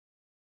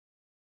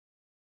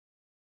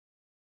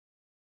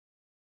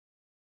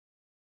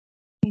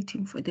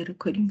Waiting for the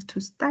recordings to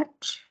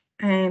start.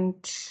 And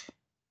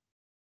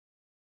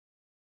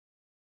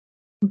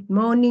good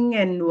morning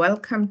and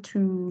welcome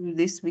to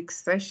this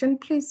week's session.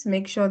 Please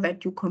make sure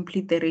that you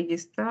complete the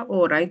register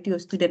or write your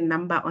student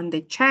number on the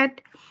chat.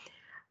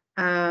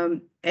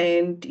 And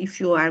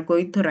if you are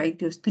going to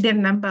write your student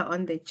number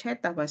on the chat,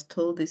 I was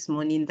told this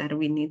morning that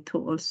we need to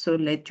also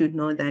let you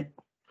know that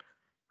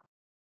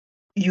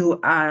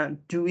you are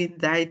doing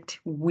that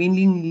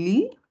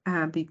willingly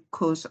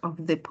because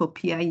of the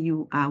POPIA.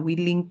 You are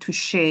willing to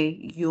share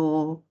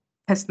your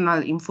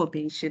personal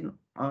information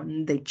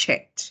on the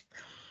chat.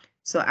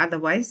 So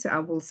otherwise, I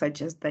will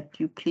suggest that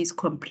you please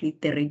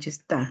complete the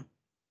register.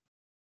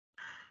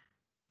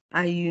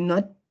 Are you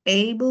not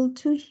able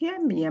to hear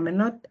me? Am I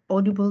not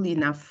audible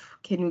enough?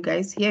 Can you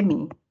guys hear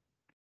me?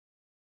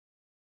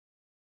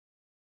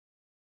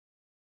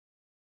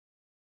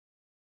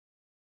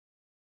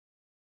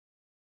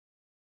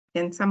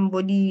 Can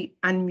somebody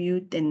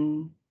unmute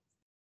and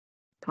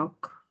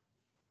talk?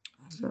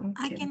 So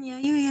I can hear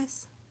you,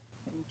 yes.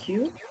 Thank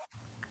you.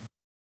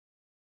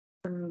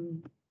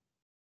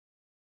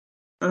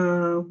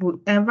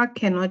 Whoever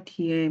cannot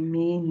hear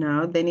me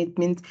now, then it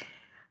means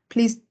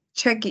please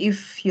check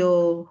if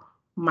your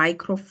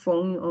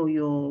microphone or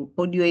your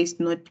audio is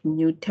not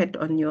muted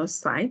on your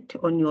side,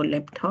 on your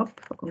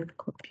laptop or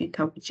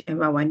computer,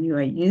 whichever one you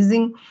are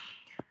using.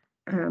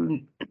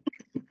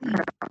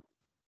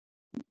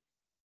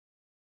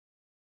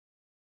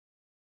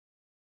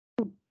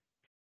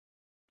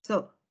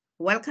 So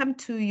welcome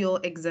to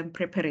your exam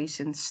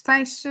preparation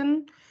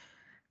session.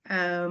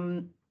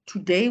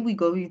 Today we're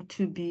going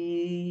to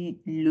be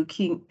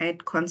looking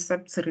at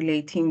concepts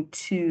relating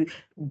to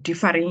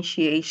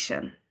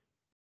differentiation.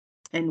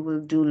 And we'll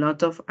do a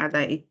lot of other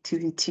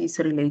activities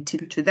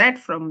relating to that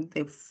from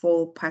the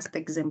 4 past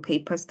exam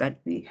papers that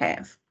we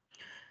have.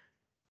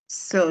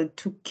 So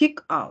to kick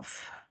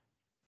off,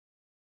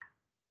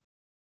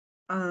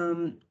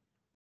 you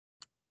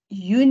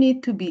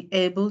need to be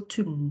able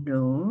to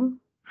know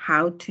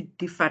how to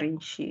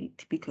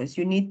differentiate, because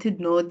you need to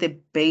know the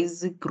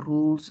basic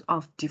rules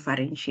of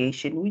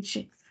differentiation, which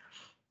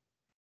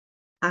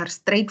are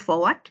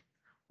straightforward.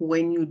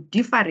 When you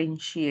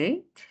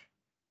differentiate,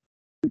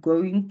 you're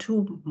going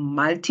to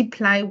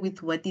multiply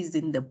with what is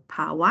in the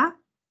power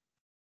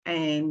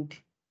and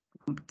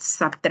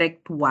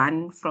subtract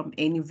 1 from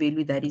any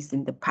value that is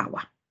in the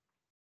power.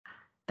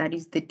 That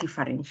is the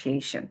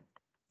differentiation.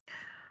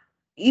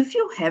 If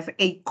you have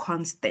a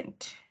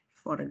constant,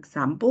 for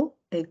example,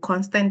 a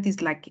constant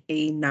is like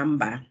a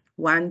number,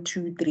 1,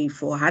 2, 3,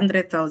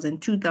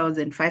 400,000,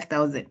 2,000,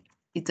 5,000.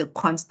 It's a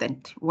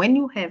constant. When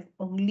you have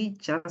only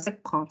just a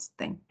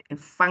constant, a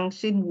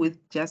function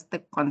with just a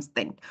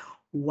constant,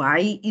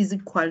 y is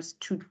equals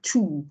to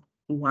 2,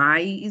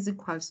 y is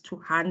equals to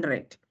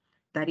 100.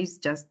 That is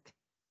just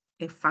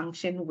a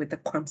function with a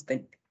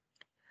constant.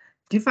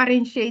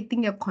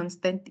 Differentiating a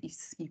constant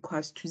is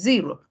equals to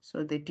 0.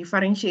 So the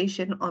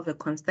differentiation of a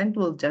constant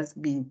will just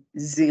be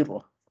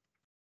 0.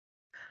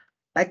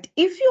 But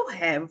if you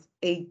have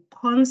a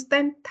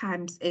constant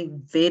times a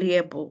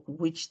variable,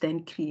 which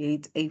then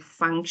creates a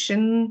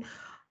function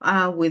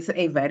with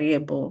a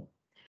variable,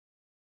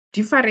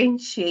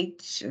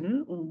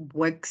 differentiation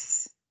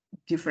works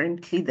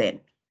differently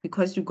then,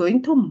 because you're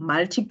going to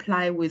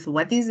multiply with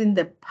what is in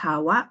the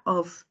power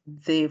of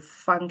the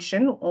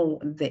function or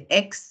the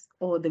x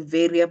or the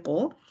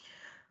variable.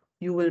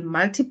 You will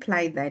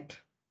multiply that,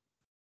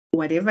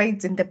 whatever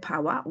is in the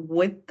power,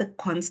 with the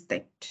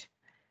constant.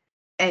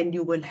 And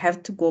you will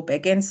have to go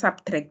back and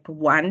subtract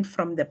 1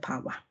 from the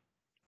power.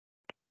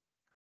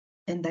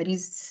 And that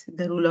is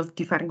the rule of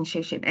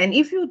differentiation. And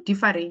if you're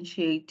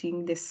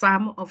differentiating the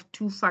sum of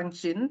two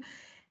functions,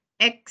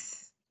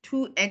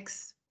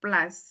 2x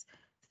plus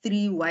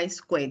 3y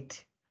squared,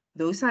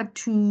 those are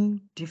two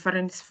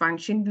different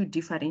functions. You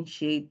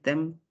differentiate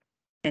them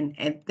and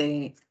add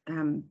the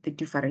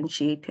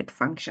differentiated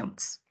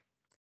functions.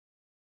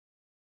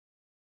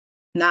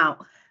 Now,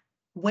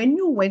 when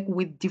you work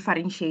with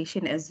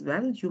differentiation as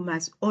well, you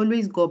must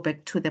always go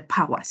back to the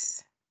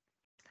powers,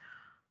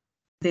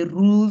 the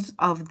rules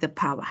of the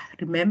power.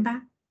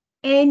 Remember,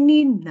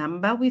 any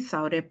number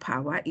without a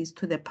power is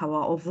to the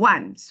power of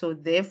 1. So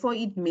therefore,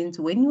 it means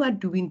when you are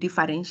doing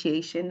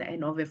differentiation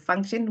and of a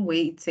function where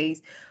it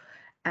says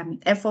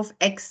f of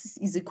x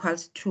is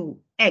equals to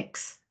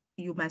x,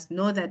 you must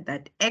know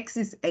that x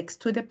is x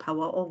to the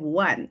power of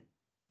 1.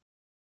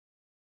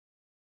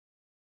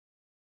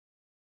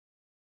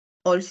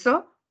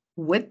 Also,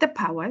 with the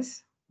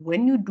powers,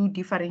 when you do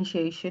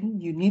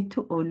differentiation, you need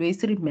to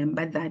always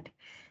remember that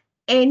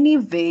any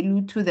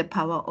value to the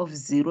power of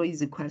 0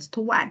 is equals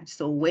to 1.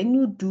 So when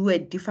you do a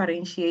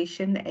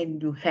differentiation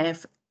and you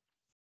have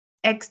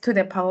x to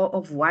the power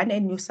of 1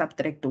 and you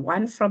subtract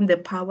 1 from the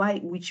power,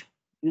 which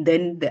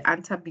then the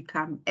answer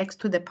becomes x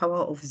to the power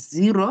of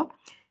 0,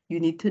 you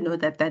need to know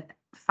that that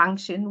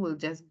function will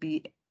just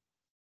be,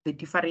 the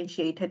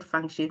differentiated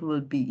function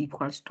will be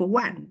equals to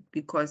 1,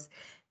 because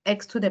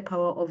x to the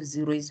power of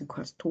 0 is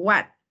equals to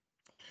 1.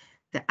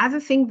 The other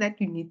thing that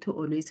you need to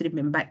always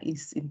remember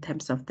is in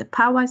terms of the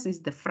powers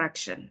is the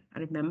fraction.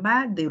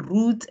 Remember the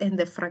root and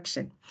the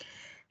fraction.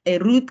 A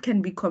root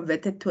can be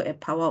converted to a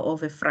power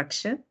of a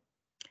fraction,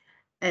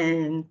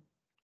 and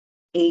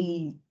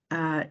a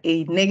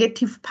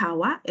negative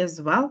power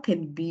as well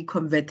can be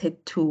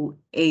converted to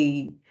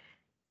a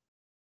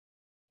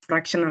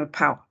fractional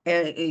power,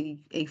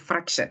 a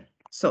fraction.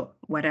 So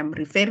what I'm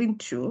referring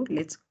to,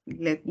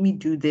 let me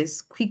do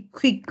this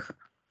quick,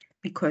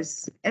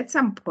 because at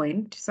some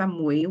point,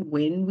 some way,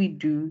 when we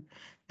do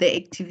the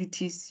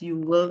activities, you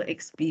will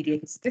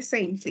experience the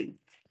same thing.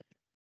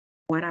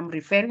 What I'm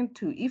referring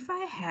to, if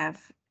I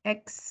have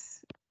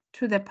x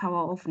to the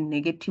power of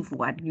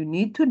 -1, you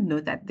need to know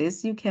that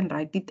this, you can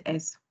write it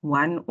as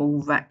 1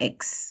 over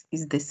x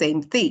is the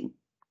same thing.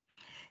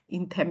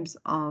 In terms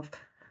of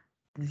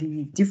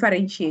the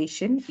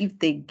differentiation, if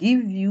they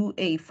give you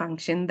a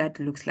function that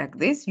looks like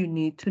this, you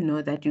need to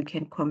know that you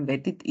can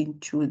convert it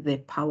into the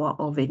power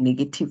of a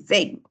negative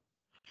value.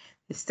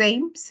 The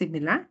same,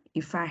 similar,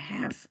 if I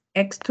have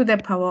x to the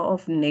power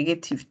of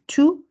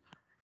 -2,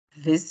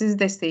 this is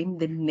the same.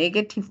 The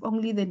negative,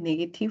 only the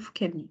negative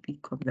can be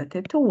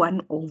converted to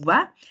 1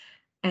 over,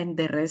 and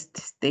the rest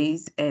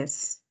stays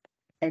as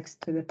x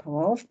to the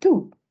power of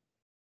 2.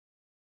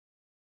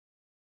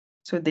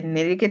 So the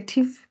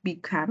negative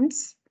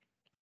becomes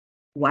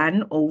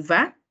 1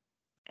 over,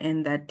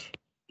 and that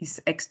is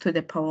x to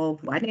the power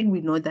of 1. And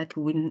we know that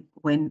when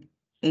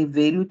a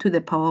value to the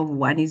power of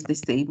 1 is the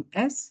same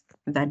as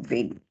that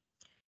value.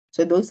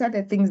 So those are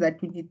the things that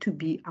we need to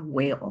be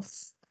aware of.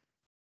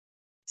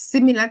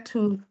 Similar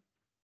to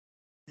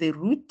the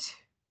root,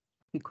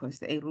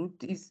 because a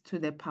root is to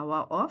the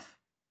power of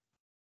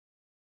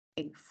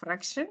a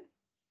fraction,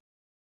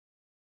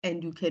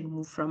 and you can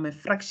move from a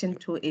fraction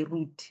to a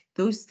root.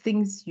 Those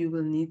things you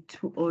will need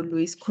to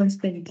always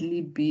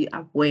constantly be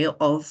aware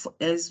of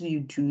as you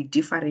do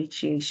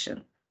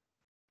differentiation.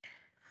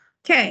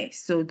 Okay,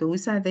 so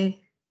those are the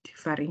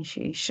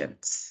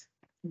differentiations.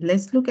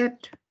 Let's look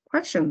at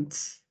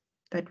questions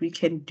that we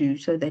can do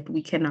so that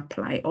we can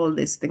apply all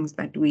these things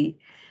that we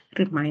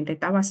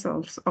reminded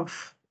ourselves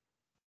of.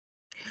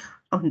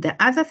 The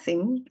other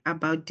thing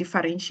about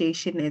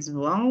differentiation as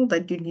well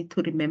that you need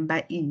to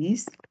remember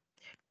is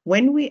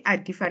when we are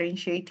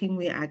differentiating,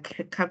 we are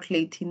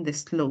calculating the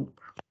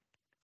slope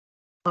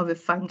of a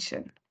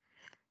function.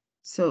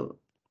 So,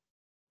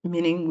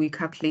 meaning we're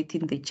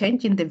calculating the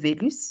change in the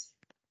values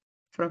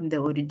from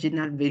the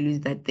original values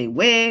that they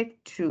were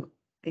to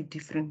a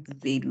different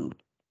value.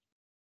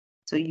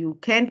 So you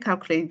can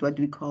calculate what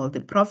we call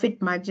the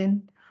profit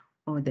margin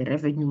or the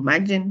revenue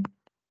margin,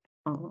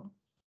 or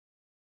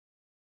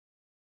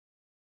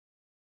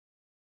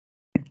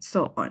and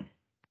so on.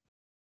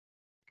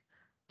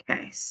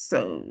 Okay,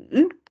 so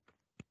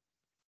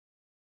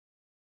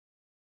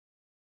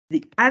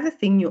the other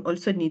thing you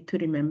also need to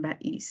remember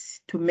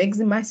is to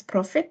maximize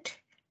profit,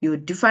 your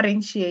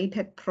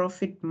differentiated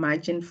profit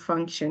margin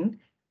function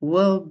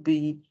will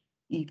be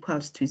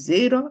equals to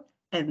 0,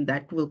 and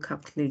that will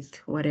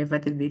calculate whatever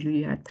the value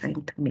you are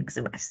trying to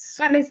maximize.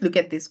 So let's look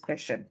at this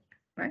question,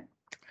 right?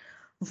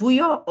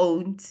 Vuyo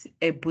owns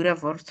a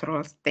boerewors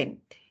roll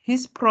stand.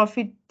 His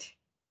profit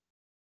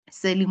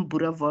selling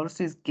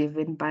boerewors is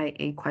given by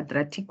a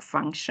quadratic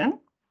function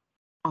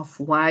of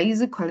y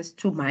is equals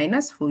to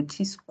minus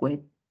 40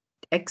 squared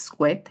x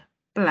squared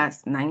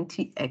plus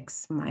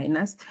 90x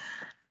minus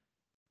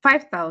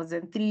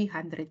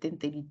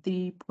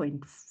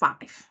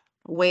 5,333.5,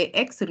 where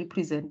x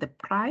represents the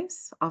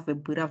price of a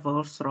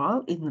boerewors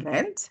roll in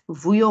rand.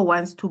 Vuyo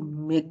wants to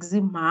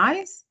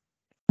maximize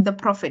the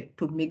profit.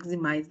 To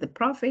maximize the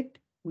profit,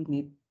 we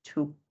need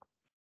to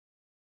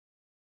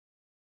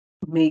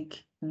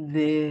make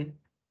the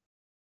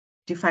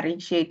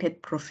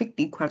differentiated profit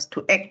equals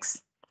to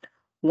x.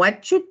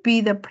 What should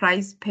be the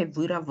price per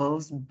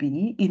boerewors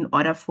be in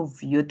order for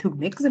Vuyo to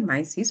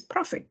maximize his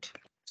profit?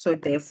 So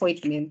therefore,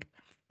 it means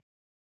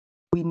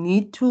we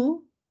need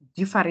to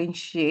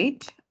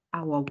differentiate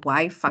our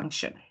y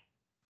function.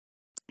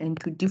 And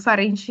to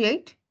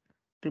differentiate,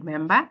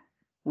 remember,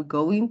 we're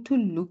going to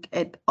look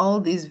at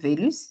all these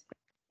values.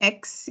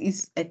 X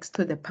is x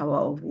to the power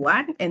of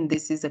 1, and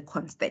this is a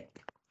constant.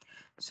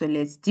 So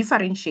let's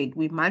differentiate.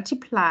 We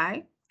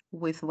multiply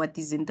with what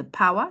is in the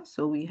power.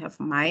 So we have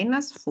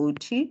minus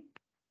 40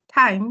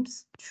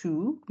 times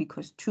 2,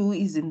 because 2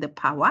 is in the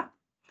power.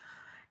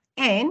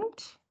 And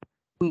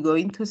we're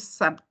going to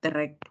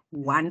subtract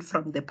 1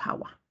 from the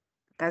power.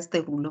 That's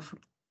the rule of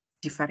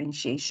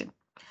differentiation.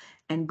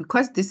 And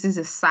because this is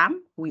a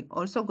sum, we're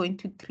also going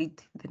to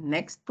treat the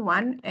next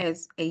one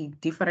as a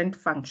different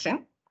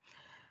function.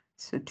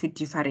 So to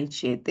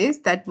differentiate this,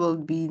 that will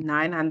be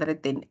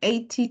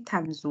 980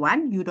 times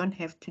 1. You don't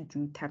have to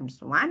do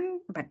times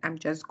 1, but I'm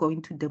just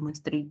going to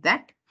demonstrate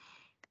that.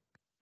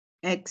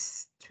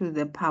 X to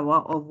the power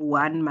of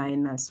 1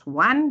 minus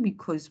 1,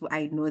 because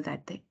I know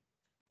that the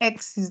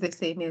x is the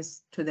same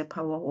as to the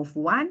power of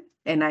 1,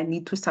 and I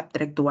need to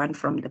subtract 1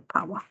 from the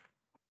power.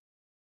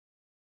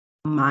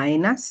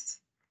 Minus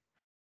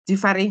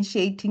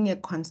differentiating a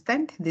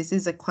constant. This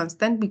is a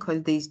constant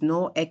because there is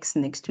no x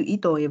next to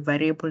it or a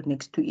variable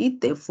next to it.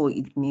 Therefore,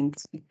 it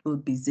means it will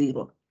be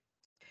 0.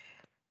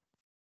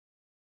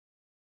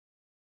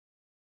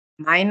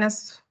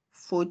 Minus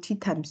 40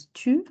 times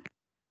 2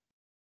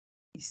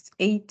 is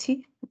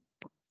 80.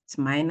 It's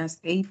minus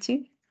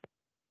 80.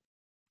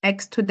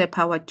 X to the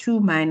power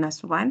 2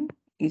 minus 1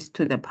 is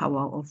to the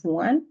power of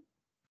 1.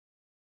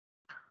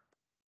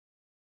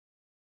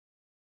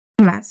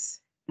 Plus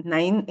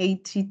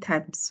 980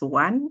 times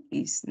 1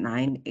 is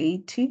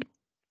 980.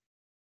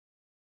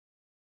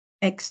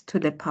 X to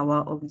the power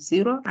of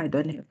 0. I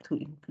don't have to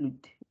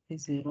include the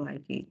 0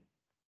 again.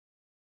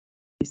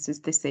 This is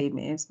the same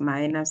as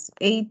minus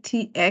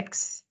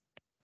 80x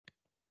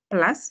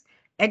plus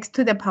x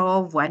to the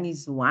power of 1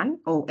 is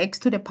 1, or x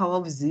to the power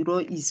of 0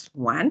 is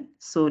 1.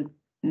 So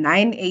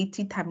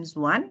 980 times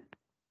 1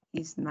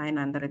 is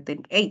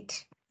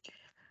 908.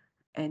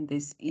 And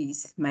this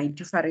is my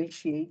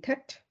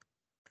differentiated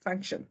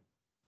function.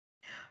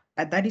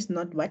 But that is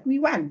not what we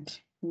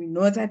want. We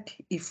know that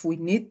if we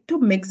need to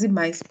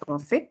maximize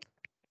profit,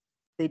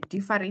 the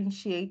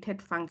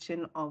differentiated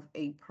function of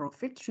a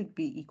profit should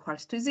be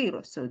equals to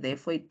 0. So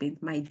therefore, it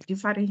means my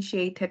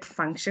differentiated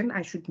function,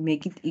 I should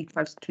make it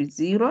equals to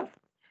 0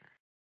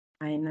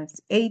 minus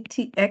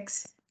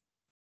 80x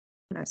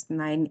plus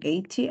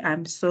 980.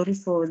 I'm sorry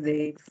for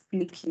the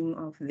flicking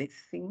of the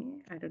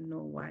thing. I don't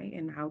know why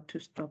and how to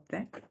stop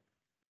that.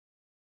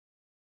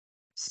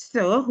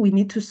 So we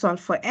need to solve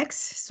for x.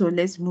 So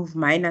let's move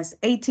minus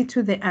 80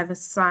 to the other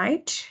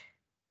side.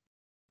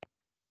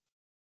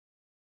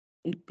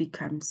 It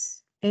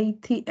becomes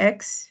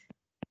 80x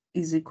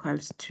is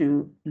equals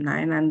to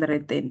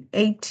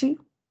 980.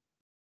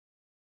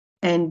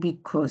 And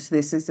because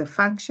this is a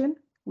function,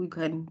 we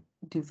can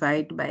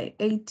divide by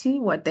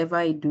 80. Whatever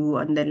I do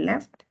on the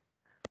left,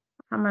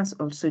 I must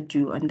also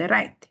do on the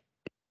right.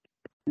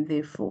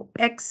 Therefore,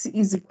 x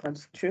is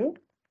equals to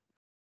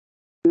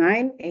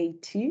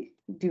 980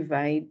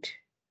 divided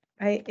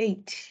by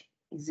 8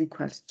 is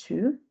equals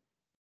to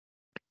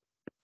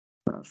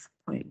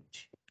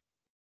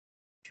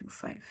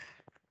 12.25.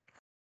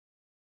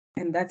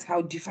 And that's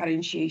how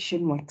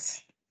differentiation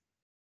works.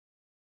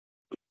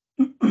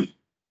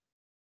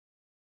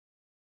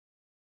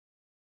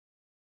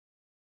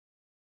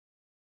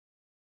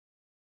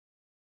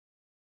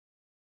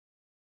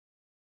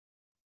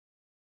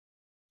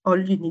 All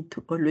you need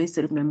to always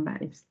remember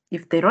is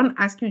if they don't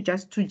ask you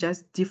just to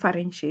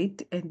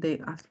differentiate and they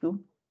ask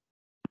you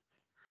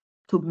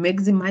to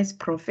maximize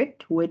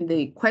profit, when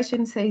the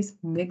question says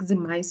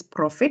maximize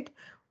profit,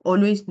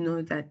 always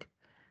know that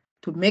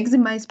to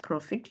maximize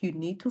profit, you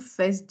need to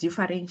first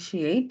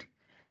differentiate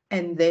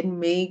and then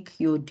make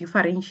your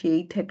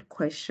differentiated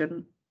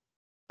question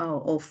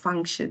or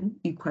function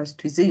equals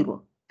to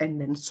 0 and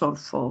then solve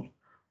for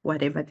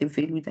whatever the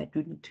value that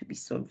you need to be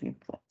solving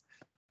for.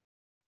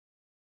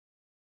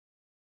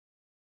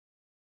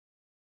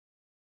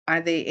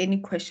 Are there any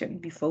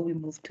questions before we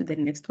move to the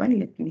next one?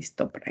 Let me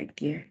stop right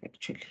here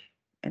actually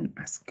and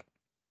ask.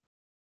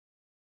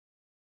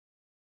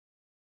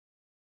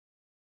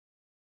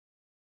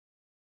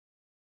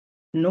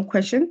 No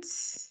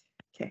questions?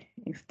 Okay,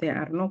 if there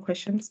are no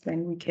questions,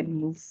 then we can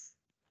move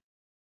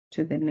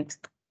to the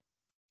next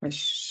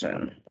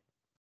question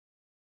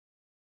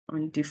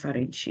on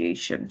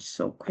differentiation.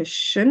 So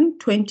question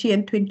 20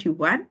 and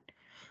 21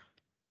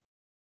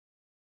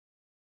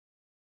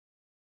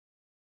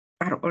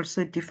 are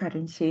also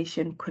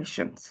differentiation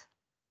questions.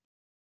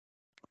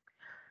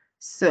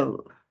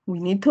 So we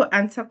need to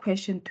answer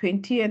question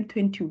 20 and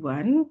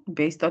 21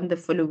 based on the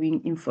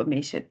following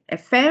information. A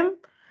firm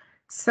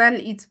sell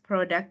its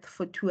product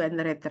for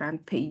 200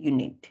 Rand per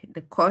unit.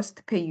 The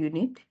cost per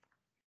unit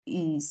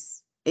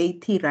is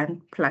 80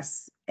 Rand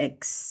plus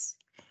X,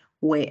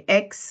 where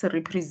X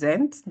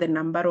represents the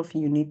number of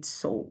units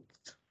sold.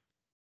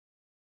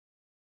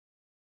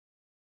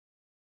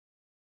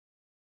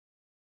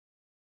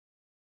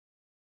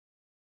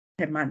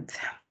 Per month.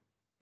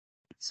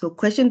 So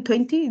question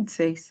 20, it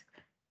says,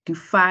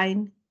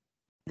 define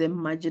the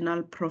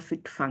marginal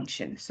profit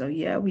function. So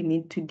here we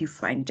need to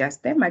define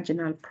just the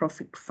marginal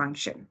profit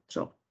function.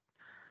 So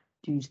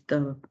we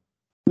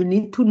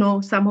need to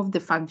know some of the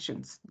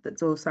functions,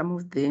 so some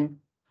of the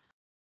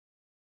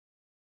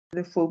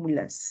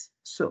formulas.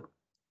 So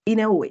in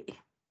a way,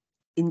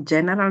 in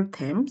general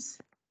terms,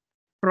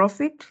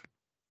 profit,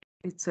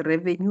 it's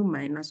revenue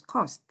minus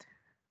cost,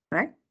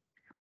 right?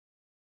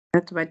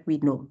 That's what we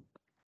know.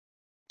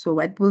 So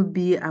what will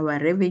be our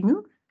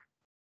revenue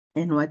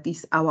and what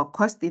is our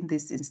cost in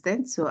this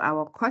instance? So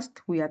our cost,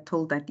 we are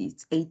told that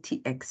it's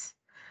 80x.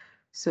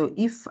 So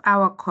if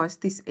our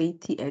cost is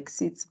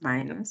 80x, it's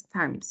minus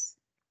times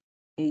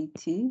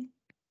 80x.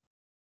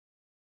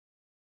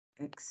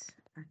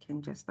 I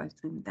can just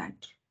assume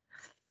that.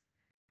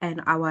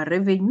 And our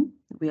revenue,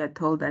 we are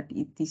told that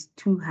it is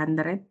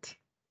 200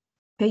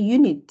 per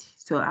unit.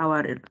 So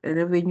our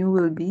revenue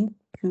will be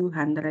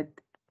 200x.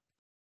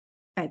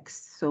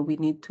 So we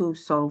need to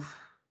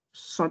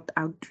sort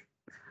out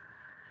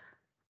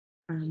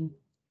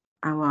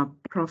our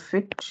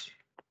profit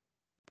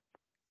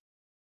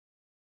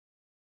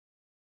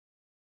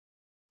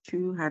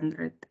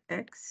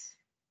 200x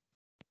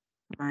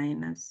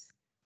minus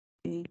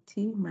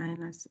 80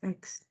 minus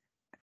x,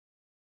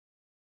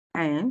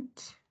 and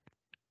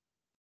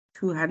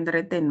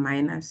 200 and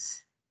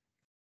minus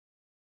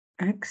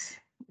x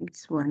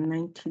is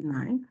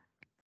 199,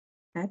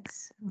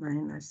 x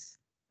minus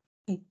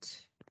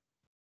 8,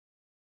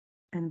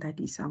 and that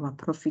is our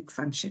profit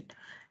function.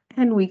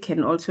 And we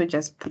can also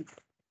just put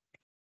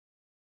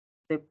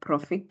the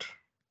profit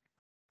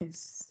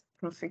as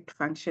profit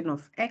function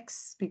of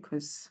x,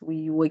 because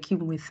we're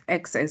working with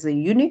x as a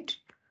unit,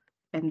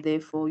 and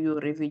therefore your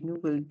revenue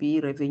will be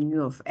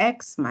revenue of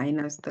x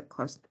minus the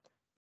cost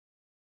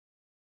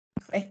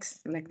of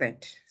x, like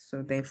that.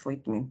 So therefore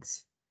it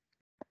means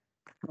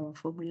our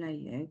formula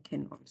here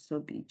can also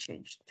be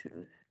changed to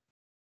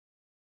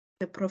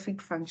the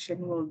profit function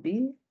will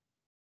be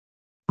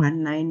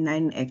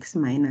 199x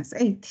minus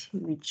 8,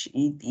 which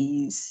it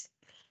is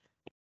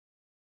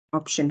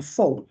option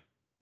 4.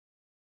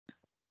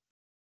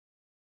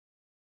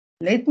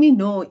 Let me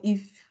know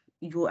if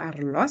you are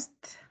lost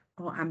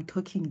or I'm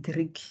talking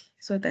Greek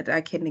so that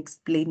I can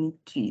explain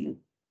it to you.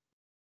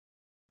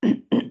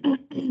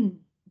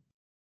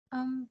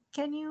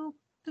 Can you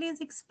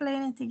please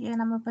explain it again?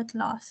 I'm a bit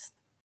lost.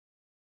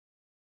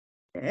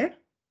 Okay.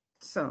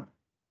 So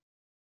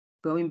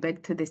going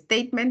back to the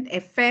statement,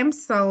 a firm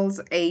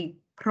sells a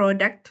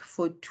product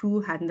for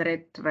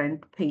 200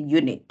 Rand per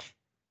unit,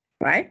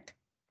 right?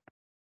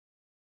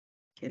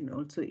 Can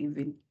also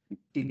even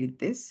delete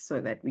this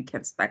so that we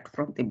can start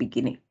from the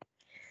beginning.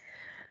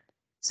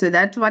 So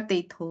that's what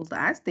they told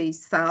us. They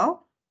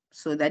sell,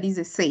 so that is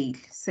a sale.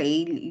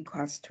 Sale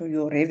equals to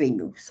your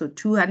revenue. So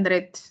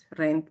 200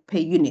 Rand per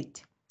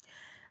unit.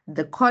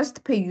 The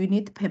cost per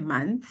unit per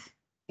month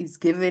is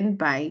given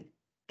by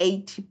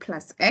 80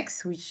 plus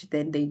X, which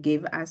then they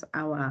gave us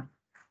our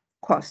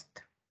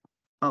cost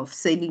of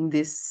selling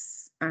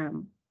this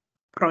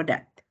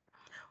product,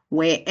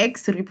 where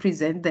X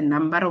represents the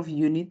number of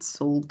units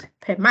sold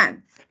per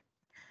month.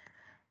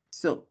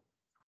 So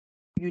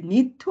you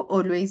need to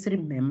always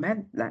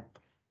remember that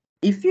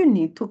if you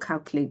need to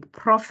calculate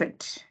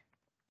profit,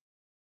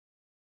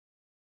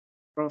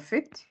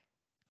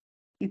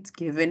 it's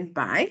given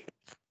by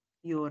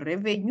your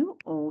revenue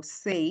or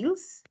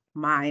sales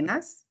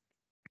minus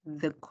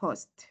the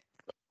cost.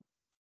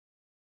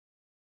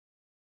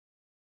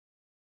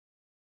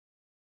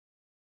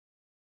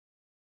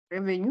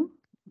 Revenue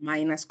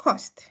minus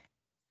cost,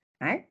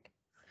 right?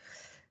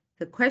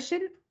 The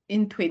question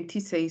in 20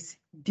 says,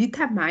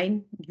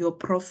 determine your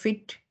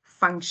profit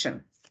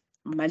function,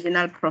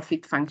 marginal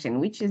profit function,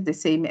 which is the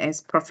same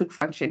as profit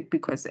function,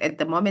 because at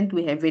the moment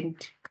we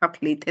haven't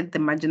calculated the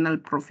marginal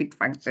profit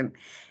function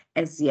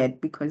as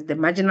yet, because the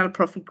marginal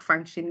profit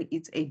function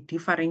is a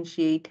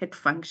differentiated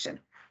function.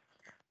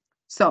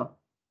 So,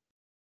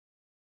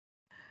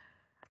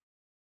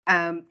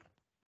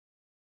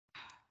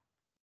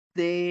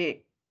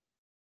 the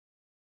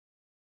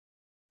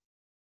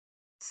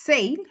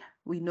sale,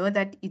 we know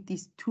that it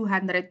is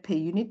 200 per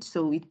unit,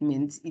 so it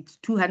means it's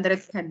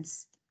 200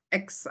 times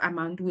X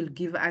amount will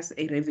give us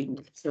a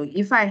revenue. So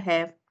if I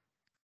have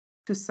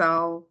to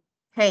sell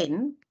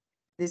 10,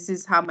 this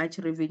is how much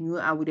revenue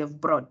I would have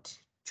brought.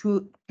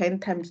 10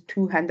 times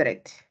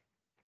 200.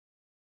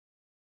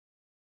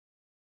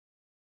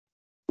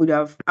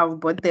 I've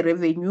bought the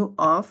revenue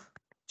of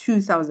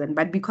 2,000,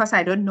 but because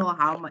I don't know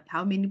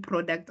how many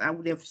products I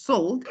would have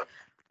sold,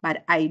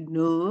 but I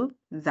know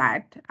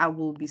that I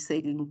will be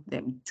selling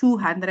them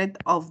 200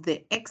 of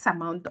the X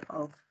amount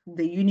of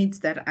the units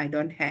that I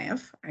don't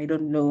have. I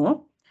don't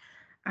know.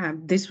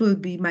 This will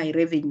be my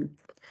revenue.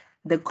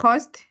 The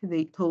cost,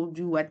 they told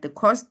you what the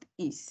cost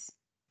is.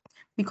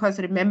 Because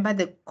remember,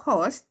 the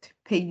cost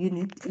per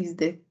unit is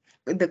the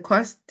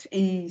cost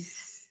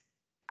is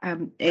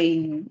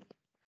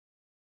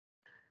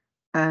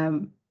and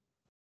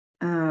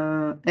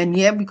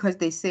yeah, because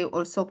they say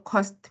also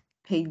cost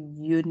per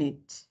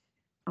unit,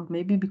 or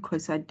maybe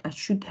because I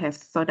should have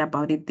thought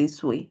about it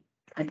this way.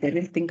 I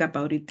didn't think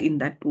about it in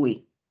that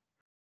way.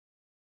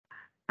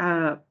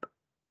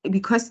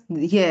 Because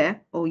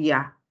here, oh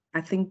yeah,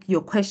 I think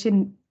your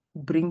question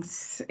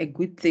brings a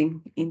good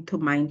thing into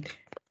mind,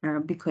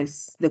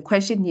 because the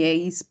question here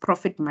is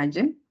profit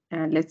margin.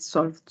 Let's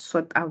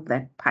sort out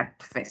that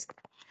part first.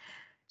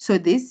 So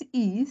this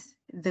is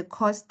the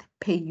cost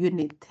per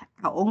unit.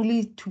 I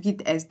only took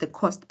it as the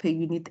cost per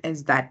unit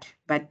as that,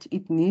 but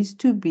it needs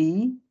to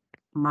be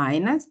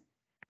minus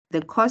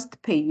the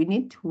cost per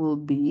unit will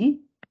be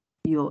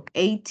your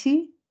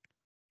 80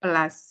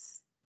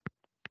 plus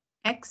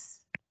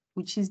X,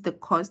 which is the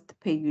cost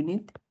per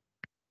unit,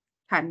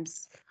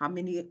 times how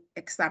many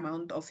X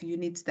amount of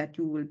units that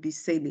you will be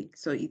selling.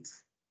 So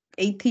it's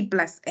 80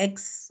 plus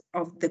X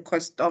of the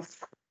cost of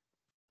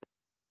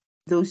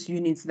those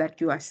units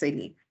that you are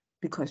selling,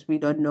 because we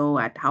don't know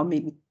at how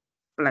many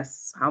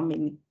plus how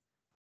many.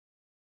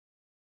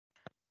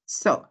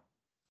 So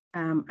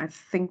I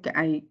think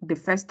the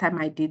first time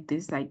I did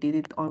this, I did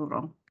it all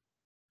wrong.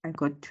 I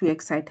got too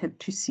excited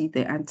to see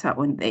the answer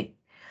on there.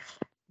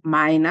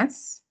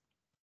 Minus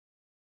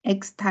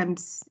x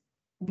times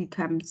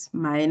becomes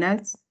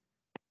minus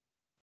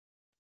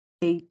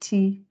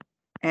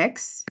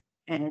 80x,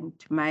 and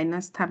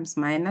minus times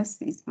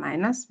minus is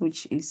minus,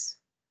 which is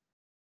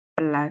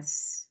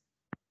plus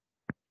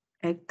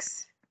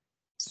x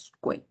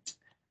squared.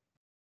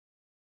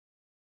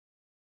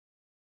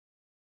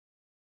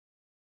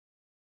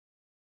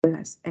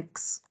 Plus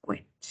x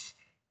squared.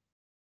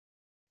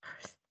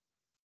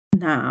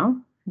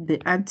 Now,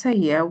 the answer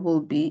here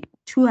will be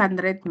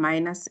 200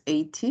 minus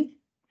 80,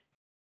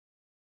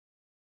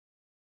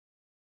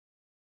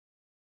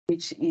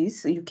 which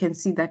is, you can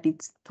see that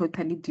it's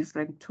totally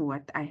different to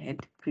what I had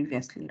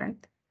previously, right?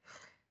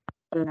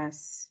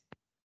 Plus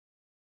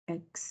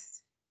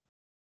x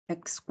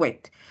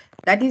squared.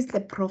 That is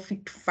the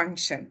profit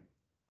function.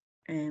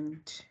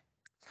 And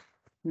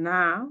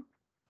now,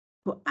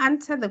 to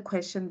answer the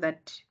question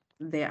that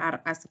they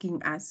are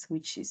asking us,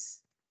 which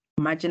is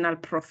marginal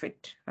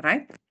profit,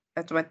 right?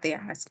 That's what they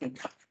are asking.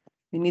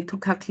 We need to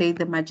calculate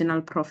the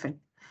marginal profit.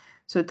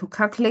 So to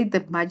calculate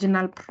the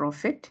marginal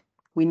profit,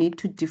 we need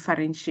to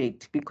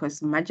differentiate,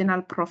 because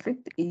marginal profit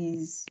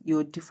is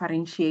your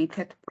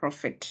differentiated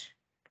profit.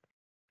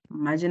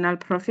 Marginal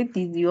profit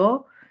is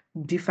your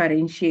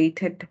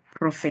differentiated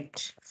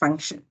profit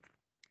function.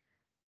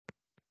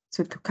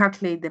 So to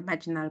calculate the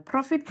marginal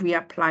profit, we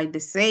apply the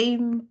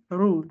same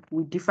rule.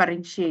 We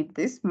differentiate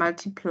this,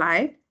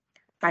 multiply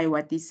by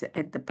what is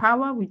at the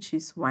power, which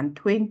is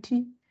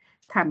 120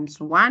 times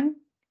 1,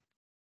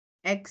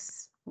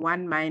 x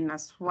 1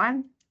 minus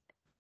 1,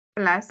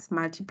 plus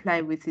multiply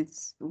with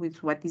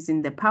what is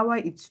in the power.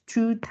 It's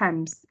 2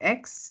 times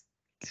x,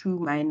 2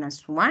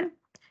 minus 1.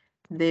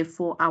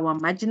 Therefore, our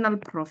marginal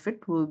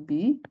profit will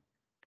be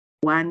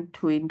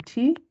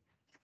 120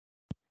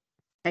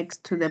 x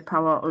to the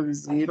power of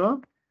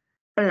 0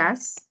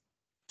 plus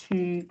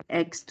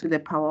 2x to the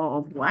power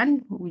of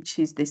 1, which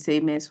is the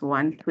same as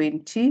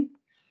 120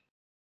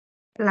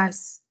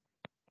 plus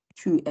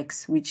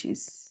 2x, which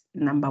is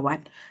number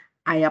 1.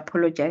 I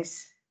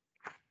apologize.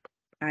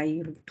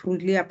 I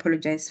truly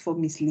apologize for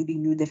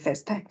misleading you the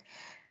first time,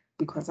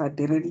 because I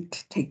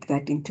didn't take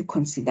that into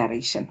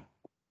consideration.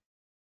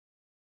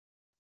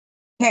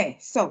 Okay,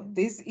 so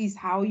this is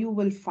how you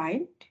will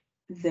find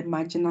the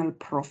marginal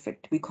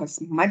profit,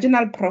 because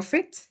marginal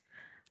profits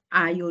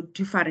are your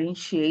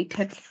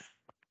differentiated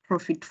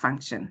profit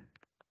function.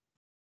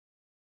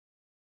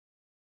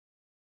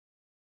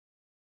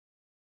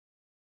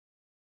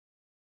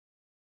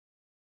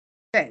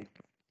 Okay,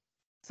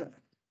 so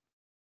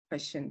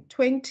question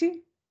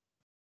 20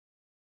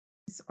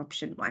 is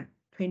option 1.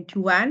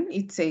 21,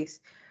 it says,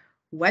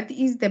 what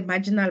is the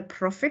marginal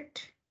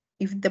profit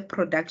if the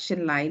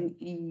production line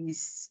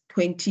is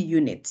 20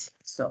 units?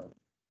 So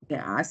they're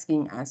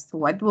asking us,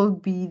 what will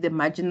be the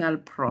marginal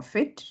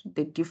profit,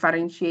 the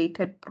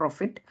differentiated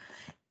profit,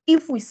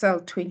 if we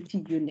sell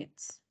 20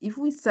 units? If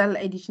we sell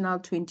additional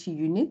 20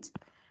 units,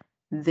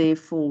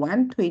 therefore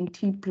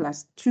 120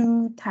 plus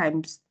 2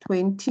 times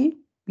 20,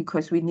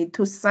 because we need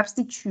to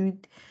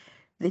substitute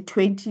the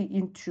 20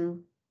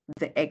 into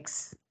the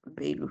x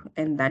value,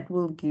 and that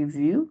will give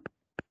you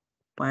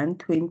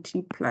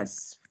 120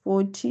 plus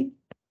 40,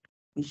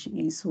 which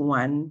is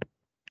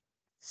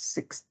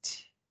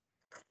 160.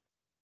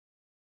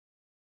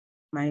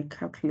 Am I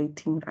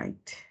calculating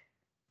right?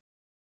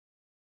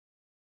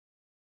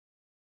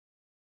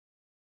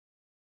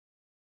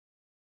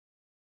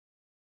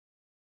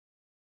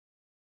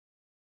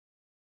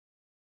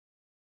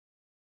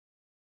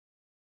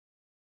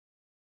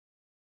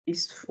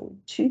 Is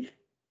 40.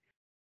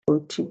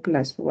 40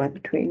 plus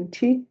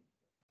 120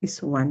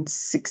 is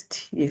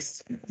 160.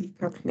 Yes, I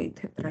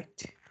calculated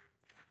right.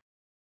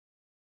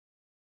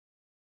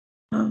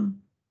 Oh,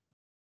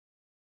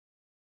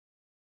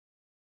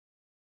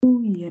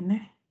 yeah.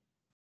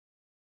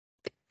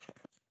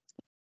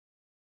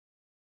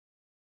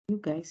 You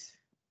guys,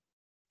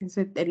 is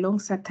it a long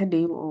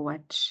Saturday or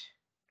what?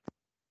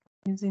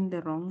 Using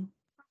the wrong.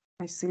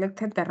 I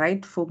selected the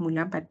right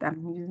formula, but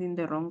I'm using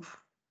the wrong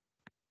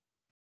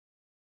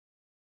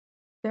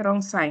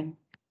sign.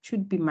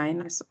 Should be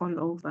minus all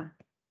over,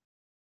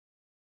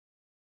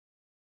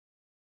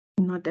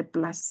 not a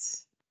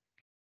plus.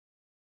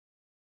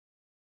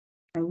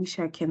 I wish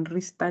I can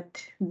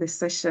restart the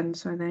session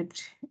so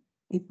that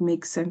it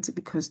makes sense,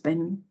 because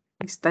then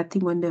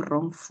starting on the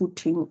wrong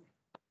footing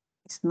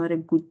is not a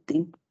good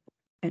thing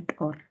at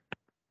all.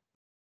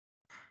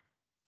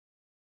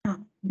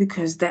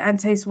 Because the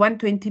answer is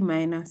 120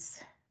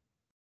 minus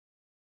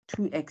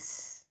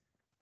 2x.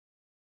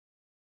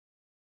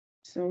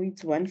 So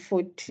it's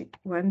 140,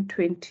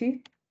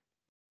 120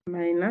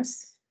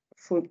 minus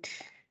 40,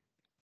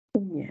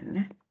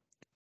 yeah,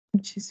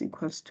 which is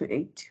equals to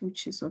 8,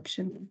 which is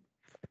option.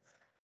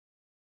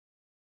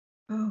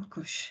 Oh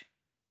gosh.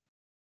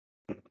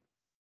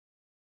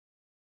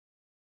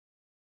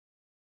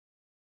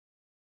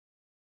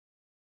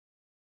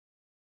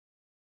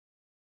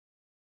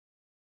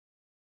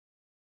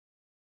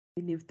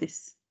 Believe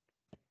this.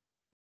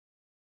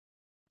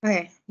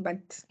 Okay,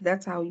 but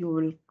that's how you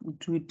will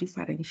do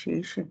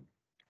differentiation.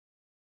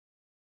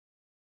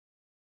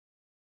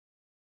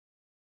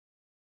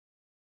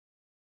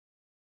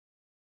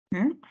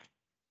 Hmm?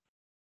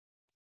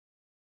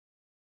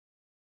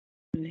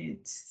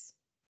 Let's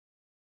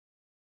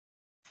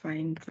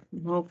find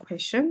more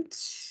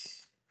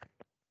questions.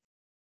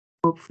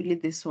 Hopefully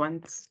this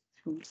one's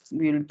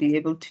we'll be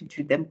able to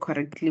do them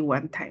correctly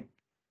one time.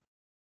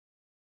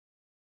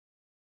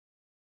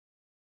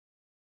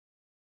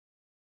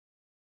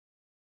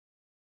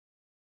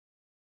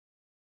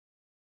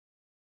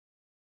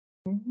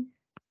 Mhm.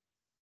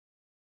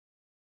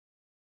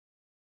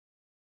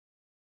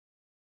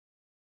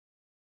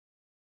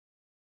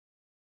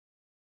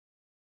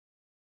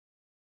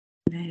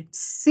 Let's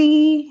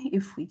see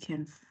if we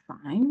can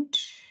find,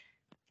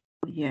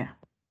 yeah.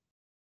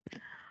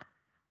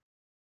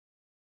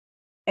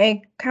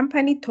 A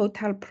company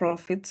total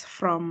profits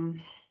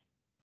from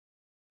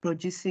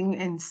producing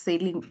and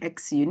selling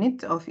X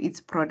unit of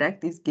its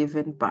product is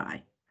given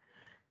by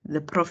the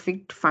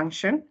profit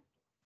function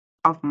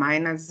of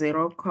minus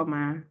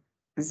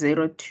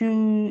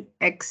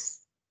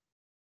 0.02x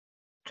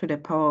to the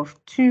power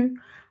of 2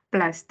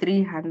 plus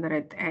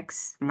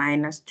 300x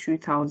minus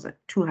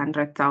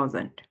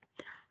 200,000.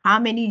 How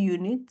many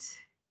units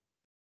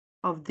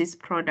of this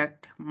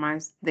product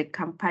must the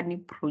company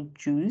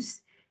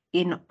produce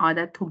in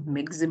order to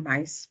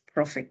maximize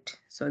profit?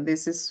 So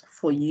this is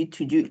for you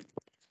to do.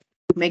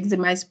 To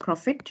maximize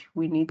profit,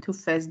 we need to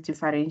first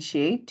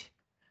differentiate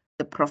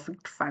the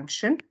profit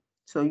function.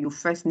 So you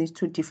first need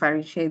to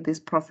differentiate this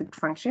profit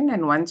function.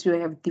 And once you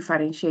have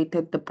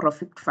differentiated the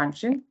profit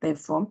function,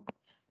 therefore,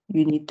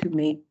 you need to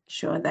make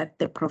sure that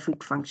the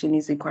profit function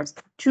is equals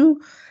to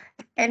 2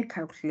 and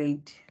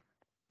calculate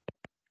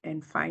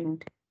and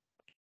find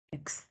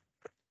x.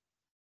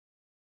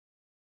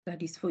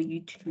 That is for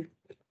you to do.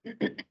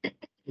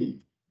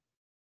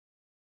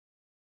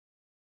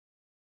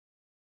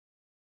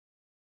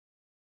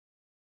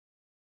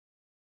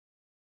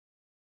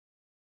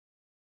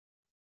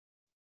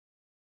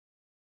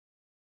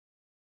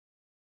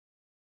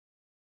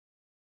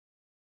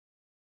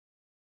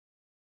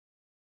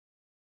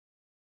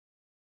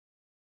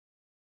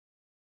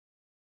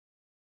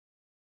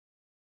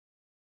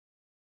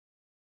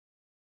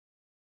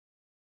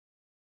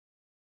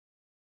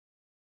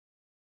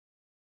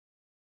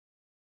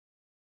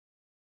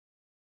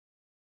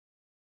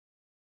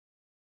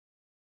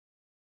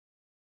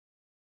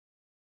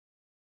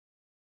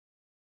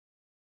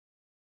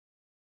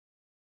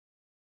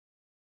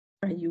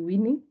 Are you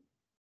winning?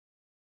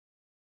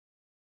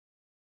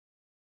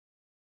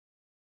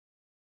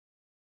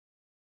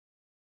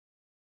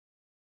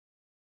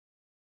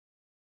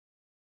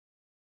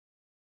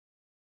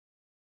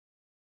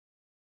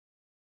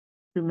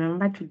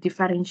 Remember to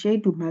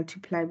differentiate, to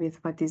multiply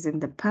with what is in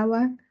the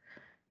power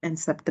and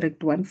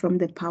subtract 1 from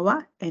the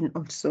power, and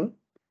also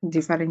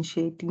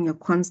differentiating a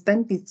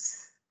constant,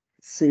 it's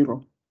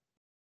 0.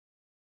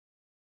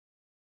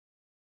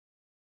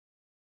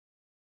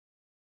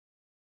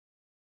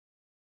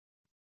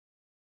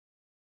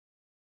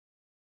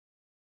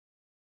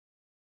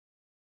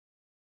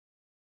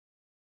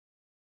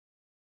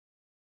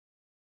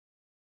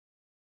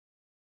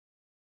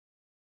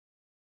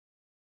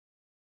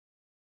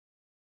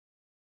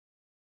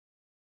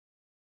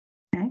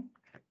 Okay.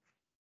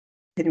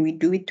 Can we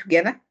do it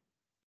together?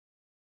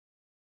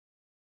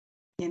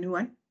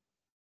 Anyone?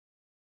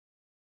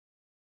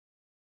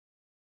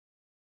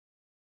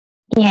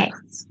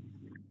 Yes.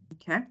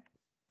 Okay.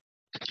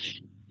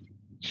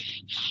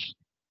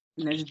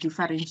 Let's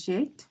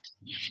differentiate.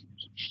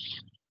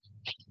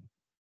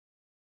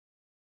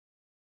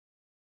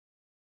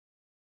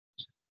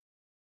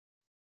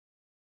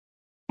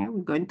 Okay,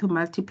 we're going to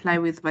multiply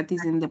with what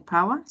is in the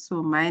power.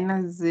 So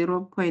minus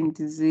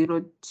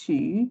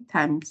 0.02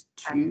 times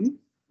 2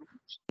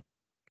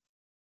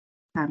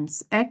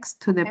 times x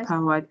to the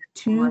power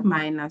 2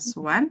 minus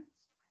 1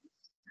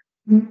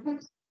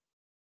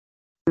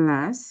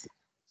 plus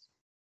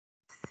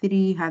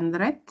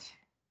 300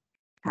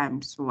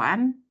 times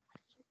 1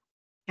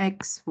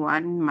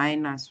 x1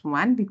 minus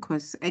 1,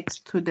 because x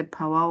to the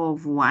power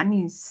of 1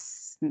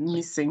 is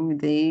missing,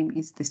 there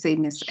is the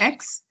same as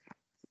x,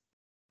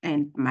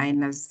 and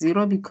minus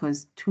 0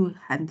 because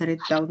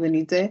 200,000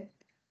 is a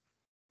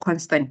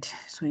constant,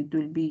 so it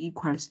will be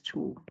equals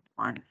to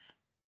 1.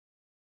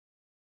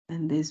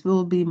 And this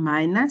will be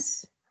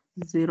minus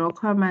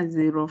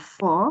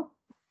 0.04.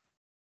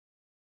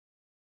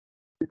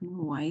 I don't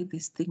know why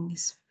this thing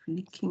is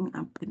flicking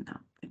up and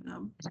up and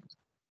up.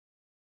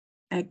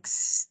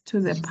 X to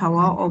the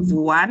power of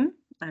 1,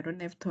 I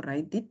don't have to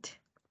write it,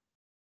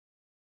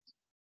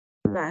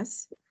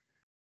 plus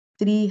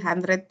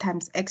 300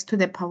 times x to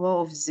the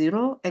power of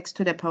 0. X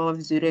to the power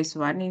of 0 is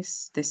 1,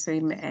 is the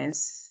same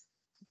as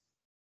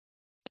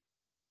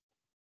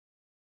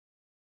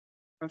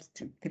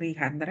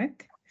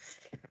 300.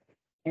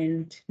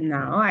 And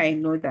now I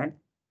know that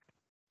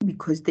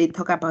because they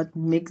talk about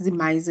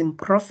maximizing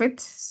profit,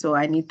 so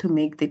I need to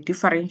make the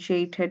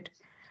differentiated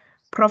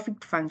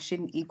profit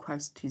function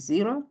equals to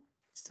 0.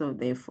 So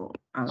therefore,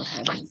 I'll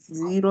have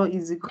 0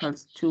 is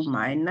equals to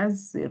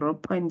minus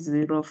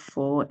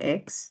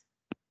 0.04x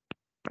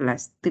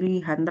plus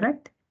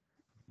 300,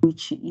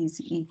 which is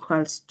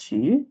equals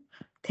to,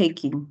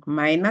 taking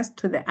minus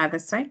to the other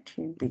side,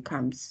 it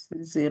becomes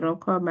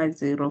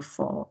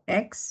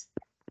 0.04x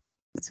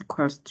is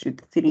equals to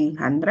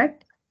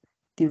 300.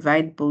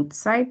 Divide both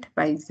sides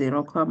by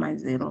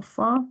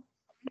 0.04,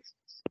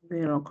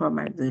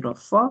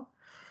 0.04.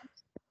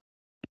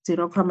 0.4,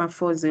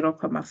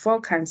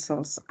 0.4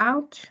 cancels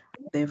out.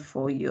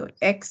 Therefore, your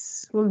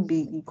x will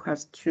be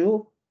equals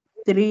to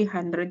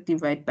 300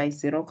 divided by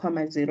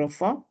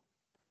 0.04.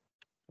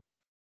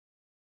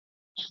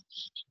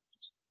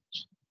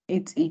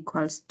 It's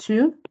equals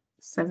to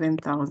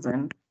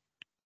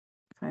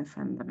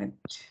 7,500.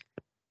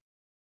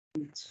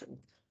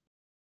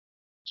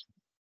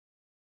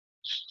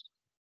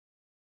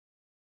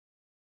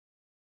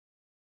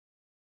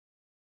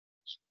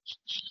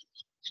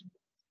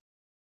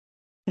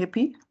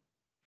 Happy?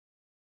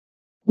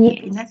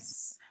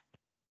 Yes.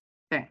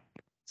 Okay.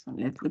 So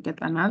let's look at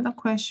another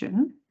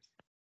question.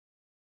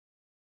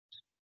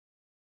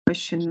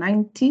 Question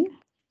 19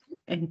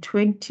 and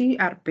 20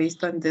 are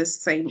based on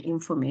this same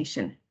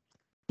information.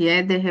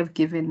 Here they have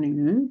given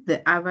you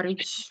the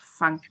average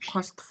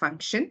cost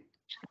function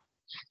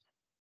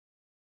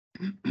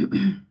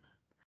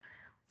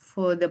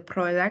for the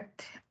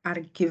product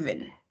are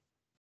given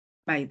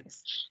by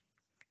this,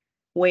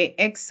 where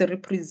X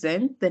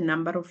represents the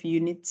number of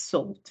units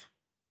sold.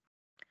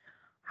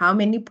 How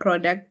many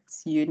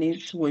products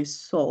units were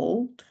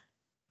sold?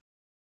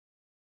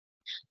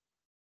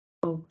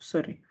 Oh,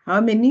 sorry.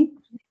 How many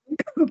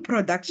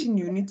production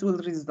units will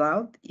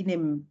result in a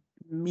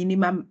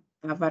minimum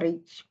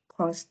average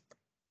cost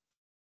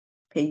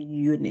per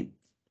unit?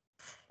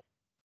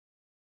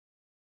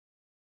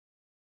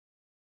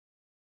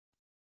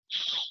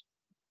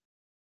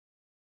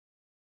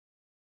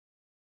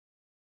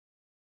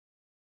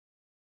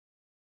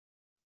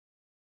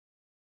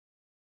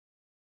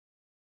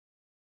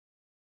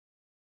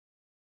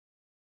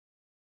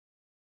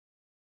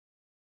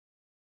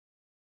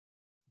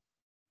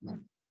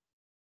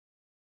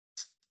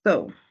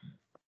 So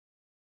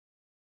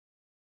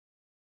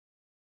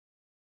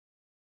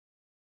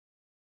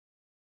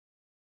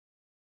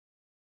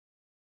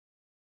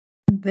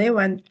they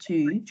want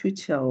you to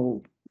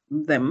tell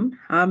them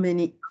how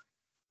many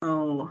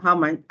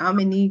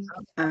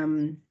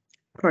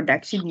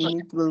production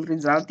unit will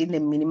result in a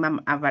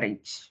minimum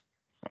average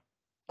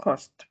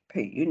cost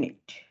per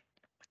unit.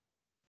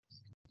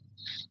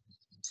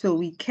 So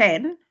we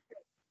can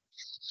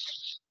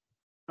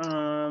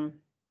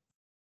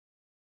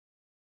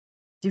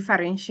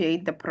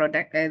differentiate the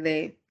product, not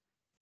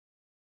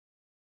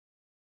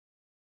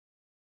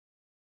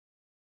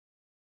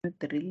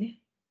really,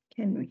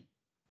 can we?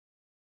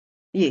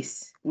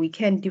 Yes, we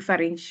can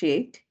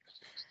differentiate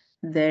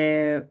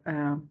the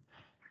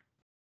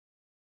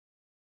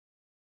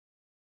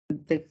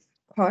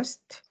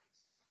cost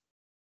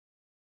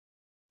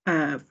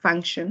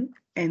function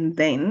and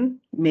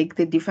then make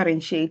the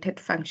differentiated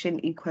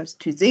function equals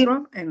to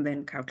 0 and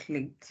then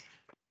calculate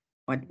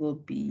what will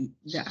be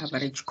the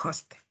average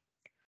cost.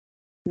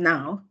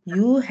 Now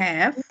you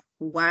have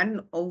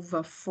 1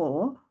 over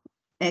 4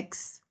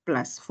 x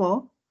plus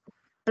 4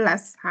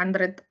 plus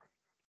 100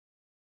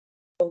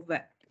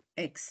 over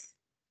x.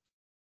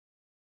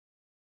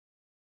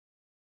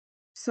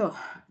 So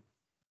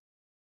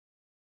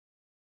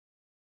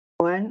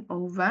 1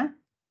 over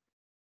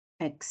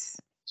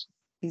x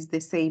is the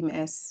same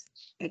as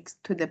x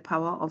to the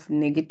power of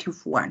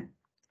 -1.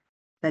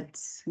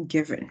 That's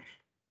given.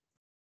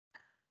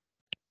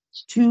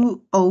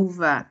 2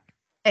 over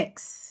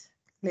x.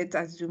 Let's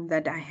assume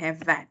that I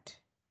have that.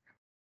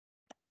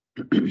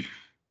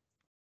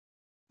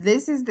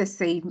 This is the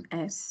same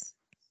as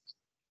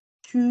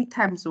 2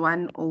 times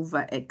 1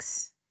 over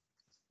x.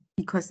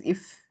 Because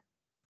if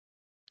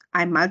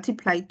I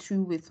multiply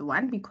 2 with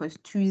 1, because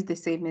 2 is the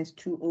same as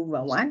 2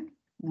 over 1,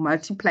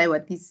 multiply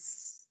what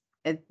is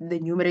at the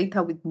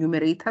numerator with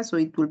numerator, so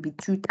it will be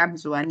 2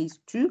 times 1 is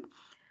 2,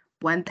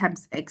 1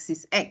 times x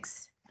is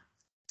x.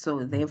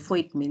 So therefore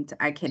it means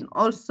I can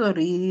also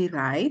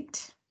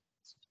rewrite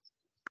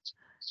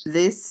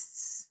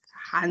this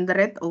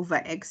 100 over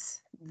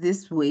x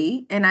this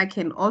way, and I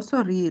can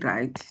also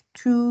rewrite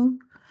 2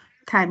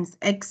 times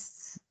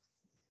x,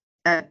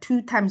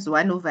 2 times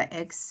 1 over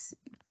x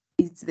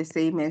is the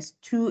same as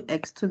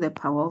 2x to the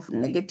power of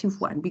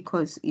 -1,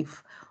 because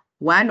if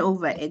 1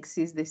 over x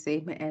is the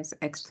same as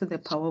x to the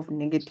power of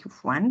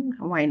 -1,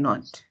 why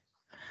not?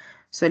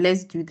 So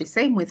let's do the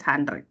same with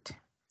 100.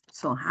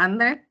 So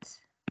 100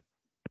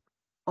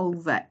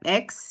 over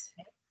x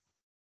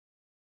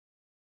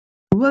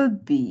will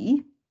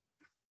be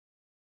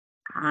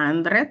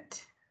 100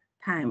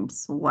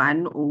 times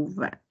 1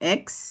 over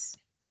x,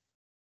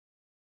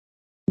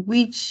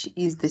 which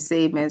is the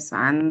same as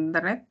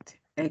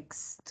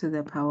 100x to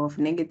the power of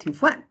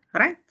 -1,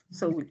 right?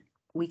 So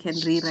we can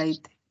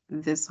rewrite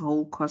this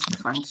whole cost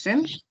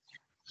function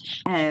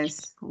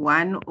as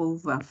 1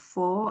 over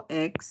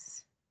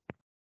 4x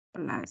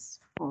plus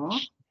 4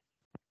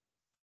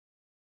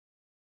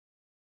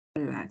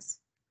 plus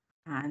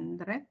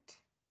 100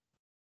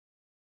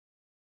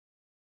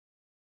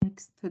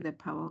 x to the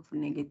power of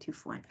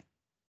 -1.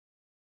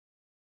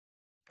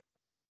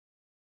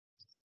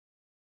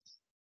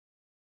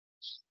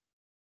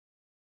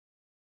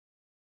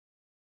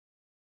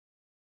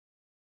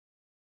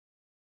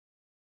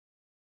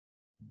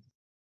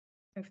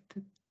 I have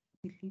to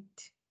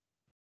delete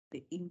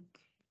the ink.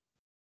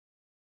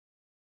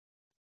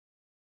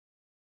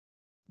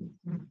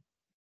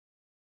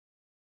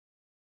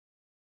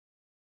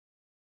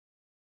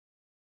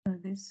 So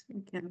this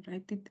we can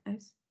write it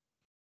as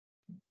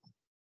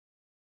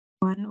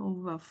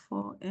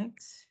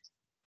 1/4x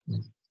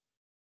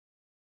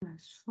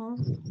plus 4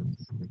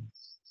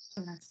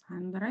 plus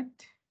 100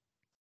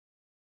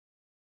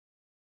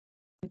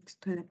 x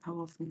to the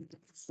power of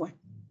 -1.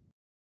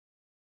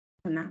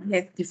 Now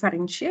let's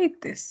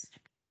differentiate this.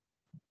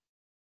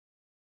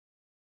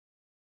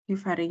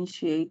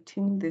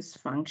 Differentiating this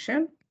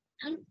function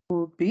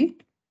will be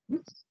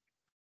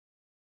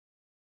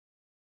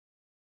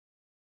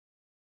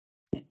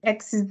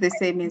x is the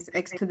same as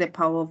x to the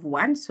power of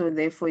 1, so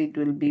therefore it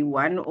will be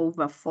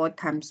 1/4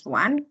 times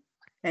 1,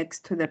 x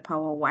to the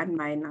power 1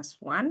 minus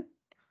 1,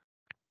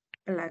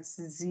 plus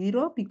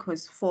 0,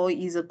 because 4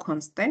 is a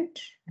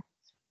constant.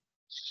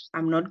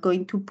 I'm not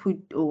going to put,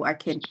 oh, I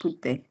can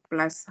put the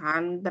plus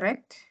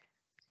 100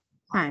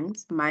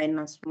 times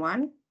minus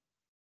 1,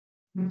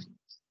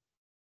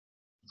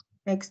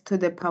 x to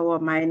the power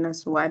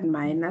minus 1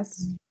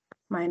 minus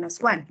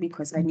 1,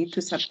 because I need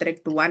to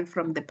subtract 1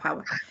 from the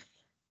power.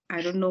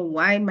 I don't know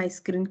why my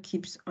screen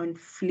keeps on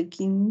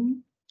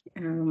flicking,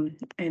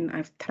 and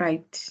I've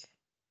tried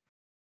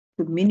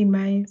to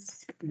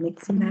minimize,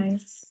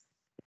 maximize.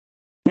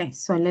 Okay,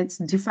 so let's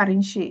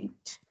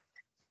differentiate.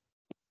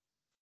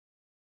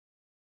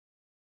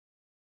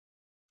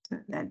 So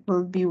that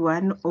will be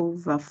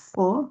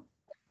 1/4.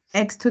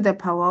 X to the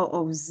power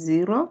of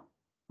 0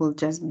 will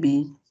just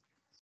be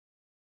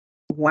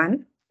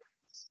 1.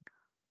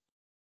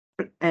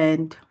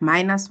 And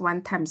minus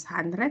 1 times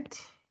 100.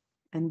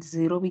 And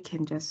 0, we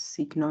can just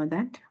ignore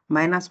that.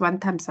 Minus 1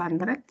 times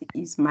 100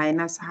 is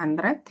minus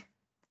 100.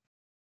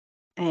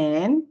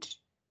 And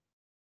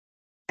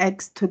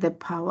x to the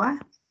power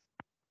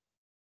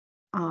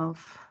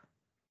of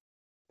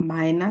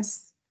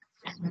minus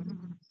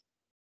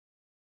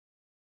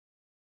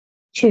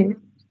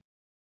 2.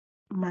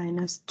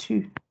 Minus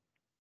 2.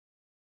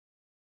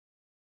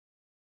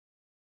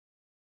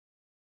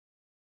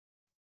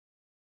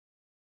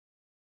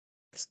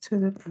 X to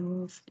the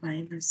power of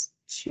minus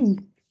 2.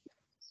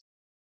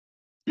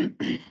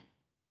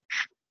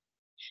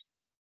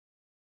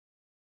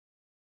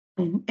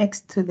 And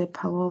x to the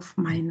power of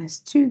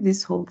minus 2,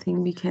 this whole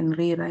thing, we can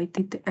rewrite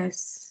it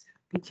as,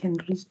 we can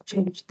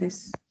change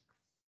this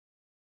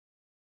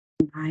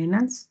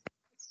minus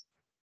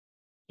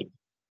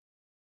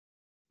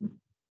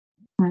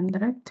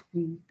 100.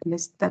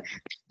 Let's start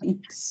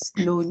it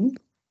slowly.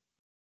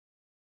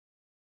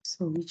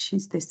 So which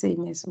is the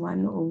same as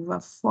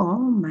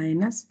 1/4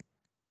 minus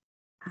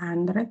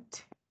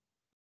 100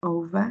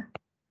 over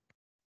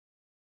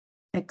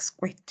x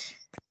squared.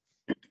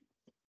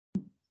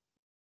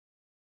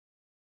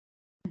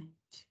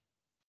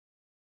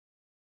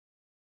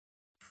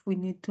 If we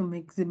need to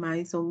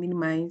maximize or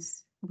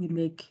minimize, we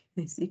make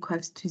this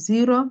equals to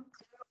 0.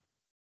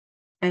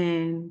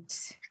 And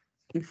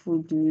if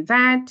we do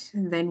that,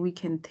 then we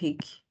can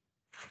take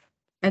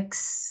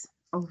x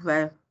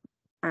over,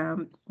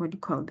 what do you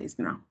call this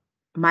now?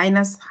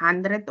 Minus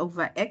 100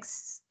 over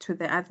x to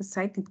the other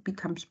side, it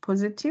becomes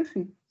positive.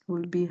 It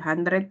will be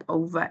 100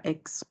 over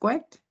x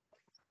squared.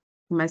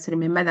 You must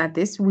remember that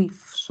this, we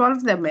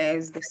solve them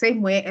as the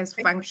same way as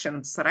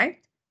functions,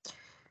 right?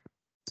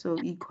 So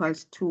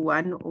equals to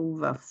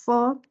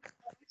 1/4,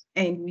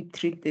 and we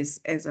treat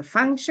this as a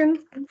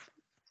function.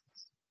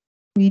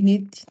 We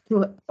need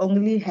to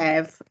only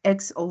have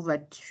x over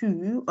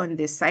 2 on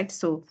the side,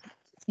 so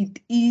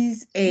it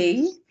is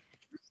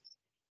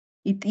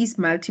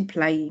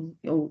multiplying,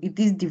 or it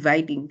is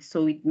dividing.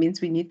 So it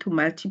means we need to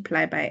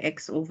multiply by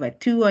x over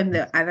 2 on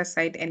the other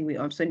side, and we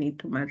also need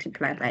to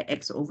multiply by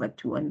x over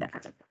 2 on the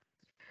other side.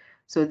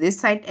 So this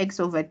side, x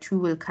over 2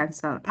 will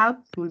cancel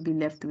out. We'll be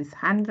left with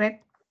 100.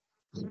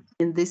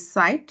 In this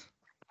side,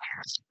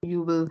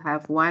 you will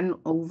have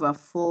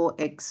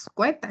 1/4x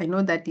squared. I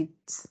know that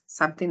it's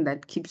something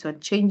that keeps on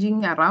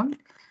changing around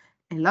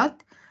a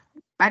lot,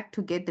 but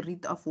to get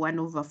rid of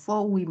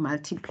 1/4, we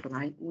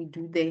multiply.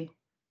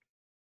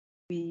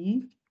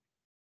 We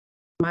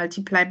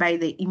multiply by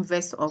the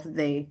inverse of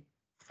the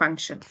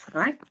function,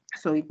 right?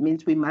 So it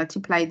means we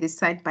multiply this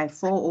side by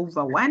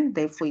 4/1,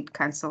 therefore it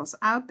cancels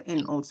out,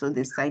 and also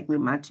this side we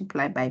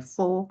multiply by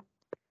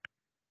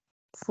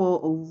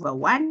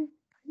 4/1,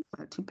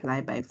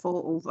 multiply by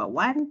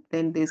 4/1,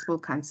 then this will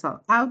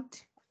cancel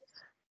out.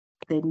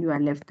 Then you are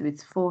left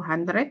with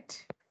 400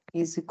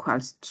 is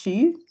equals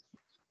to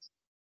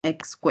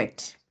x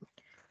squared.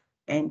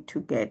 And to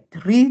get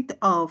rid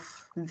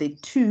of the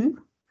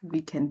 2,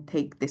 we can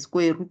take the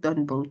square root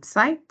on both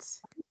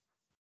sides.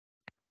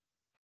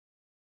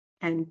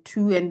 And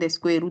 2 and the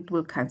square root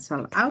will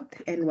cancel out.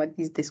 And what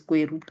is the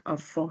square root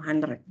of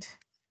 400?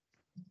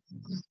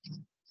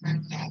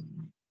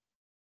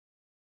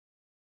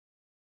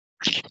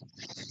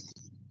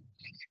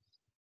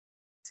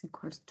 It's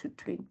equals to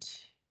 20.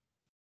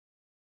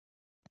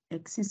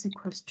 X is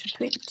equals to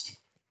 20.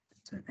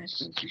 So that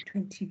will be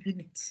 20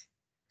 units.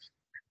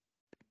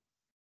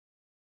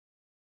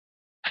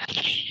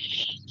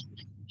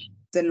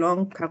 It's a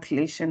long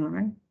calculation,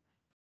 right?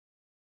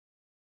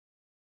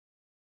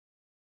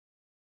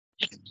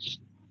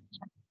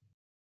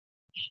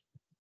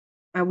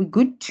 Are we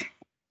good?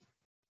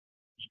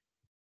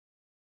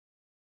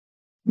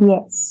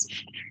 Yes.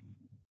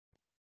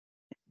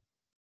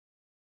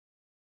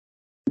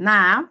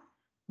 Now,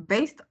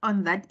 based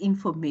on that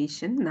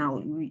information, now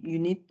you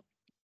need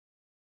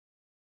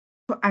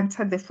to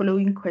answer the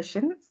following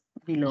questions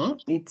below.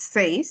 It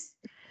says,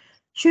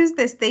 choose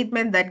the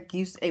statement that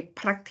gives a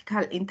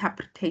practical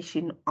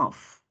interpretation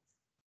of.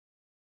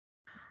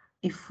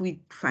 If we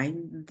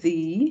find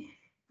the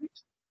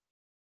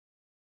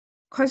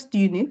cost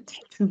unit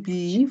to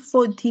be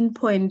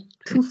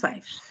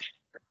 14.25,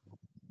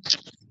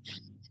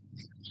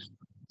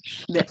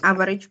 the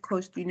average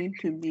cost unit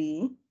to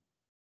be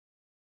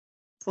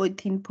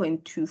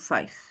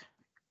 14.25,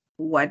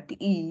 what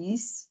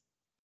is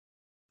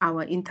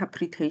our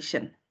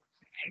interpretation?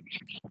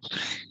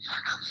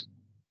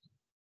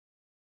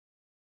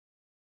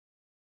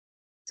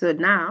 So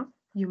now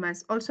you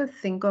must also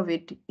think of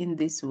it in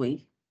this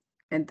way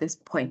at this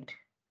point,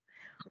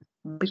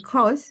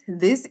 because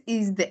this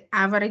is the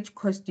average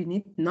cost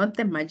unit, not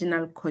the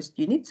marginal cost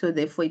unit. So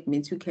therefore it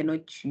means you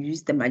cannot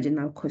use the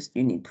marginal cost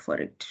unit for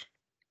it.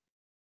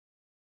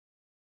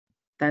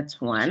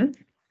 That's one.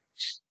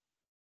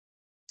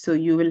 So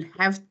you will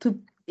have to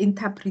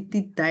interpret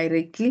it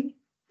directly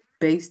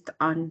based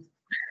on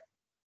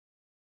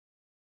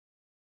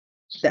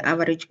the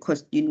average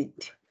cost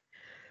unit.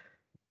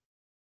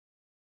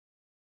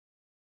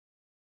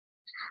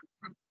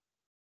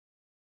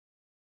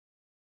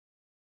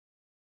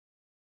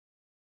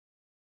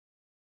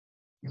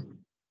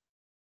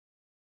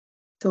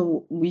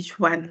 So which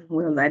one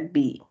will that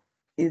be?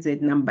 Is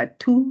it number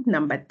 2,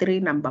 number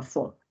 3, number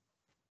 4?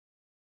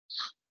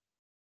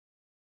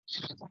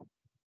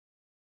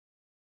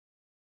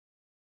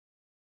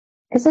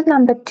 Is it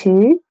number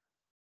 2?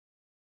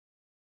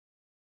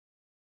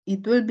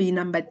 It will be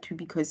number 2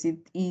 because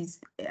it is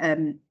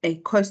a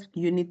cost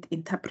unit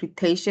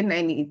interpretation,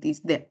 and it is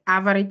the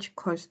average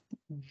cost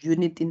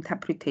unit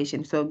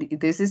interpretation. So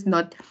this is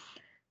not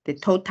the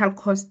total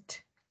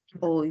cost,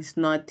 or it's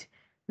not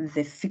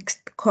the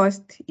fixed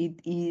cost, it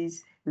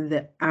is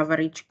the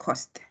average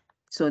cost.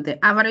 So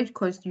the average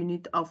cost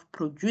unit of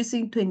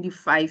producing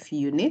 25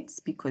 units,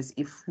 because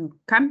if you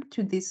come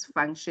to this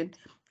function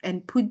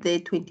and put there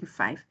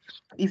 25,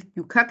 if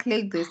you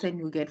calculate this and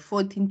you get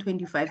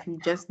 1425, you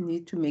just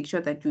need to make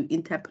sure that you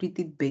interpret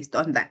it based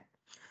on that.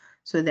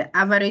 So the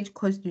average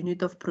cost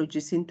unit of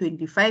producing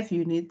 25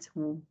 units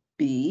will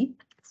be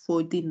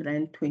 14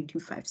 Rand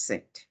 25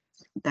 cent.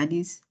 That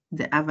is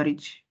the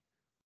average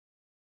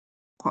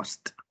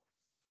cost,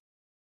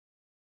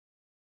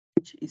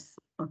 which is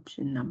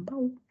option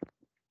number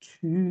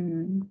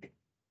 2.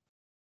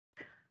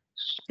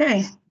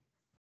 Okay.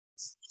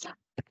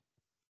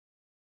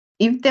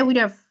 If they would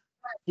have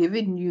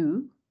given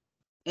you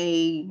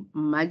a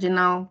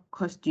marginal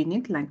cost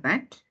unit like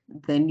that,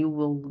 then you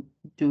will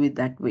do it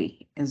that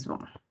way as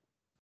well.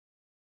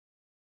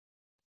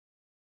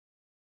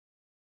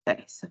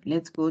 Okay, so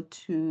let's go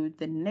to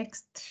the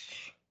next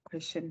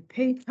question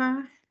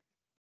paper.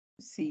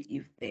 See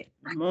if there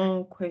are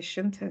more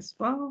questions as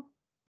well.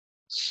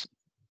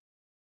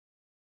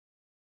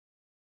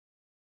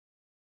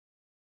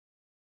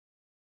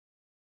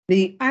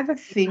 The other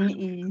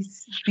thing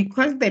is,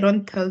 because they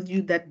don't tell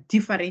you that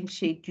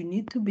differentiate, you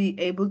need to be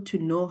able to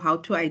know how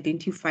to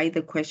identify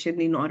the question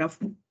in order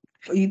for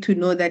you to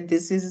know that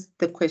this is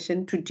the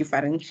question to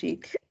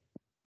differentiate.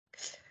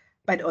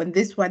 But on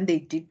this one, they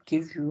did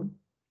give you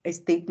a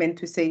statement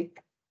to say,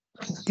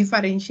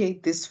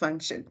 differentiate this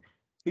function,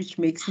 which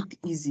makes it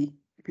easy,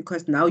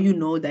 because now you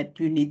know that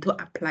you need to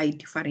apply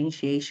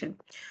differentiation.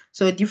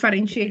 So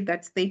differentiate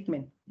that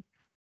statement.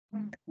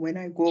 When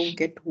I go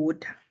get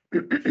water,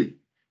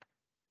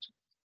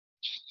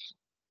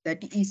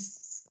 that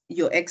is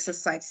your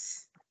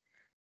exercise.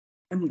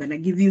 I'm gonna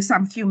give you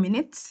some few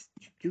minutes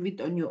to do it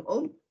on your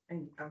own,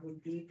 and I will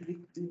do it with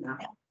you now.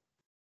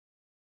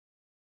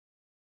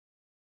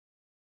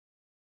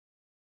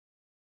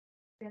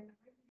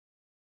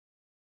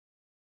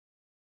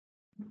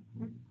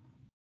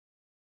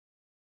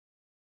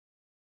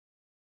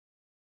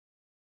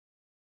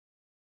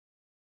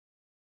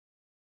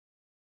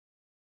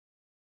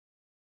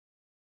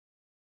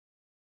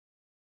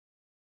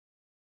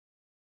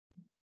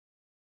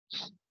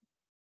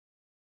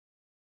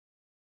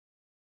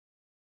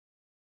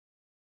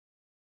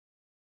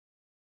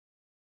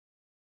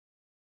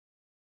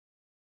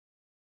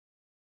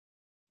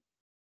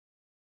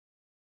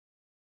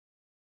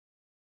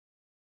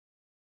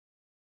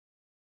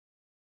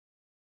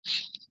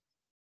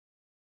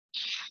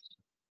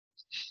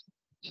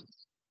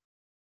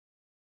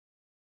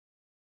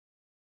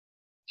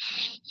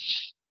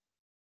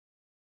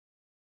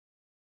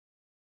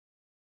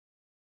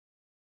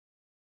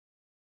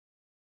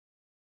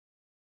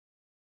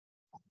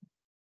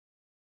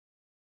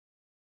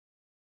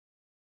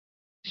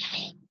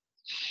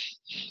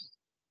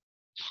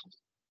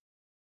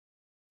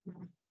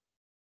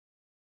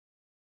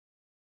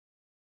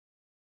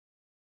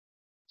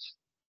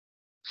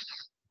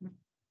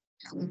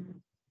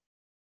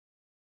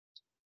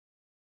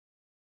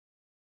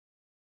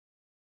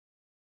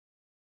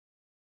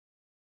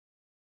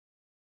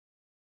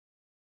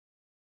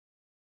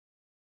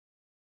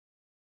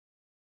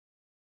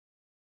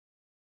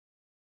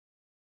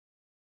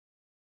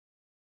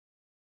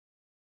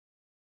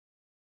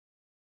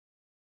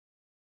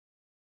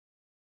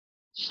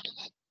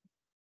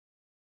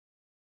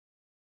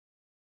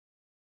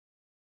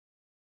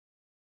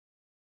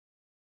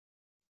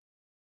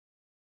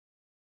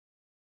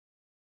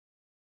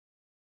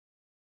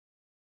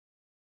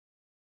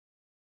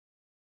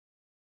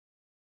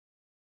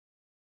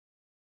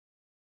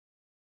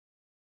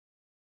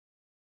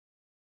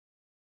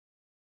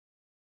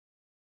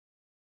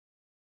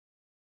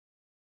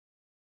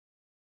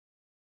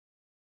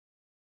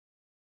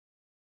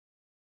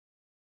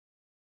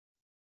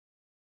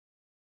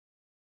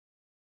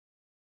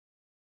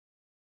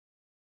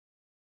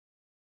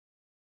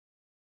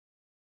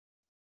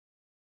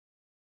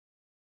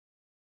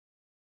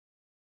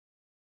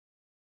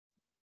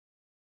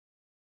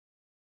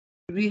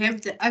 We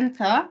have the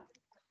answer.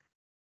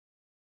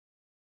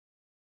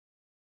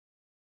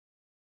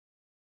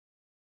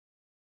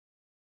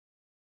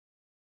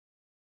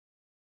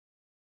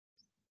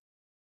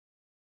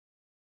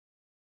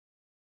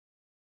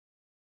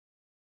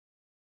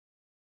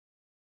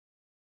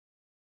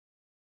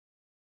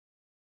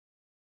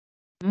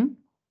 Hmm?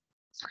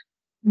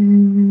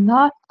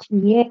 Not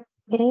yet.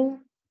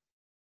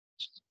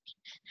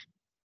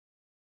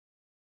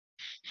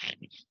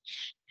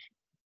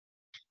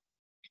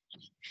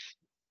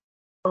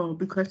 Oh,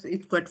 because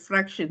it's got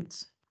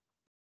fractions.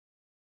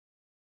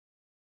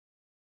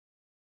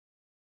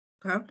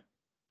 Okay.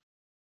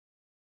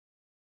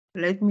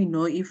 Let me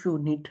know if you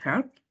need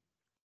help.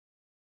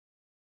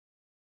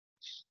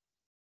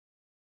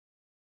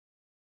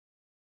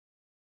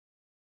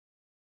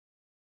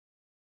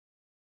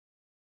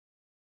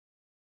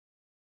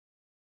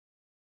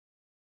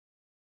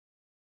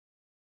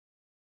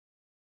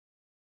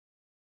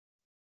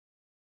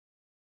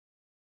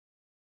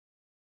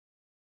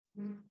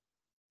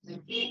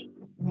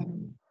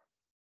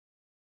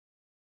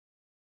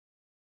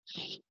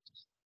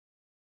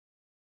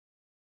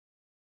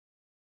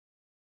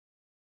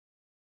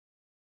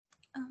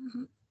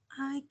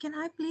 Can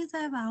I please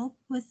have help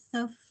with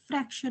the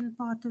fraction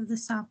part of the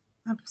sum?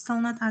 I'm still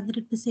not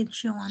 100%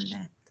 sure on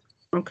that.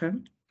 Okay.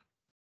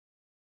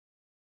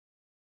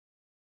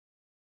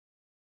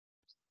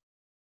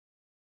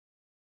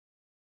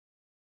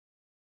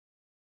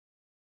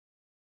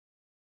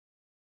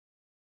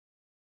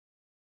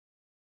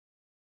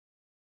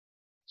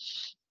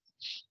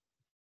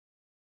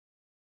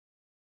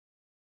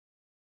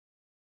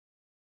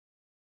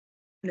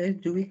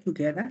 Let's do it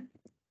together.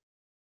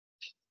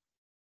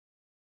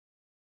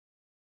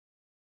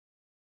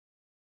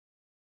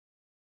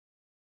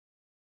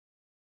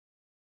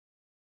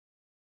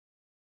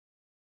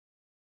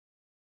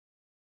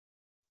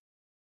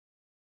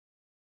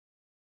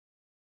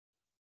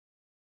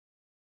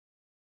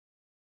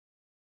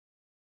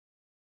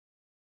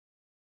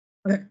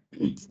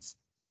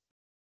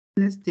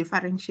 Let's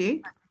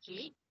differentiate.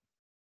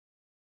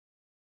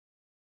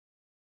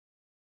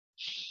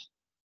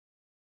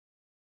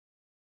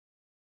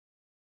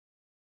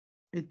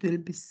 It will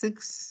be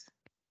 6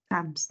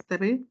 times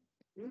 3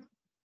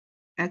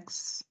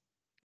 x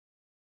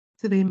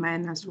 3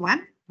 minus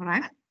 1,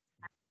 right?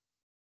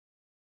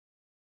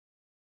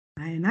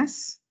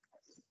 Minus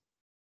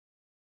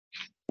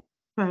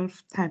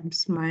 12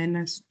 times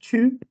minus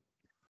 2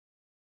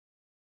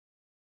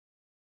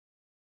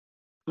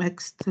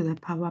 x to the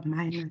power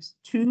minus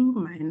 2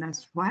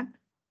 minus 1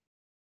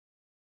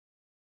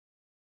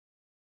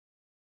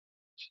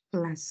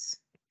 plus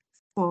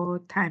 4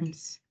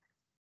 times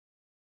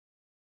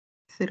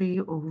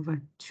 3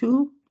 over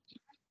 2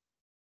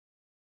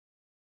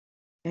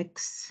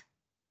 x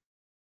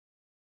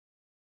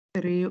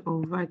 3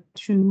 over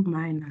 2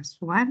 minus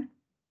 1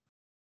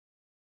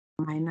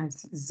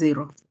 minus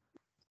 0.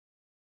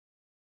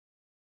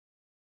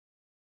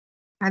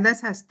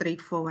 Others are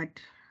straightforward.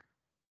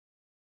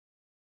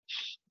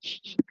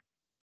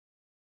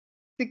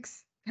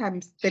 6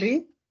 times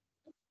 3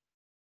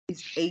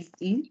 is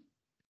 18.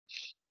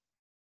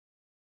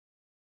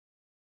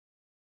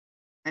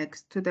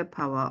 X to the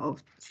power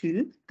of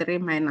 2. 3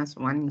 minus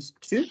 1 is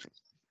 2.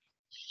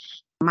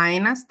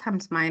 Minus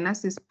times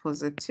minus is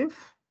positive.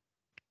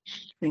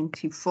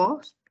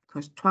 24,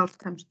 because 12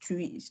 times 2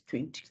 is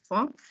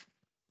 24.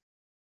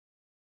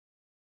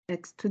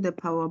 X to the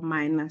power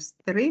minus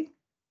 3.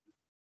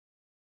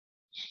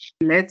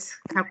 Let's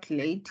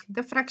calculate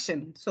the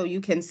fraction. So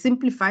you can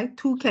simplify.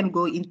 2 can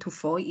go into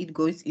 4. It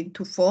goes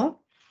into 4.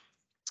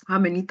 How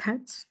many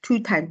times? 2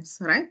 times,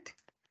 right?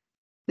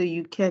 So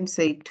you can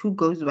say 2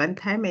 goes 1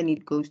 time and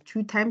it goes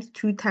 2 times.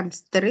 2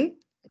 times 3.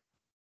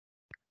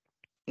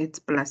 It's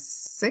plus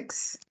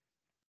 6.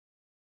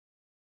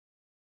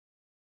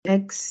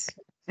 X,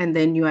 and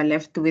then you are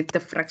left with the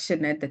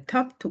fraction at the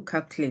top to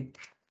calculate.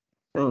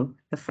 So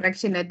the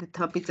fraction at the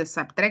top is a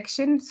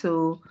subtraction,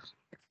 so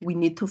we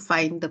need to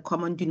find the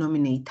common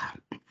denominator.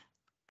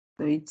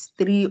 So it's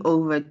 3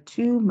 over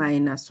 2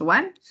 minus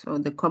 1. So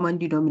the common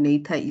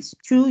denominator is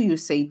 2. You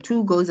say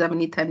 2 goes how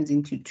many times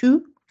into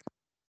 2?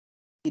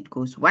 It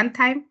goes 1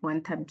 time.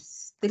 1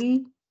 times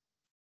 3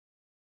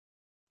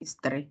 is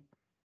 3.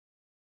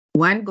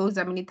 1 goes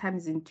how many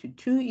times into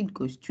 2? It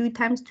goes 2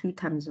 times. 2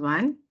 times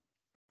 1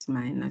 is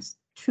minus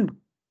 2.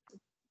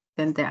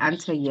 Then the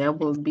answer here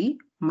will be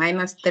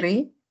minus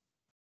 3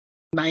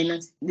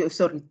 minus,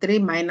 sorry, 3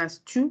 minus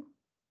 2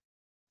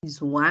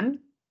 is 1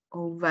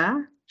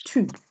 over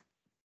 2.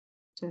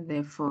 So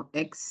therefore,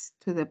 x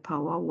to the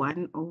power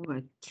 1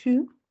 over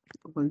 2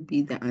 will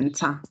be the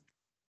answer.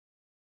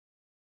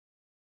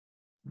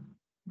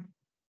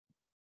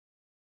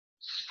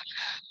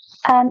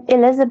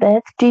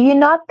 Elizabeth, do you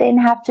not then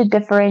have to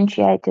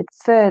differentiate it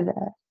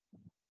further?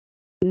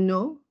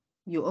 No,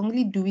 you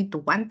only do it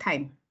 1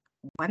 time.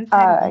 1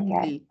 time only.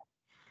 Okay.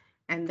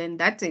 And then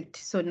that's it.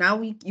 So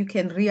now you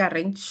can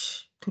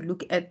rearrange to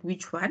look at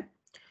which one.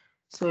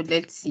 So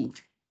let's see.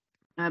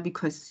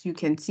 Because you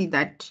can see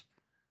that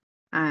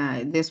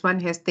this one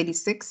has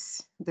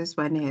 36, this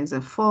one has a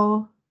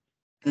 4,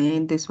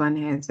 and this one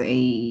has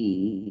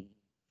a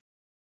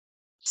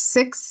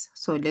 6.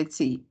 So let's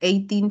see,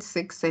 18,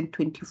 6, and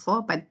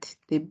 24, but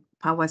the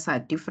powers are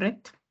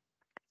different.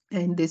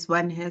 And this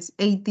one has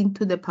 18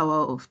 to the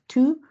power of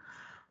 2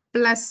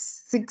 plus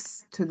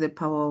 6 to the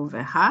power of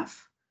a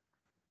half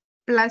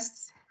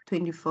plus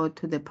 24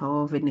 to the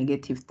power of a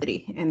negative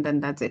 3. And then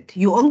that's it.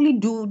 You only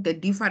do the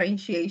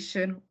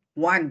differentiation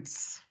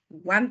once,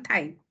 1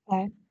 time.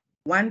 Okay.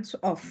 Once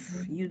off.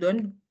 You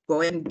don't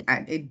go and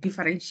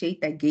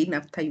differentiate again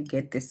after you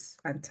get these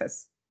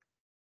answers.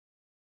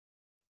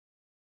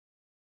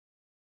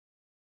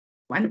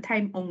 1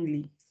 time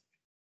only.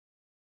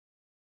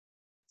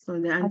 So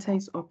the answer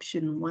is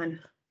option 1.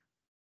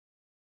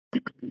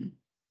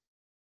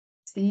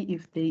 See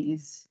if there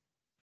is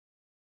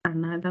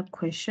another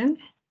question.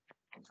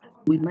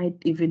 We might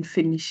even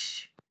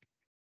finish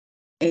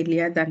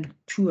earlier than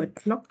 2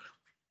 o'clock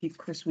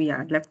because we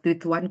are left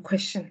with 1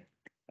 question.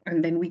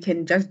 And then we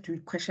can just do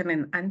question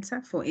and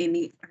answer for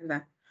any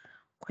other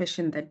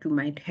question that you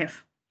might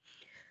have.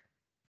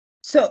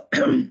 So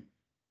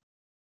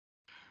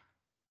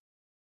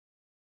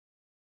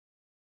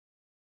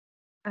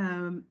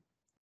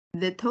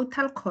the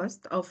total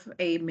cost of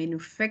a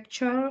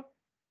manufacturer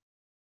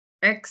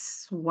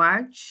X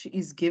watch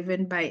is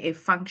given by a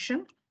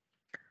function,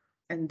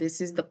 and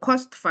this is the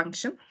cost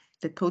function,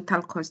 the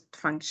total cost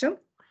function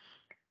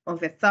of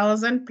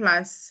 1,000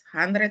 plus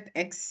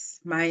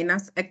 100x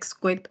minus x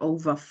squared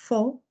over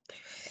 4.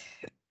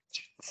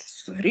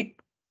 Sorry,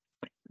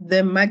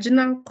 the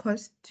marginal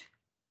cost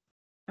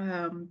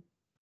to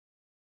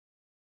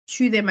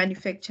the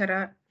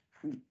manufacturer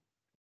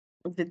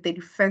of the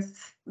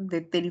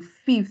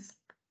 35th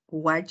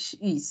watch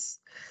is.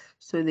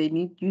 So they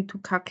need you to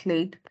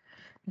calculate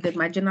the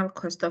marginal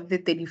cost of the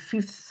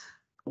 35th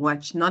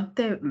watch, not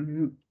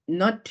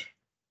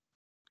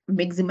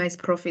maximize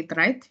profit,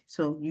 right?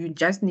 So you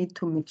just need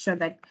to make sure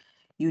that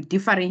you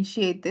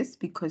differentiate this,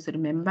 because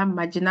remember,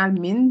 marginal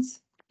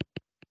means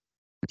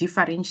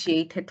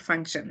differentiated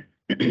function.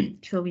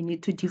 So we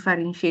need to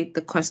differentiate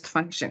the cost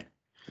function.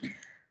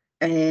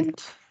 And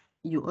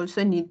you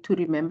also need to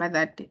remember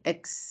that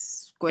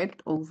x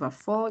squared over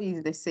 4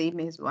 is the same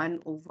as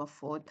 1 over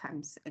 4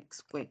 times x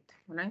squared,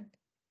 right?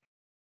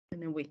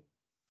 Anyway,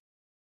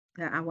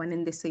 they are one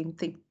and the same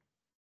thing.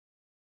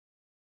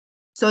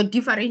 So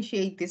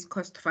differentiate this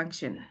cost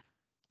function.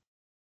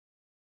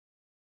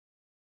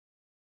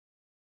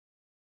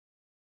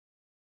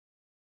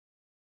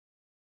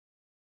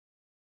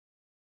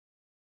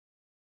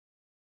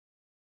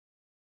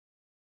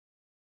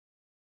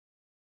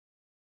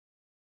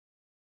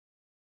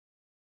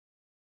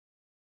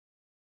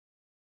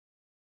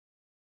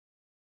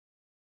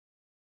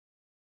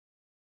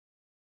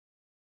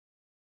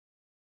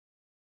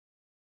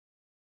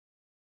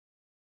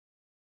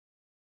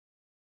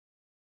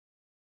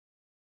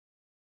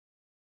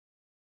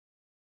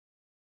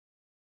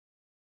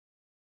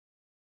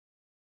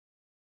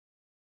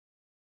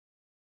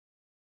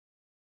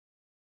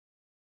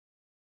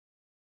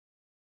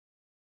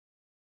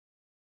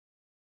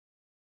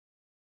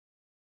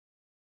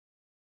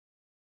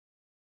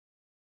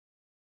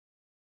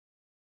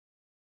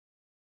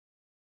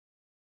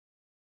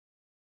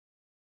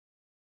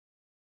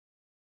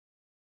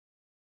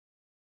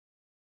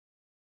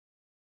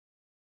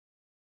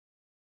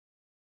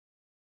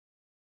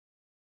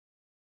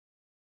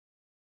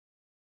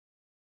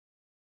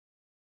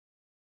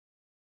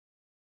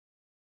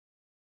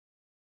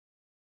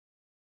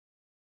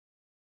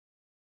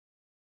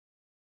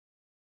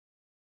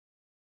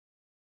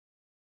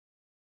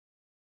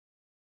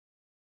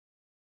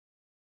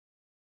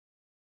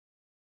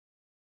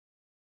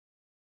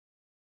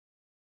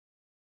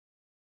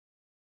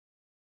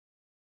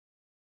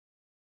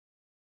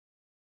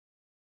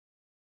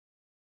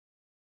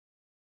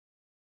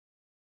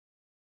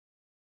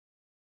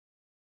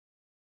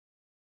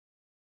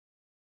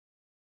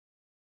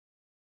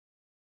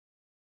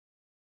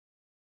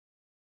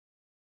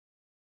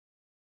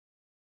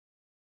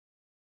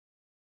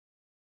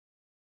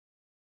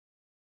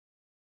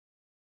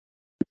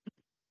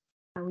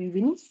 Are we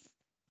winning?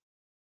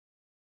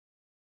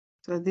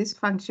 So this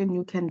function,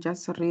 you can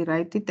just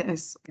rewrite it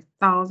as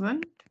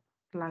 1000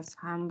 plus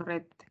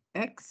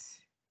 100x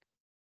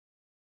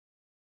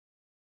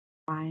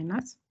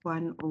minus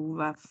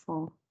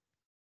 1/4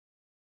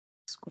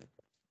 squared.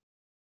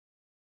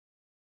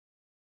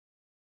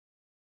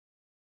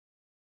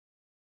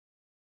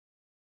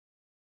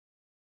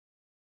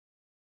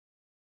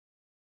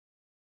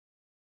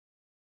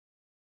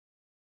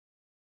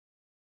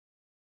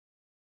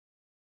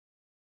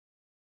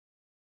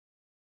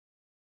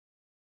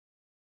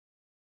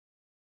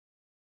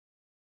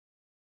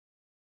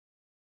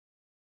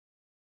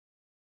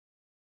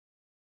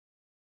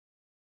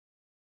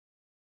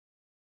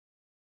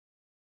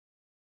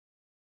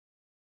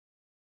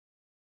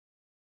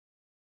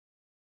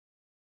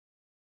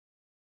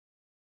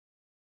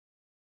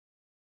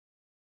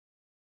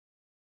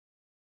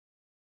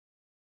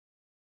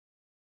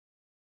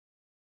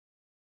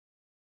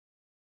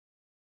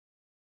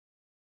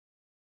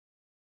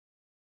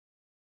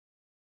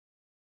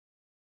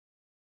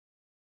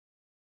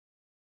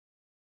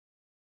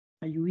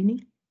 Are you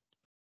winning?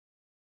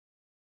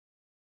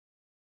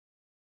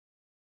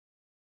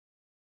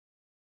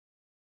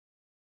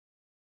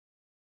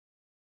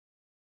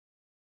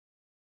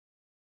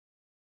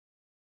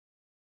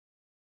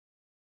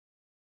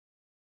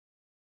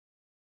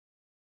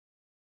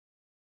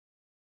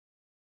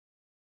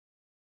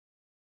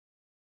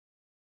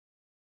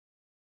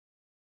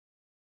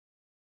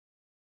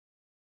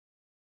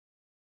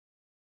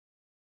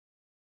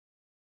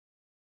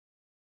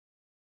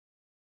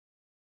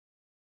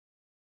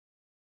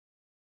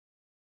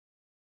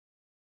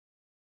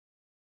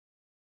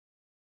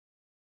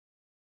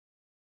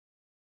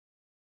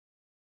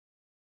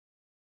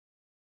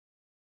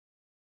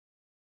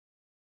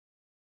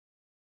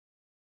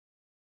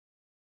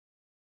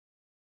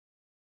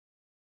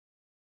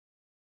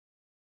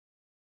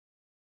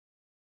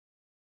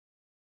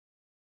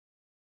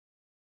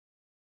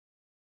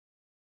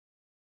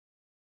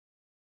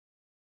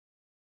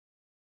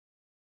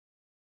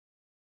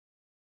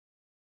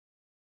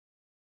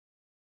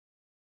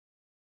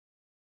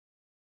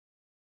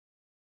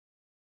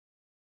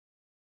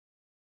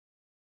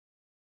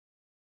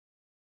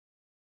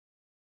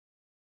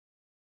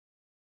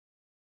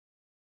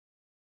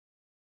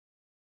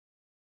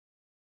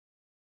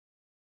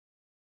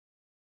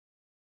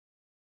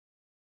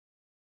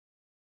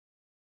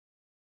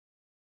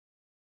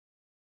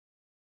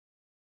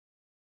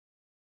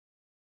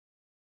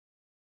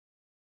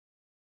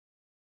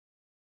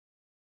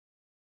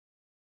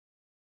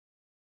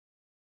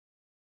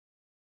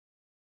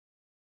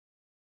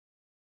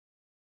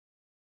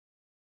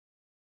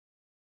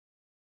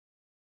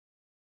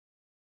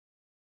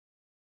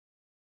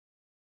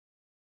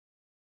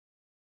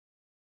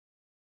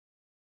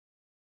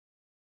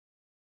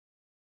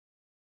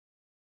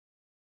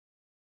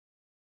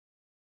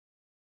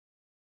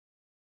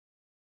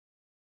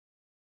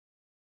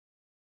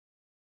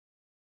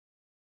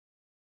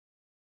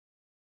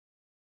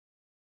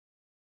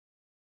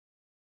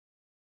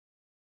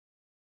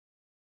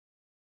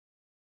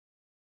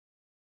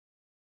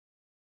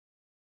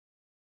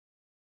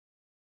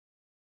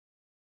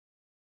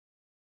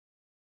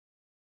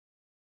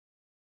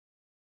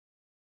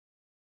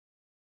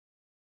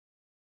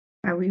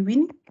 Are we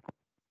winning?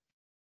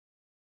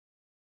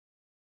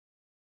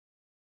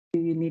 Do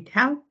you need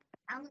help?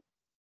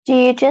 Do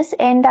you just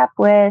end up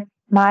with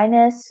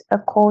minus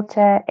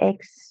 1/4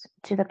 x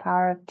to the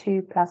power of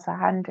 2 plus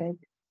 100?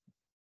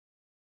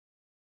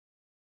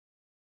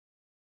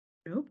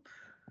 Nope.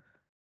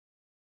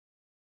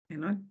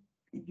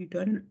 You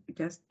don't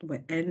just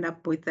end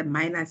up with a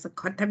minus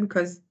 1/4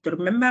 because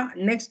remember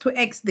next to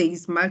x there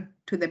is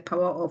to the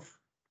power of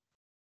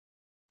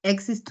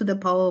x is to the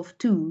power of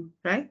 2,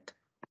 right?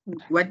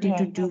 What did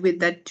you do with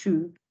that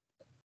 2?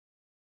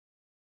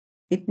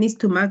 It needs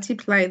to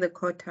multiply the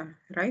quarter,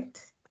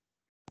 right?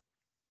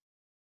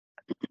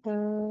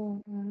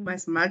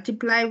 Must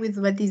multiply with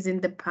what is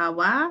in the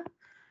power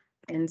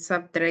and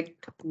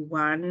subtract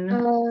 1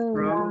 from.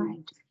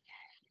 Right.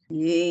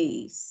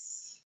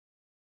 Yes.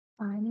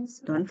 Minus.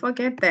 Don't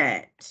forget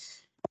that.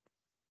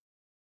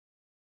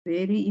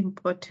 Very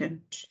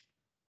important.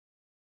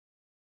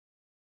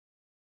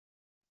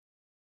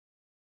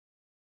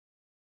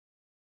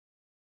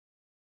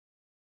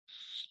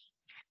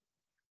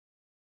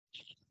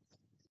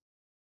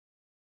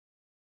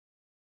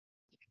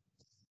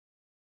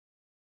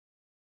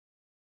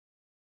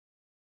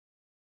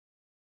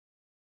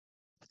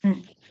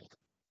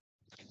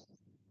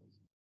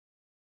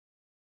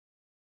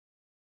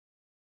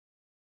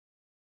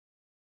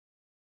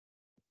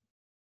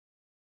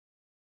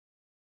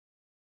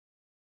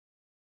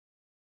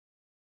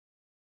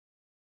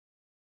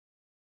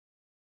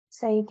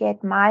 So you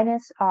get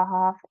minus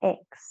 1/2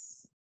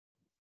 x.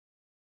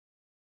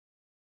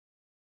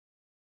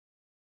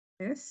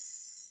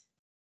 Yes.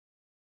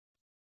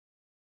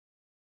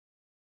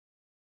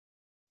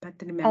 But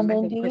And remember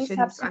then the question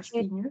is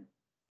asking you?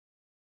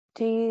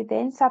 do you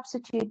then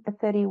substitute the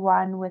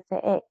 31 with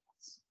the x?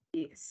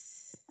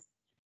 Yes.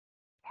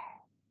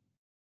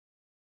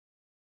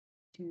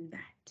 do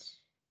that.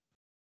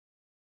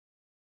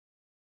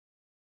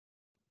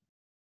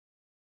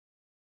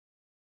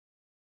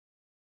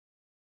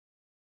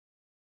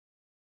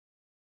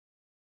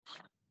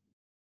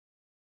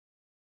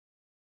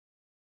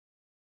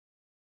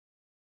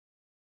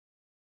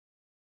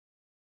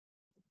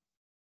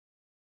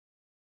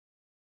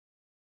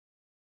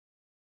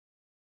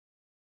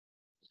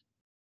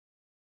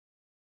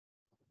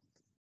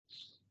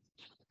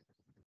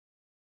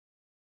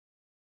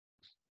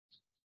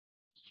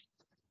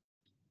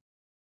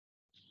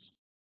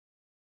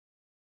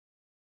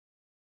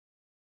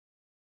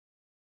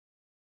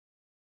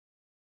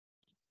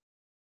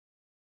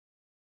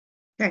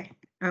 Okay,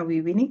 are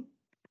we winning?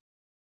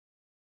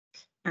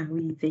 Are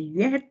we there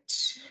yet?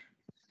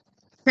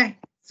 Okay,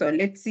 so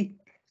let's see.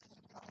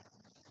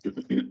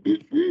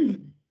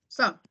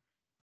 So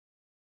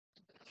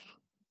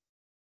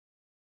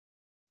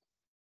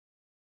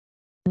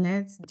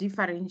let's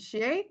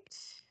differentiate.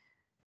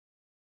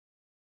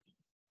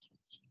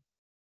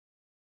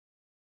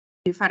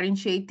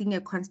 Differentiating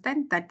a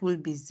constant, that will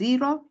be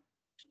 0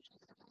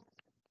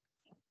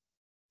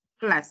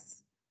 plus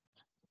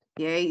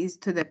here is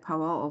to the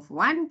power of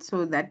 1,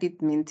 so that it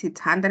means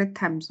it's 100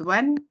 times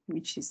 1,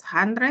 which is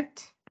 100.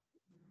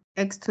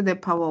 X to the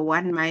power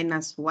 1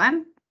 minus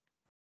 1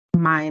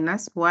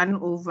 minus 1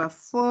 over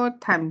 4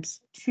 times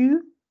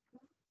 2,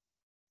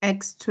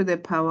 x to the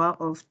power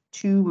of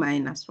 2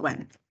 minus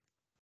 1.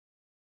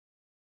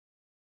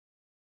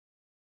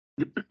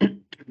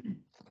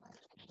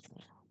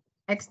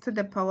 X to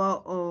the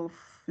power of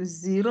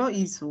 0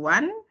 is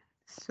 1,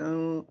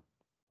 so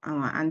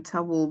our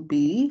answer will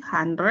be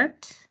 100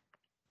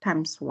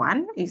 times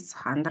 1 is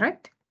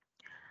 100.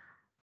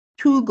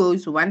 2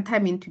 goes 1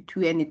 time into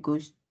 2 and it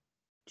goes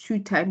 2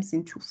 times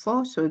into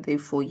 4, so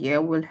therefore here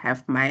we'll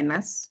have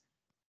minus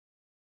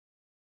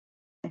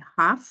a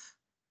half.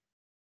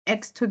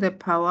 X to the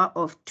power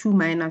of 2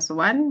 minus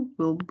 1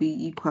 will be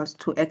equals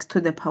to x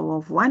to the power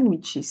of 1,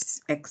 which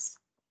is x.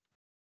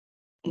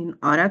 In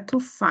order to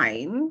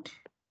find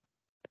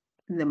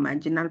the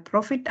marginal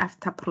profit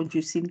after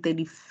producing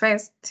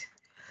 31st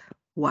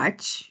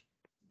watch,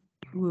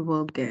 we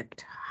will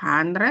get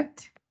 100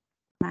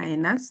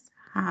 minus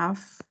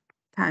half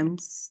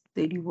times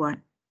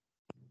 31,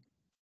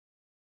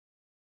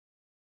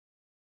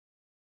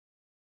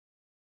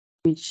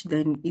 which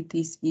then it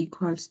is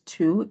equals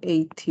to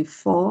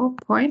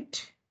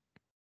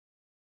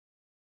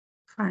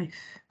 84.5,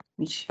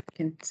 which you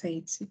can say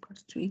it's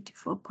equals to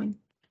 84.5.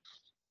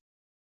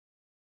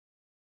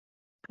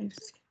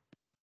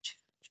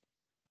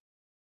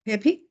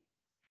 Happy?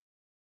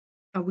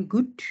 Are we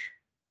good?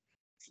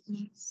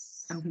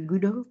 Yes. Are we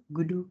good?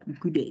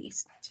 Good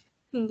days.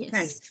 Yes.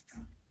 Okay.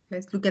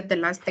 Let's look at the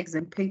last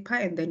exam paper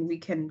and then we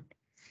can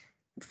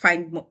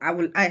find more.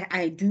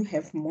 I do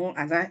have more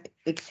other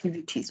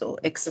activities or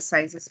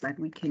exercises that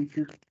we can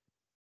do.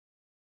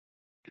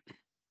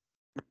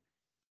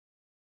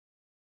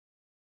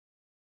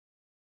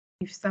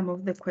 If some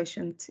of the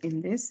questions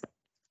in this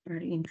are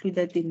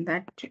included in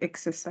that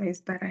exercise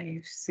that I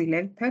have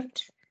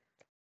selected,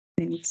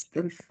 then it's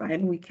still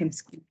fine. We can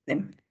skip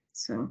them.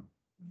 So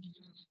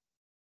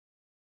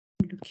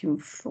looking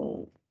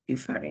for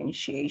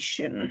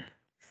differentiation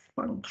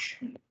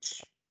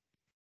functions.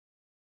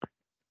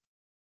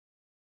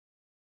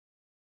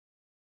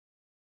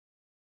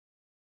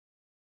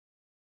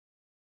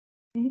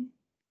 Okay.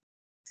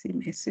 See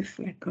massive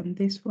like on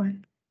this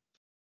one.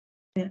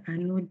 There are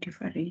no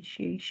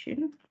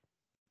differentiation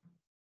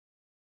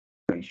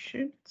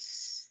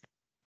questions.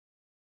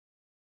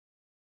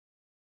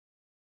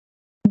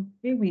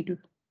 Okay, we do.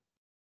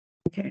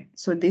 Okay,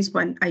 so this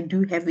one, I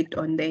do have it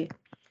on there.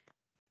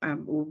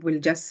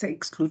 We'll just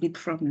exclude it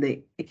from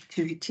the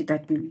activity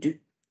that we'll do.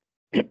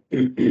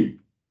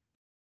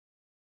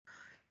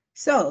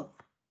 So,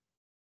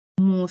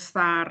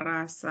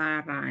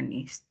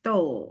 Musarasarani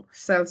store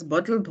sells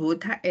bottled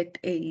water at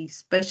a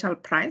special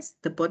price.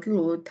 The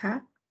bottled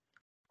water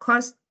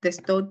costs the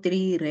store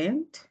 3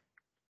 rand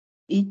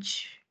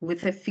each,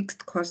 with a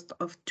fixed cost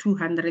of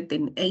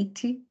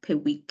 280 per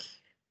week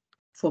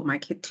for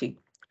marketing.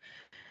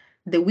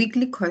 The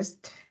weekly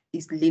cost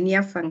is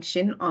linear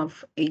function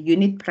of a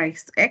unit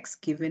price X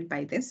given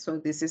by this. So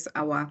this is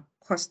our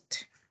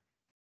cost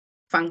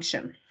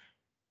function.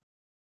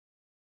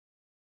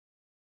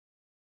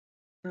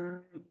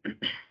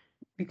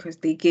 Because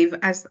they gave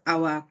us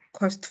our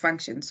cost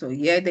function. So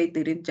here they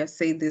didn't just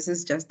say this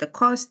is just the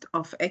cost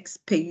of X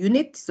per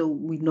unit. So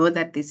we know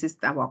that this is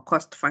our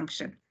cost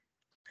function.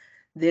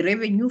 The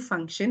revenue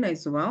function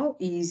as well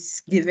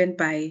is given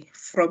by,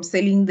 from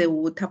selling the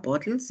water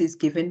bottles, is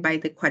given by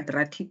the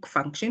quadratic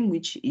function,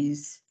 which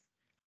is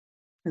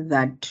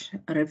that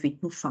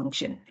revenue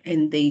function.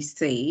 And they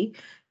say,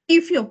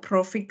 if your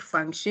profit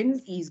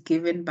function is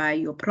given by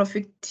your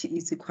profit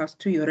is equals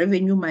to your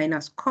revenue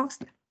minus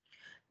cost,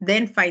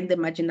 then find the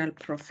marginal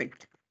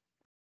profit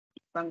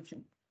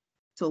function.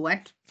 So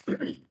what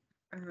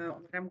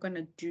I'm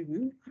gonna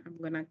do, I'm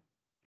gonna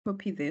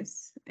copy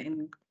this,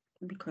 and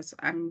because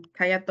I'm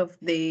tired of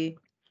the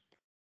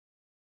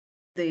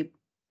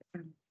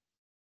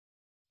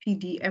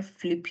PDF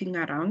flipping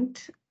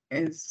around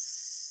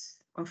as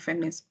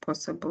often as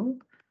possible.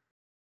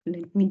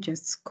 Let me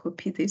just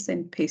copy this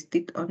and paste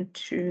it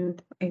onto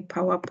a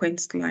PowerPoint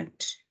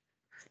slide.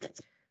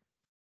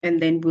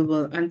 And then we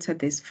will answer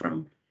this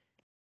from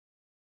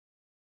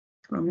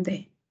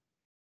there.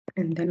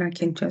 And then I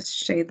can just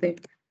share the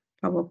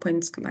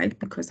PowerPoint slide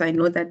because I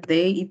know that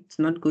there it's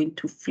not going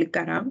to flick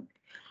around.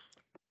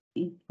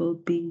 It will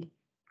be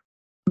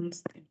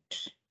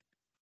constant.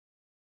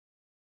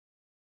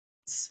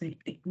 Say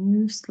a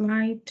new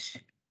slide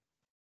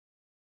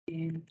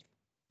and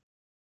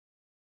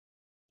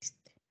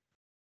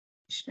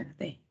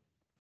there.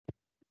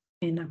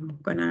 And I'm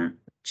gonna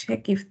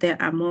check if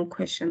there are more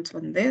questions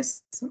on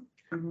this.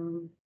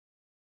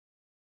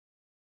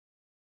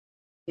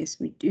 Yes,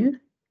 we do.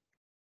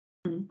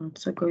 I'm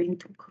also going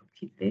to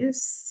copy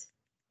this.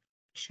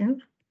 Sure.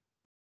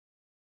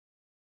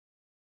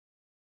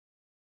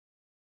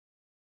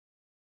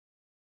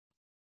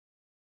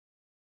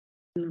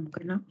 And I'm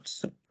gonna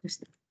also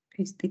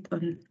paste it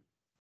on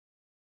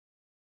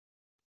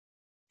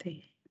there.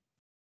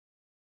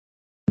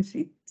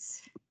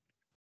 It's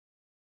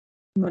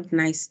not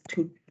nice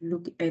to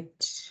look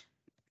at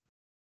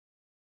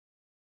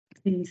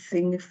the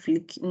thing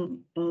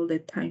flicking all the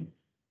time.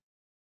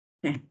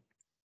 Yeah.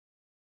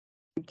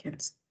 We can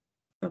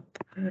stop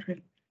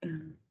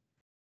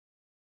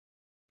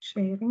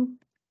sharing.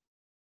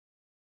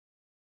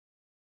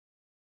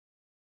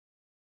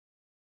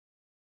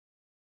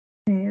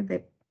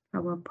 The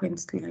PowerPoint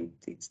slide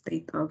is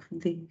state of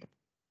the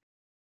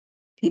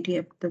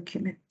PDF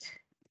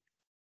document.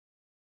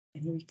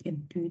 And we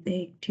can do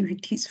the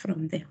activities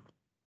from there.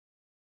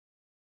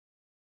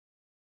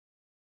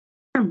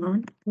 Come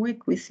on,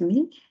 work with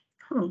me.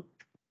 Oh.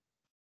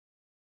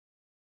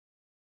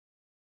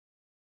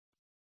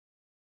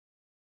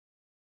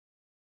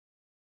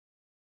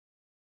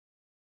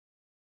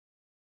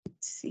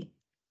 Let's see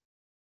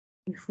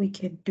if we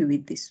can do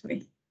it this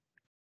way.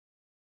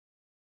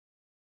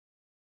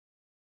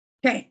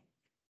 Okay.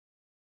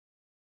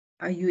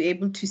 Are you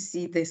able to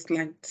see the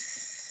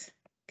slides?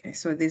 Okay,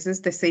 so this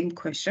is the same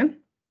question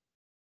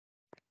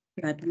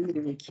that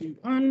we're working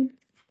on.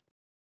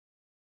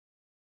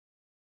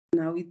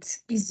 Now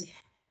it's easy.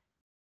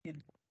 Yeah.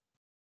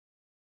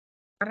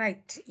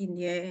 Right in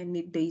here, and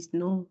there is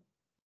no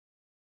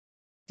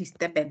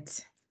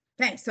disturbance.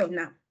 Okay, so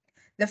now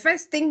the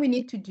first thing we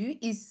need to do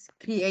is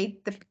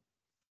create the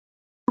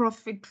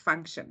profit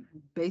function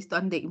based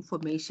on the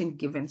information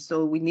given.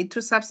 So we need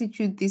to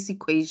substitute these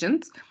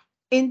equations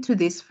into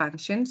this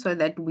function so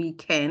that we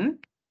can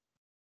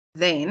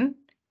then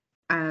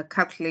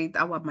calculate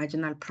our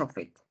marginal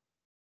profit.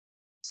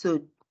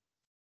 So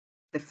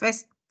the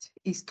first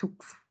is to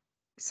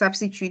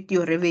substitute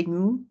your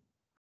revenue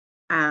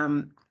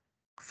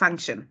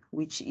function,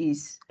 which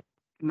is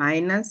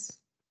minus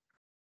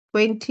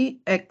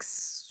 20x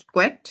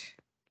squared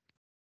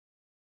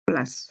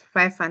plus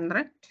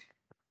 500x.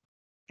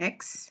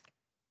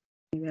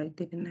 Maybe I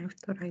didn't have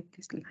to write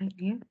this line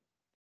here.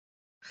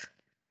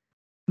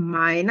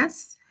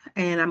 Minus,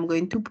 and I'm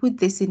going to put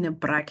this in a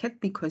bracket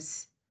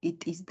because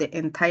it is the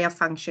entire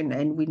function,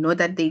 and we know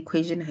that the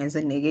equation has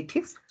a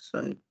negative.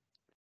 So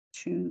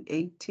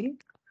 280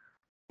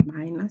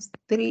 minus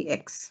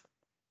 3x.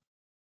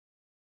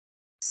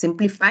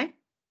 Simplify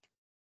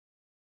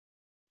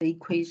the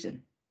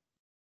equation.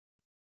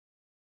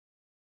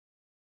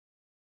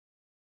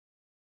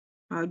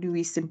 How do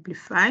we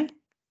simplify?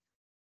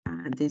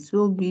 This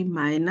will be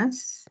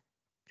minus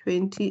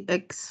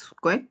 20x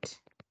squared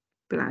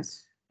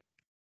plus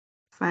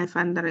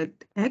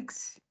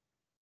 500x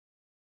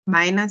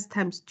minus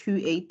times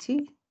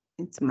 280.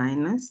 It's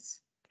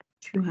minus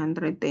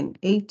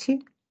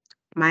 280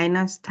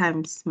 minus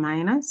times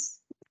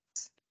minus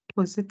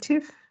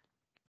positive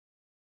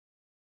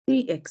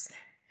 3x,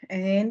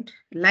 and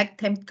like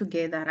them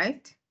together,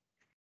 right?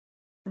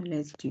 So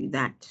let's do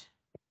that.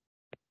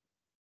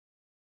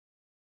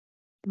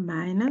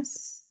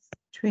 Minus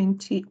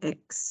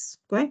 20x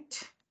squared,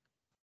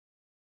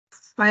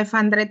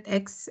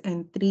 500x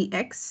and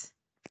 3x.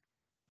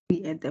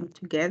 We add them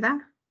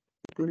together.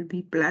 It will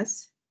be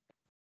plus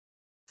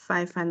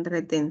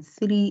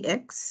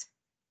 503x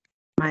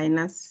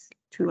minus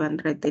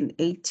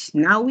 208.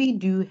 Now we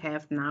do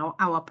have now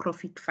our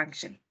profit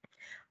function.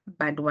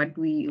 But what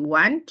we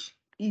want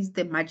is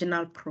the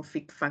marginal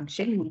profit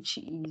function, which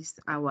is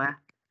our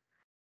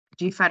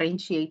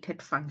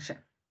differentiated function.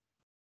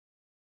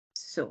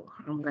 So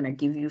I'm going to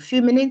give you a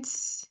few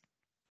minutes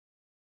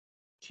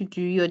to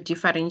do your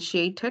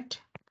differentiated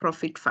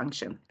profit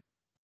function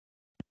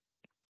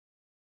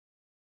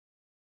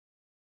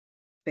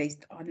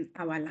based on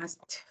our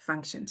last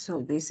function.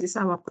 So this is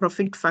our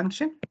profit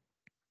function.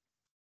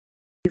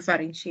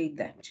 Differentiate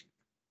that.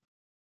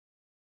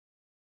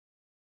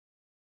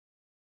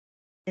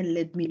 And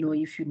let me know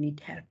if you need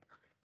help.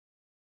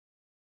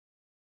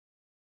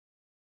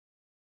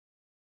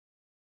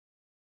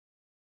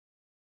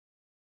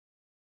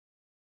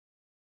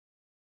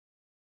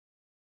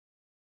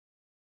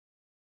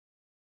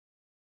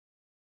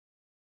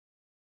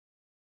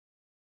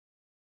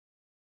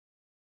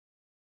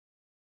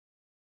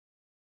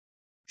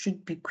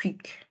 Should be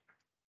quick.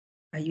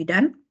 Are you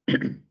done?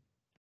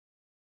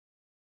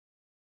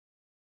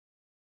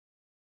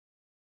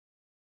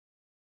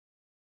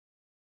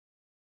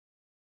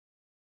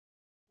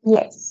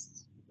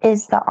 Yes.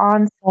 Is the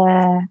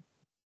answer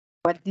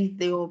What is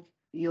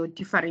your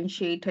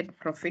differentiated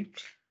profit,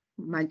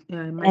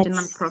 marginal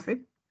it's profit?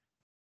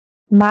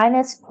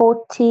 minus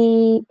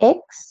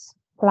 40x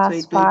plus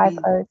it will be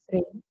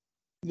 503.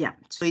 Yeah,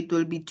 so it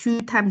will be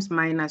 2 times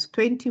minus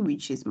 20,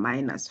 which is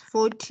minus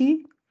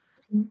 40.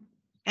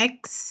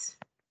 X,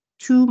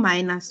 2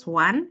 minus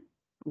 1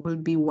 will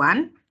be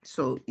 1.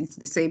 So it's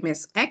the same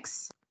as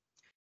X.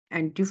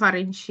 And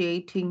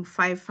differentiating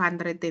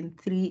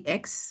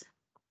 503X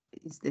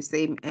is the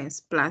same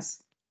as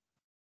plus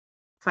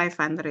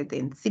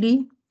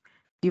 503.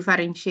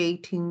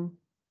 Differentiating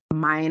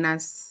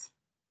minus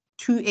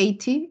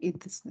 280,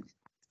 it's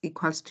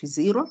equals to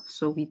 0.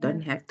 So we don't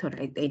have to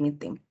write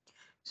anything.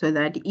 So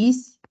that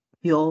is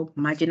your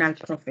marginal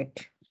profit.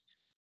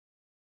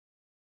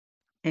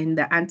 And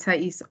the answer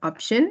is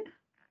option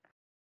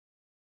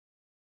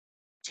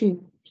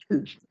 2.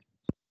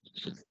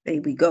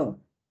 There we go.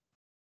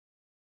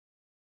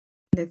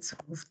 Let's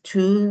move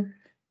to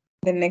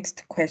the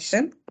next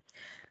question.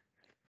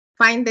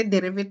 Find the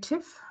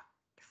derivative.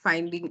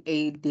 Finding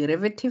a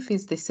derivative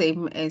is the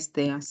same as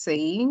they are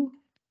saying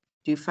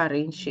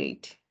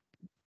differentiate.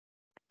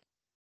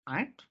 All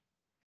right.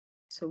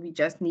 So we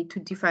just need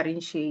to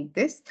differentiate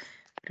this.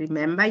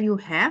 Remember, you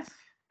have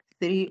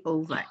 3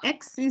 over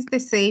x is the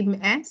same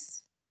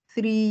as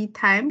 3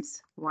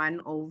 times 1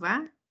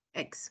 over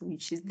x,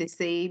 which is the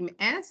same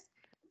as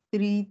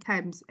 3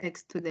 times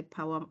x to the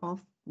power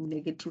of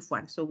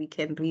 -1. So we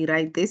can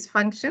rewrite this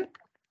function.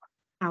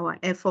 Our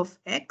f of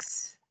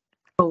x,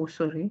 oh,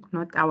 sorry,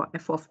 not our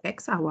f of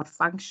x, our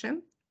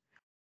function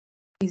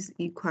is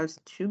equals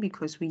to,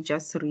 because we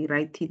just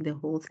rewriting the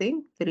whole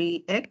thing,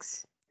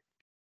 3x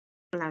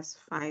plus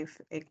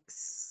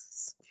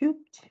 5x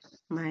cubed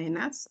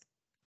minus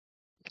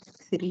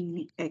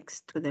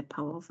 3x to the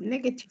power of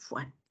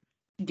 -1.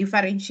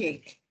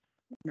 Differentiate.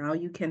 Now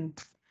you can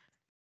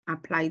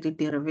apply the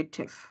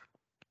derivative.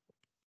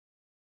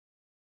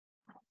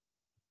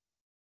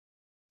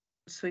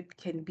 So it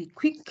can be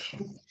quick.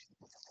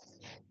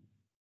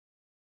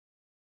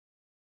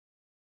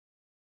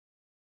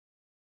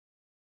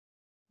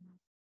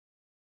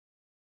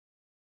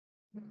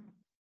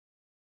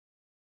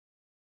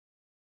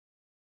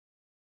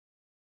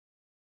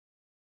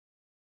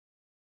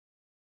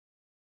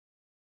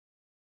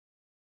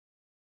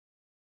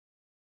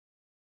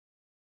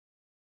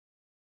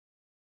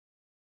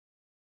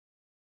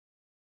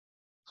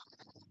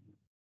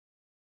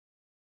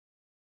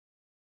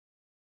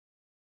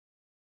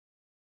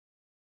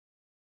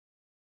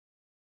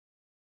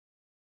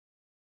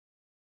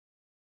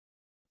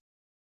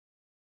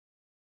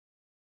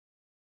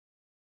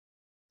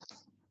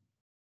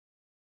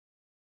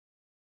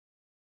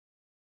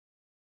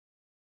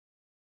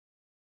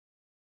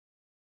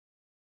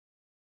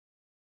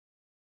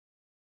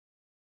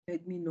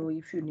 Let me know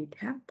if you need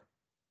help.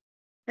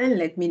 And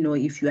let me know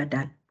if you are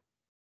done.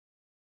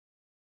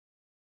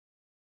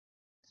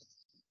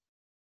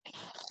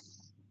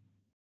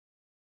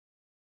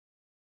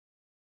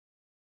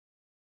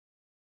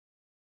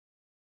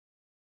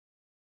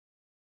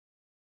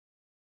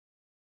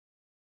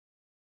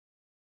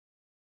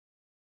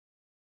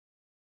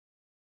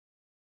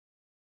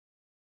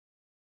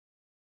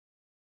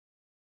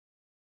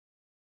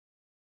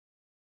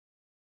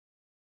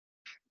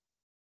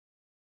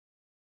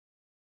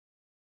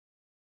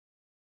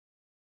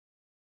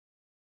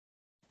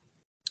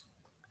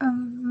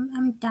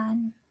 I'm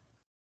done.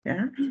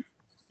 Yeah.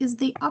 Is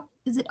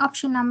it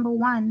option number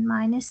 1,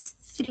 minus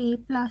 3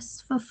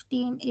 plus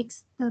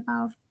 15x to the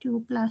power of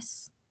 2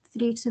 plus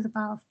 3x to the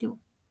power of 2?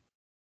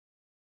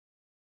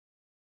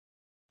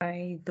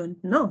 I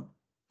don't know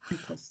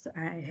because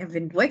I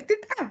haven't worked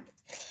it out.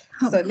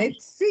 So Okay.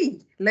 let's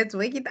see. Let's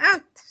work it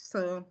out.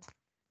 So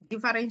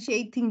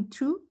differentiating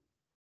 2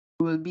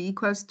 will be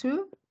equals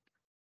to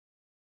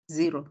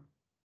 0.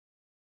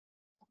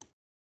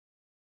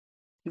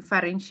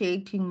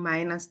 Differentiating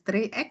minus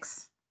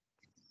 3x,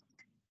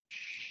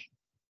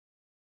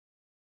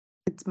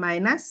 it's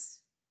minus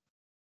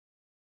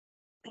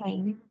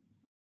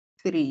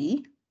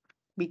 3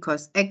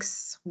 because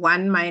x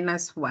 1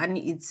 minus 1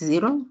 is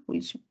 0,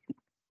 which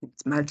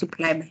it's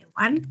multiplied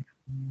by 1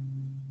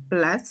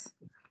 plus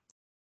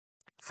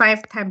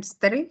 5 times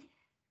 3.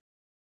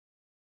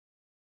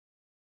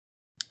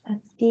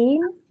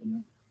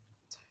 15.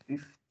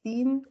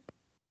 15.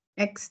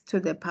 X to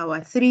the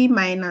power 3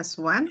 minus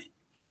 1.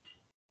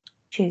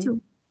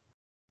 2.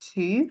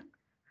 2.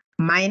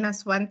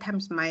 Minus 1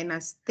 times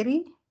minus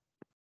 3.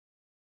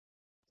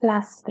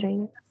 Plus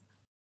 3.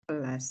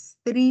 Plus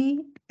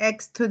 3.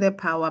 X to the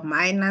power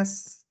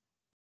minus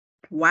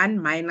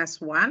 1 minus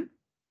 1.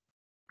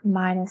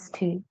 Minus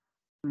 2.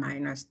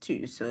 Minus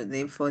 2. So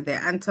therefore the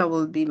answer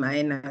will be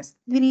minus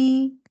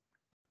 3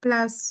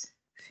 plus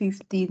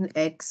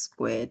 15x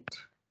squared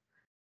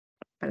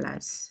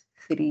plus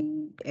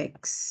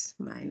 3x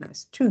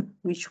minus 2.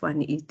 Which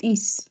one it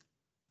is?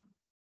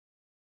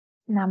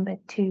 Number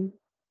 2.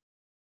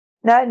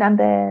 No,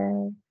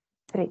 number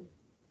 3.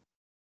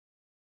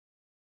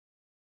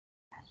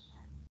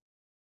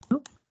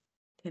 No,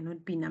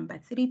 cannot be number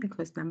 3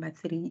 because number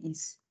 3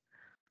 is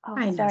Oh,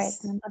 minus. sorry,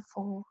 it's number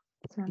 4.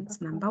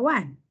 It's number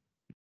 1.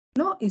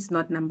 No, it's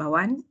not number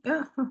 1.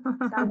 It's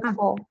number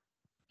 4.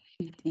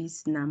 It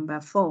is number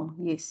 4,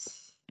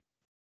 yes.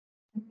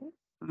 Mm-hmm.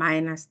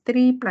 Minus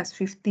 3 plus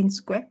 15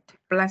 squared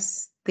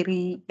plus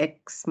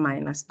 3x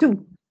minus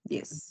 2.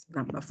 Yes,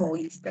 number 4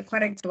 is the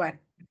correct one.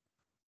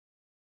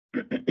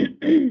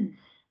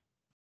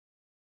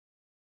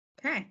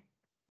 Okay.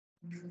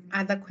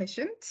 Other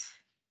questions?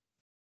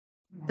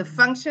 The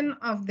function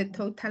of the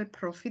total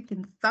profit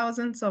in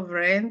thousands of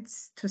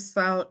rands to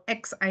sell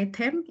X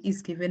item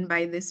is given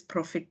by this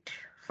profit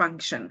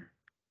function.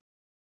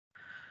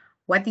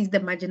 What is the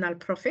marginal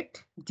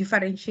profit?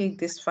 Differentiate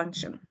this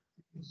function.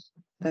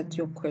 That's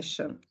your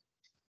question.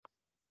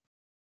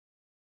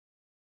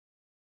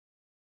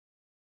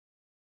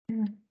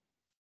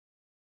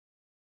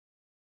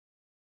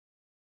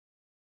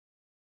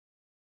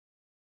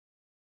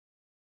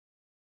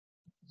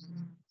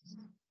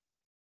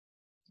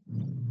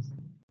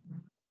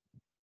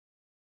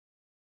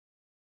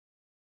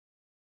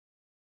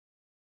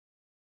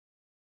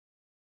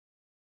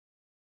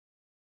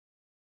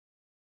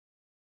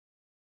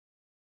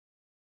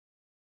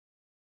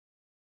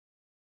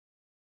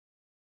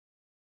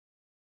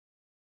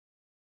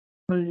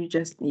 All you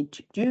just need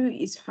to do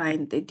is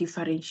find the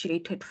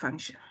differentiated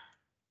function.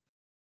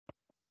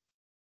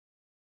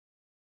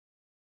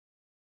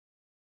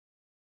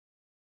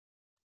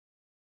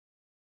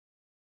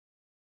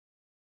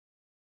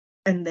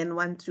 And then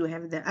once you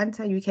have the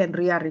answer, you can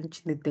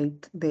rearrange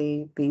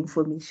the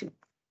information.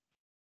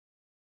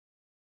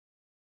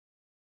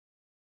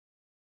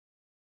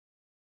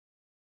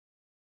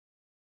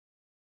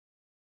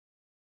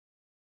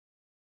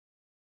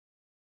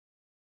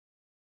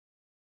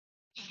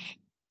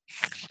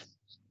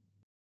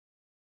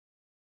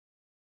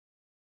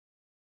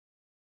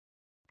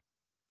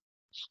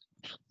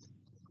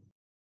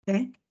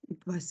 Okay, it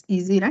was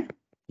easy, right?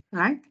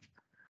 Right?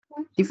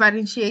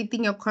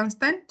 Differentiating a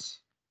constant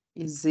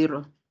is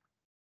 0.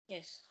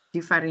 Yes.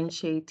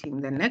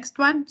 Differentiating the next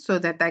one so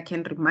that I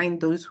can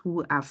remind those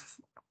who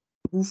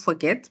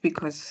forget,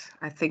 because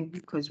I think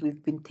because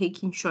we've been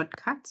taking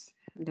shortcuts,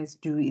 let's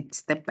do it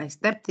step by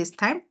step this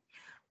time.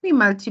 We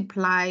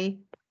multiply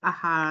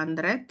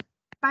 100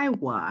 by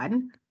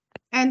 1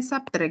 and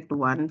subtract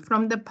 1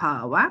 from the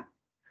power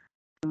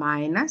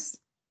minus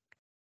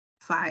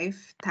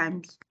 5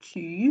 times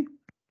 2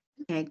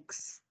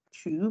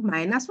 x2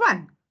 minus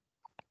 1.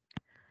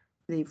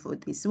 Therefore,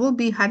 this will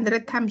be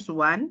 100 times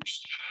 1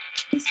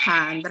 is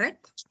 100,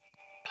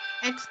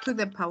 x to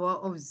the power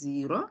of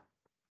 0,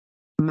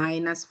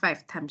 minus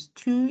 5 times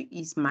 2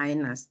 is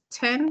minus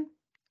 10,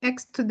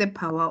 x to the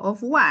power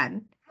of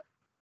 1,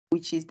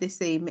 which is the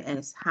same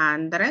as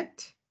 100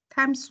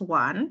 times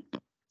 1,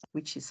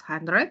 which is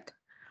 100,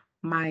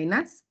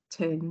 minus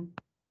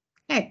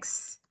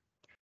 10x.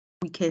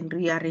 We can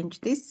rearrange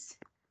this,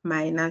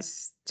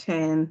 minus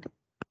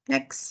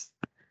 10x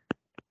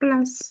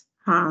plus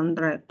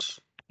 100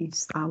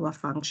 is our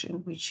function,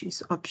 which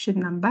is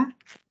option number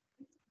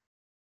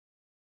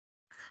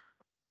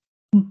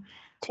 2.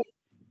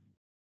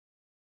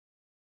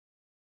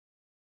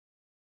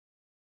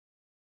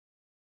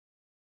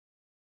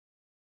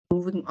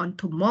 Moving on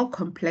to more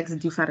complex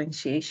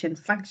differentiation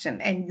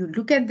function, and you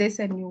look at this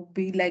and you'll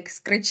be like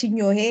scratching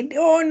your head.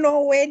 Oh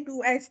no, where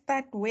do I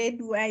start? Where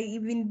do I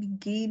even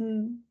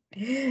begin?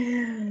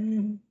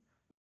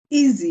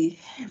 Easy,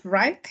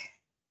 right?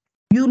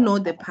 You know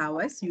the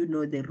powers, you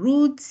know the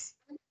roots,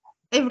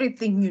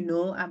 everything you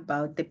know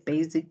about the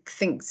basic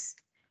things.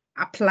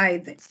 Apply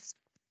this.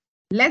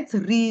 Let's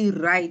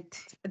rewrite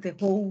the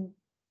whole,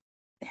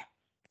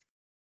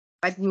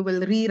 but we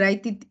will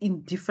rewrite it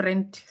in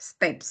different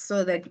steps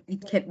so that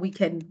we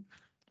can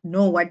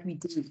know what we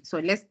do. So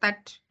let's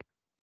start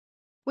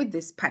with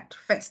this part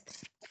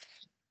first.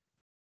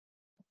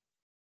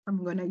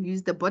 I'm going to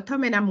use the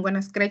bottom and I'm going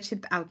to scratch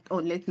it out. Oh,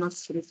 let's not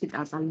scratch it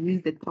out. I'll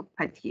use the top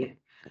part here.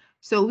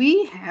 So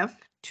we have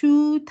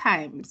 2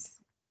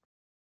 times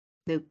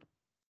the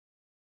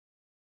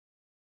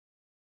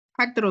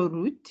quadro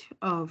root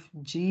of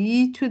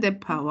g to the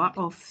power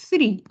of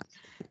 3.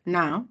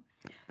 Now,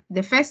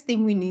 the first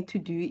thing we need to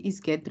do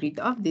is get rid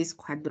of this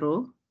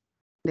quadro,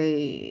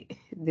 the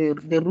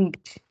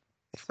root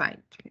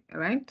side,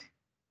 right?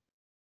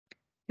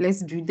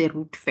 Let's do the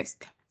root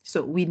first.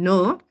 So we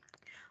know,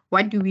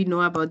 what do we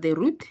know about the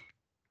root?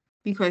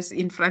 Because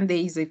in front there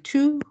is a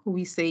 2,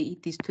 we say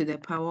it is to the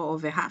power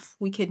of a half.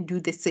 We can do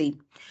the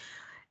same.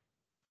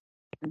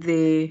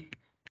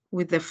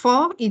 With the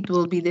 4, it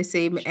will be the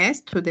same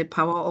as to the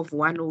power of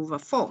 1 over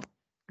 4,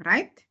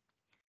 right?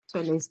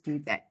 So let's do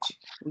that.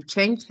 We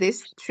change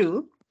this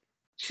to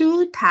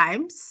 2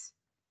 times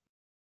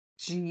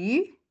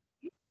g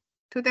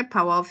to the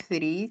power of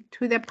 3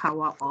 to the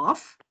power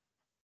of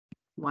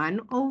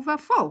 1 over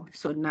 4.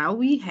 So now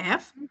we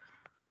have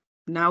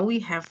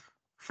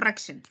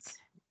fractions.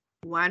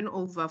 1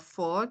 over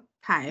 4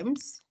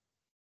 times.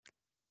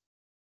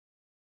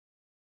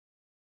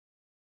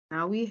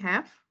 Now we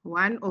have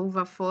 1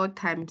 over 4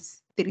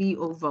 times 3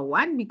 over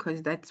 1,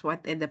 because that's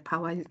what the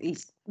power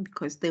is.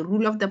 Because the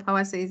rule of the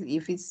power says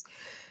if it's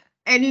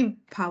any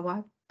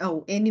power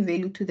or any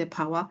value to the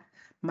power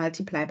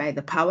multiplied by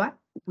the power,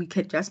 we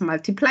can just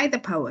multiply the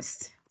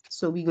powers.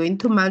 So we're going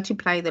to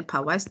multiply the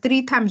powers.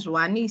 3 times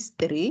 1 is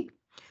 3.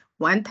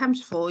 1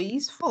 times 4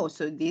 is 4.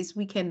 So this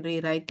we can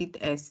rewrite it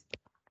as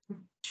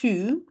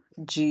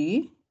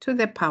 2g to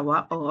the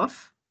power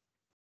of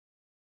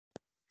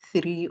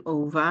 3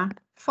 over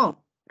 4,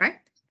 right?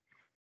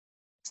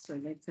 So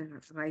let's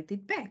write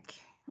it back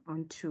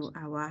onto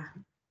our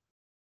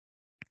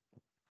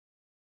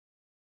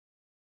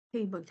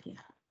table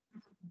here.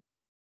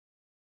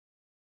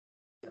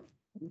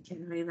 We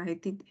can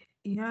rewrite it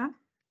here.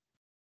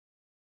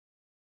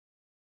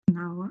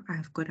 Now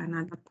I've got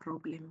another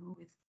problem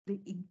with the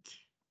ink.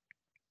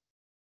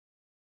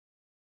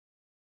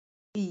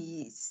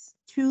 Is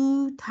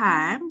 2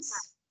 times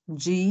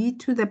g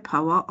to the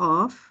power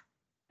of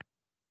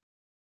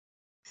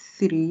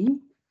 3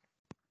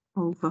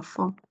 over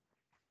 4.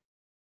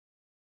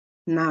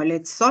 Now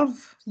let's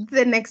solve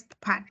the next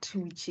part,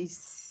 which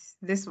is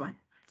this one.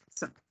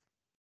 So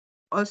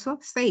also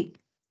say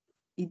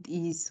it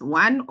is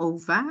 1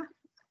 over,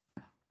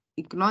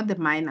 ignore the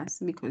minus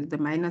because the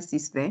minus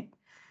is there.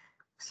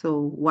 So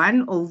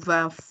 1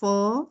 over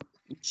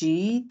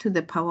 4g to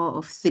the power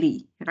of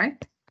 3,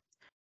 right?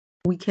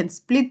 We can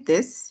split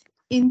this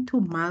into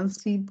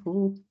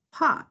multiple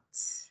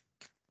parts.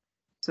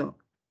 So,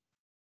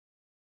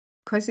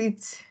 because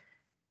it's,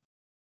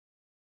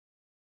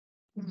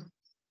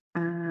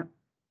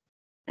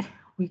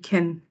 we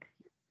can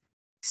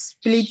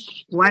split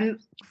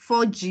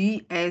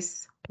 4g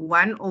as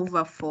 1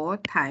 over 4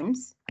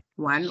 times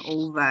 1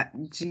 over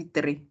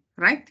g3,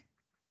 right?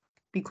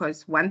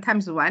 Because 1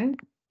 times 1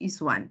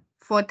 is 1.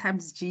 4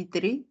 times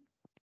g3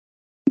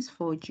 is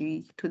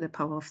 4g to the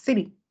power of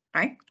 3,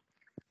 right?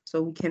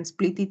 So we can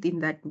split it in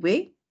that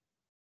way.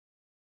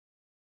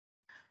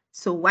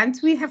 So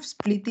once we have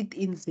split it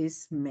in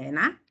this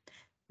manner,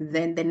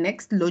 then the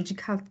next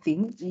logical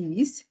thing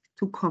is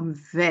to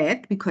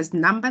convert, because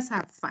numbers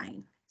are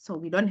fine. So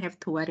we don't have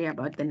to worry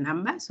about the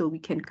number. So we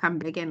can come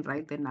back and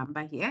write the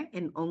number here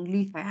and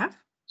only have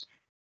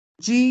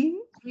g,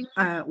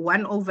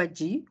 1 over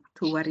g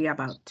to worry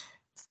about.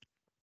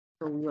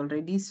 So we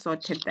already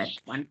sorted that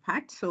one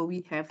part. So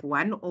we have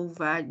 1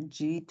 over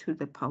g to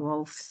the power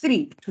of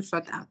 3 to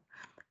sort out.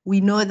 We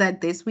know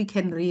that this we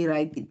can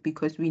rewrite it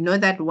because we know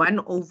that 1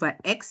 over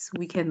x,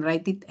 we can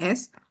write it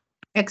as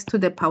x to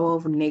the power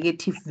of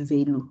negative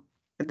value.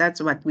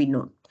 That's what we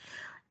know.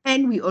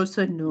 And we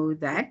also know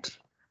that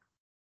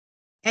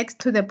x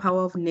to the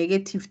power of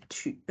negative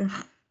 2,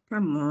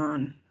 come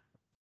on.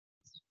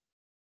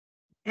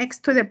 X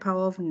to the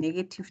power of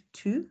negative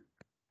 2,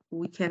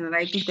 we can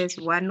write it as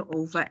 1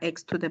 over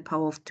x to the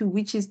power of 2,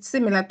 which is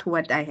similar to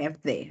what I have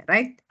there,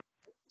 right?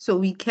 So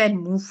we can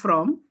move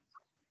from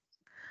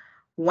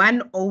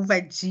 1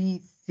 over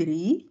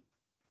g3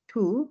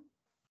 to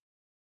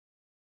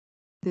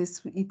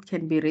this, it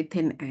can be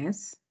written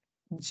as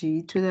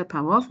g to the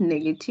power of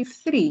negative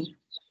 3.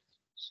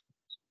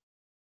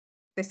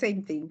 The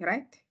same thing,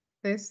 right?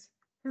 This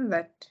and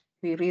that,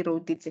 we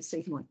rewrote it the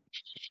same one.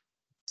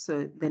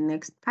 So the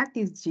next part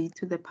is g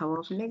to the power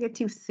of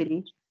negative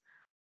 3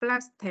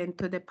 plus 10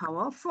 to the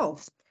power of 4.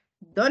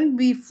 Don't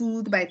be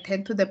fooled by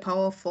 10 to the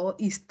power of 4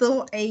 is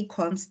still a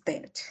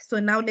constant. So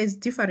now let's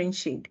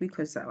differentiate,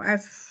 because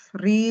I've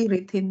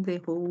rewritten the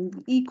whole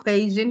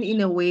equation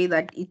in a way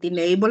that it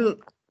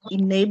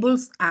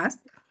enables us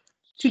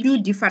to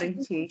do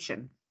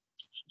differentiation.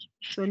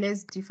 So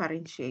let's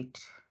differentiate.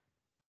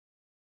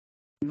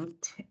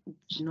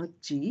 Not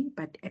g,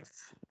 but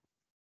f.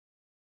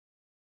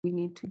 We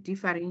need to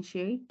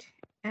differentiate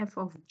f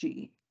of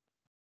g,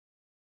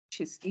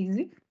 which is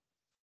easy.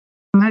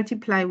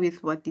 Multiply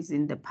with what is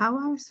in the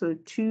power. So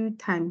 2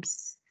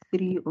 times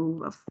 3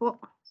 over 4.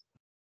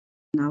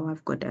 Now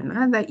I've got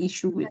another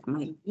issue with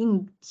my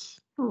ink.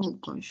 Oh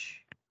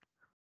gosh.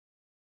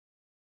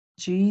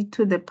 G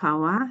to the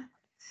power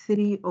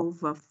 3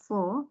 over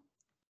 4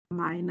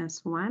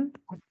 minus 1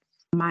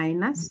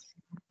 minus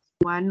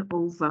 1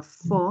 over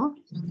 4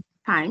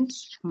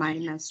 times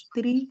minus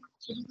 3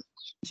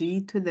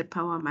 g to the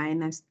power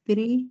minus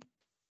 3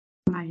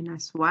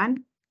 minus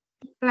 1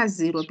 plus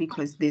 0,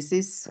 because this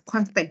is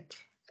constant.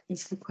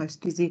 It's equals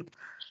to 0.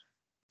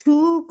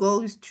 2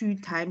 goes 2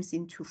 times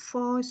into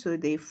 4, so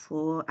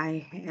therefore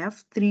I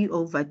have 3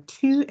 over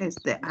 2 as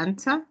the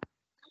answer.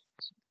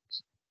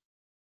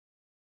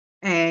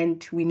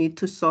 And we need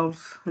to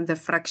solve the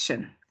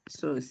fraction.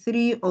 So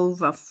 3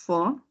 over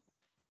 4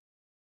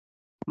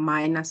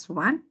 minus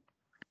 1.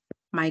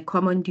 My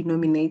common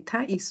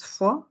denominator is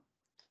 4.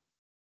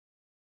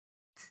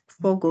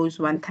 4 goes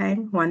 1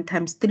 time. 1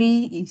 times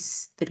 3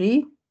 is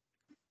 3.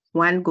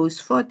 1 goes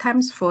 4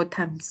 times. 4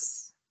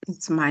 times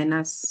it's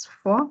minus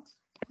 4.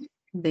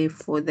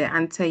 Therefore, the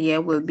answer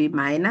here will be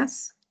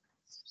minus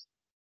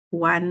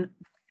 1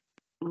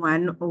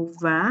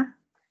 over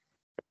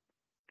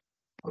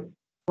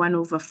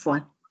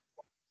 4.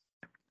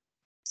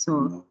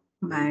 So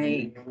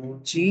my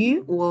G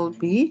will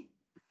be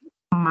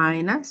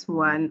minus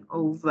 1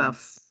 over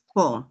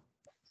 4.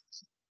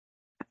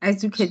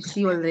 As you can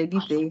see already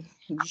there,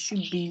 you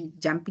should be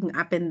jumping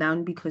up and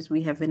down because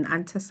we have an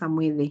answer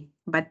somewhere there.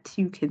 But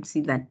you can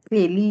see that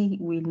clearly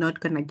we're not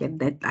going to get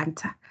that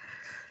answer.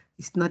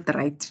 It's not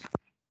right.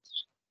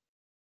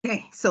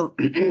 Okay, so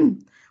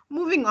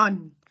moving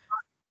on.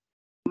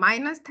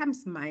 Minus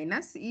times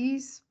minus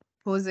is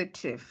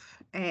positive,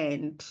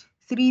 and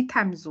 3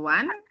 times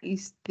 1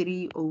 is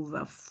 3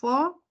 over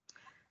 4,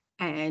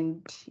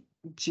 and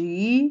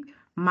G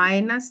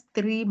minus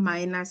 3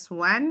 minus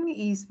 1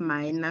 is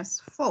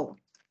minus 4.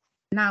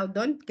 Now,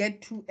 don't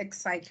get too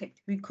excited,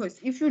 because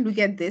if you look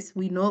at this,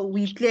 we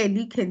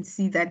clearly can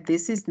see that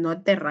this is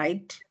not the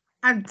right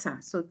answer.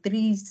 So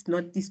 3 is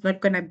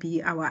not going to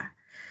be our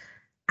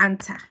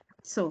answer.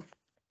 So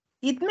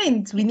it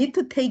means we need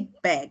to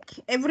take back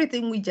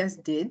everything we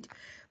just did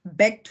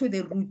back to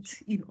the root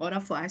in order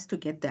for us to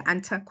get the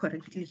answer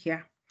correctly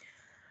here.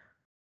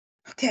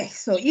 Okay,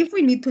 so if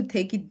we need to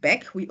take it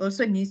back, we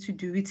also need to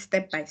do it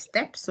step by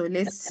step. So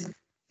let's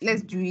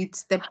do it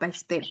step by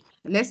step.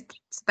 Let's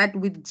start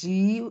with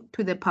G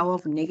to the power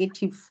of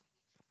negative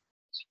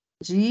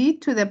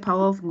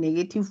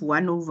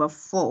 1 over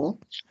 4.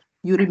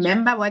 You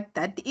remember what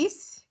that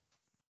is?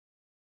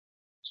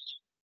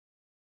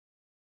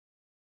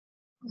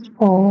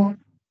 4.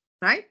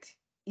 Right?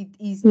 It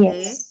is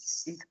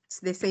Yes. it's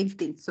the same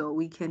thing. So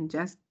we can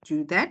just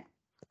do that.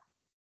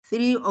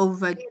 3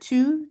 over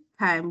 2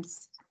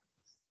 times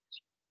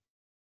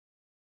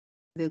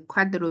the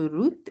quadro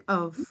root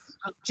of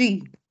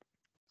G.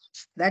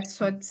 That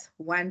sorts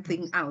one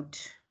thing out.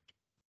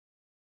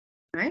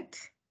 Right?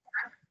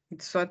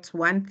 It sorts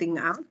one thing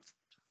out.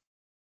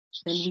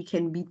 Then we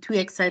can be too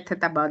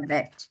excited about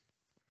that.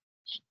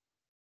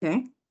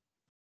 Okay.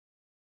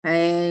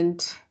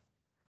 And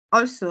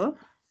also,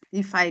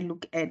 if I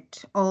look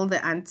at all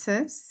the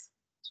answers,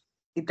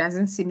 it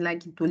doesn't seem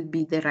like it will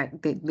be the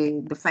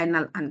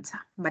final answer,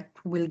 but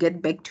we'll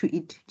get back to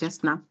it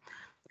just now.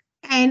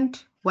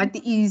 And what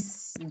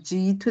is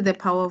G to the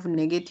power of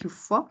negative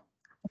 4?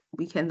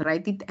 We can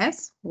write it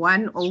as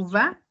 1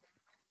 over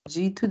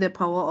G to the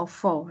power of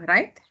 4,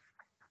 right?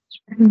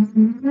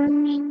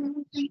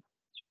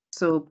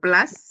 So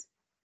plus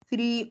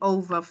 3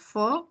 over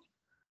 4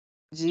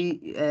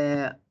 G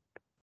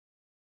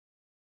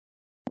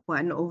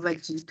 1 over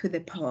G to the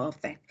power of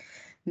that.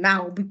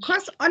 Now,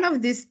 because all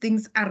of these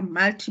things are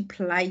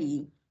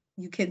multiplying,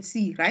 you can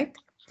see, right?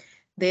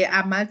 They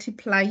are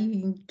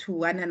multiplying to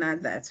one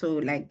another. So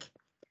like,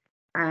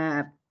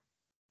 the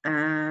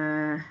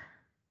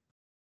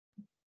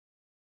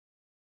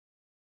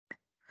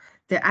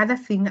other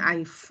thing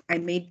I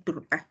made,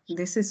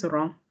 this is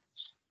wrong,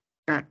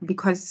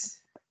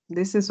 because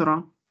this is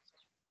wrong.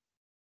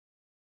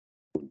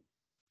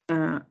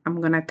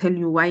 I'm going to tell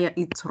you why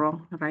it's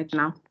wrong right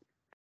now.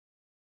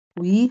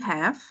 We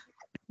have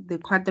the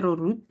quadro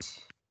root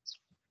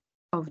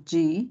of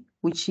G,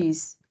 which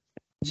is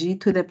G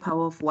to the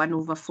power of 1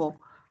 over 4.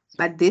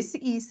 But this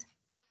is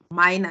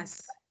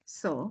minus,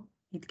 so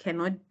it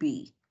cannot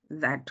be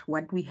that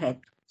what we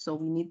had. So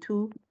we need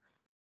to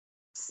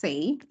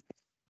say,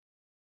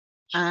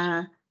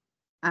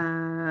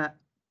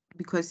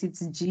 because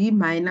it's G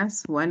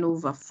minus 1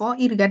 over 4,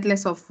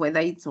 regardless of whether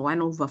it's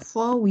 1 over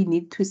 4, we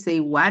need to say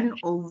 1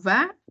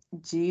 over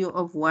G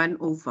of 1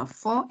 over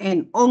 4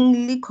 and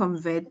only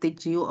convert the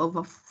G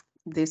over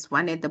this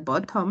one at the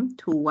bottom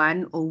to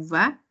 1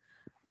 over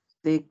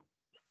the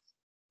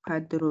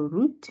quadro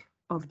root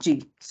of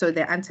G. So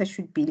the answer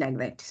should be like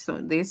that. So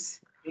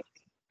this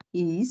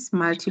is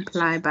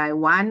multiplied by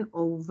 1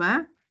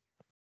 over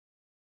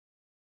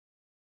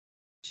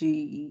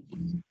G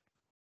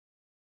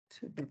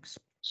to the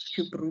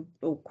cube root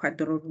or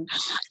quadro root,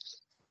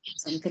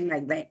 something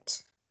like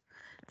that.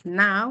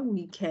 Now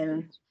we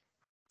can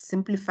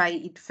simplify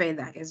it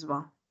further as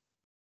well.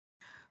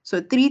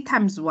 So 3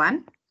 times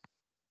 1,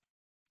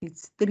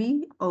 it's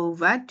 3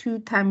 over 2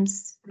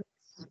 times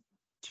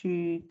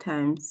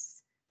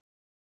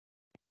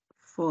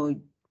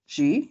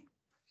 4G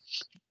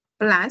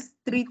plus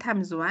 3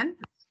 times 1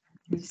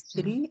 is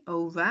 3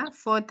 over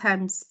 4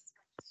 times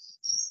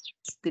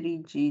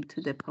 3G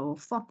to the power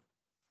 4.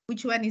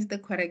 Which one is the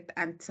correct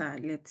answer?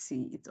 Let's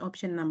see. It's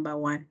option number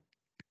 1.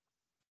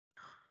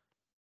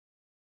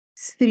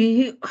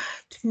 3,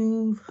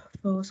 2,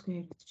 4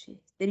 squared,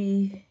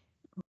 3,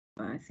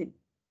 5,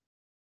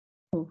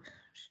 oh,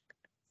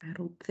 I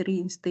wrote 3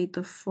 instead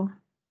of 4.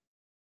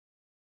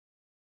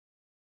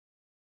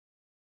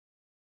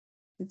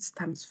 It's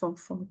times 4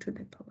 to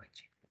the power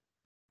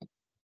G.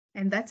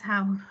 And that's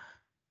how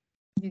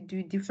you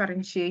do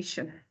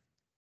differentiation,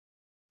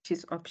 which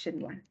is option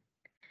 1.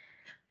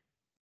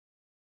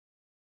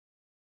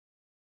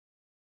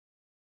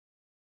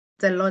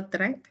 It's a lot,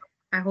 right?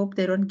 I hope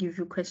they don't give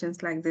you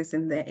questions like this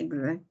in the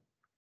exam.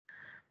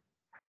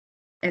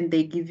 and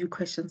they give you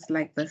questions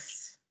like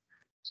this.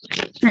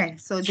 Okay,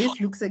 so this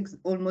looks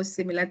almost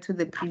similar to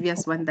the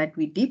previous one that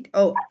we did.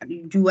 Oh,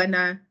 do you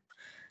wanna,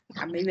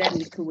 maybe I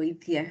need to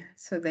wait here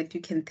so that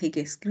you can take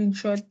a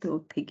screenshot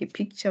or take a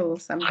picture or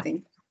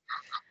something.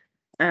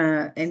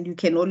 And you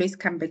can always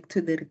come back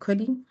to the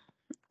recording,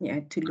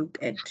 to look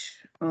at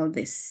all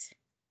this.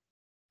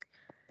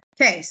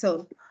 Okay,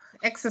 so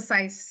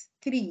exercise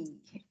 3.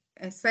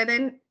 A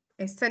certain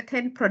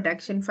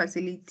production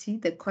facility,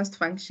 the cost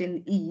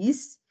function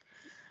is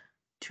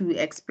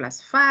 2x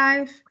plus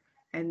 5,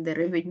 and the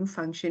revenue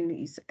function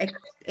is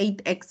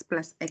 8x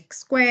plus x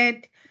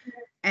squared,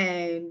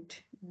 and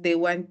they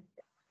want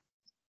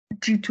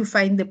you to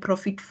find the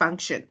profit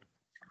function.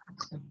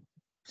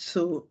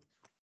 So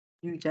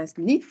you just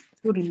need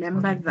to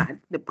remember that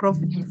the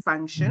profit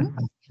function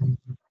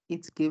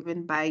is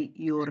given by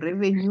your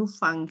revenue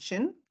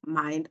function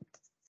minus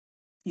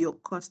your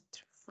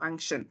cost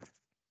function.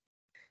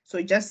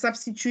 So just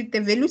substitute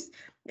the values,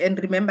 and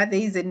remember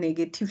there is a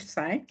negative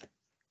sign.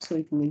 So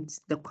it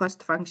means the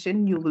cost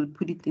function, you will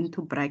put it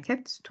into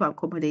brackets to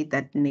accommodate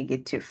that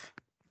negative.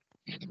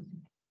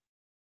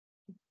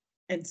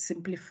 And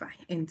simplify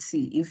and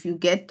see if you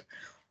get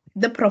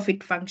the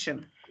profit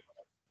function.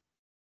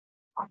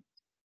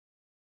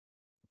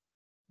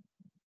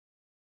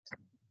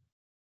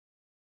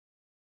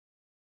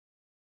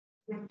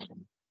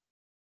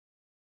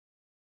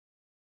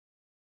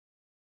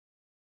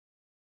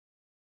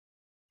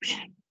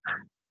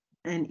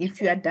 And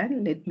if you are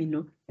done, let me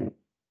know.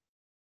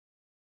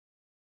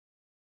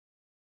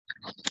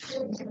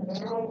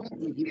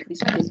 If we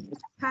still have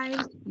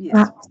time,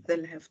 yes, we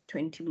still have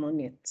 20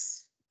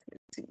 minutes.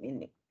 20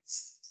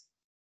 minutes.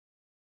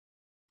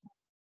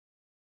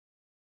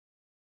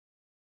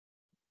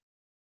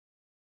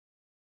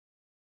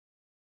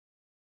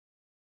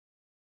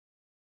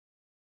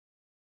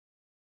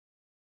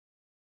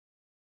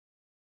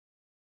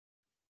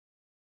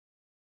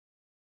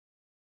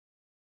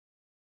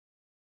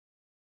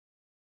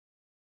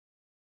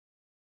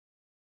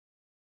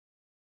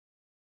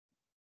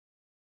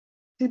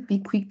 Should be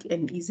quick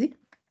and easy.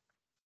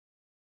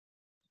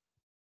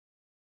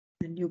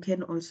 And you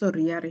can also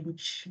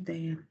rearrange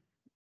the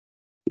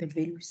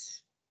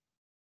values.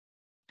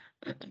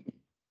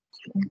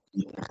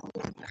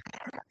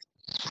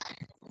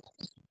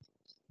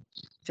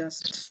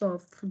 Just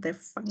solve the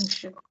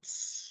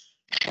functions.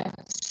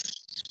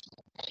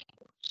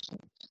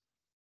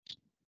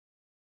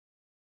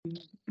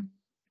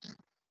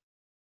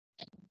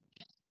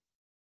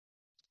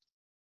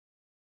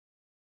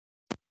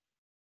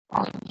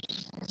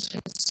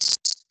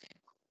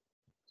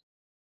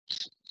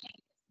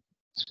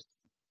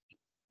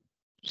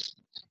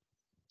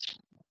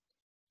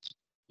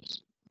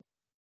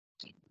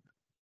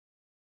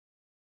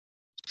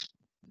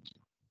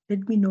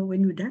 Let me know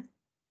when you're done.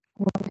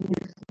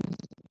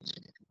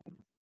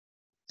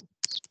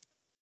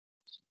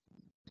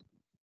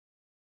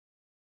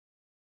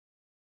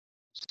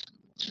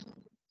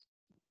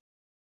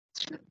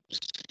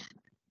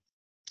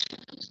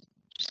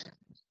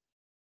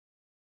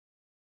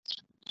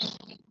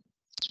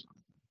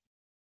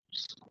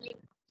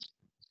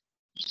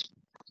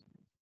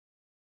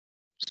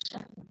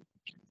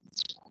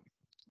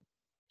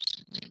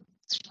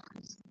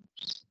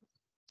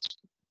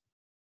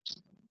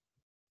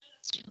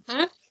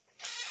 Huh?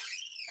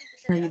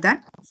 Are you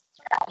done?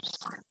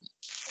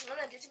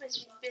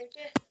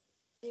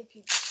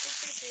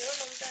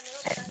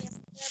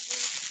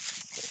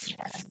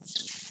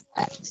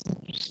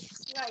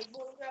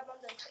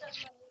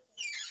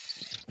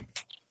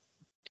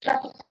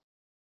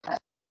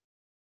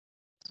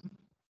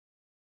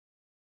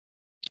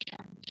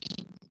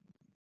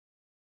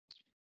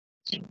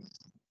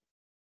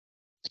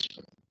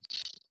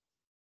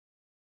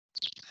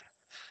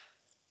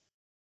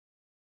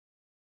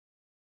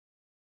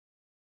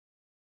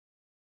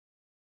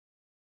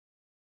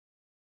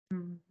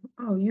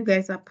 Oh, you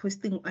guys are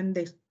posting on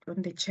the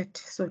chat.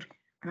 Sorry,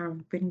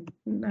 I've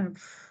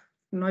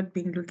not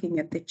been looking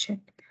at the chat.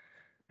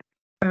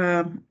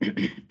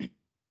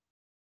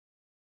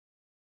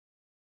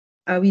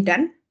 Are we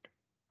done?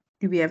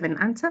 Do we have an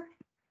answer?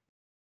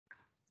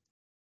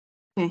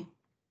 Okay.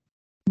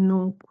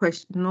 No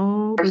question,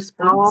 no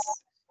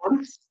response.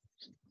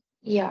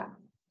 Yeah.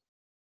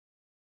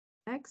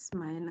 X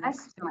minus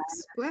x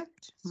squared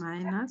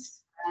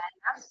minus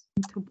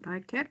into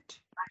bracket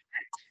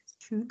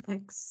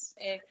 2x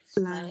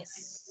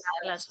plus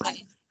Plus 5.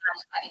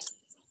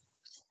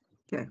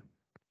 Okay.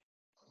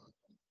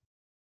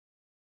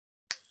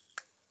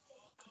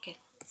 Okay.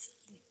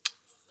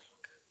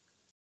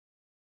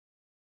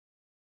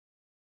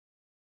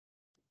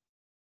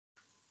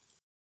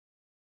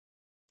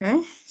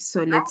 Okay,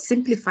 so let's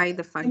simplify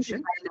the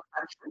function.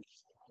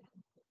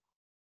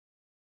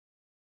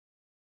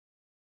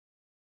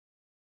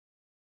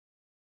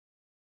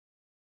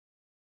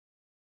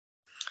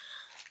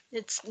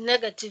 It's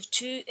negative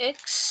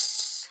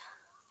 2x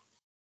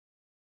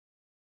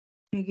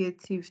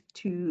Negative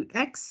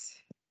 2x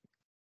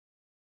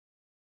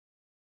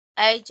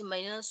 8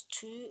 minus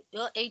 2,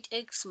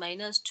 8x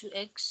minus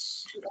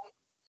 2x.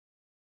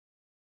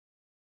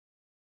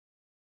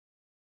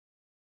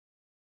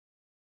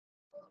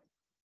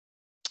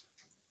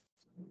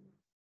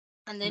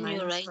 And then you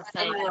Minus write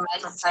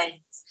 5.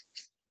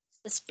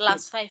 It's Yes.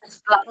 plus 5.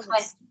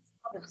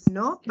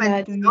 No,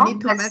 but you need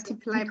to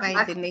multiply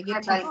by the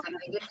negative.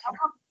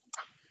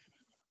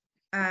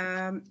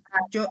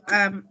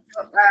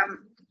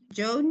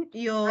 Joan,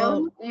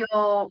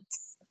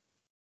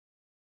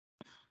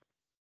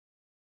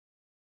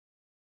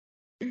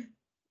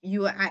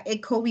 you are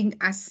echoing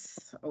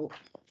us. Oh,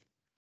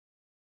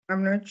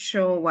 I'm not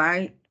sure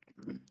why.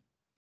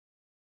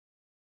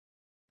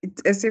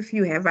 It's as if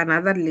you have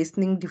another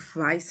listening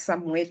device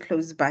somewhere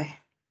close by.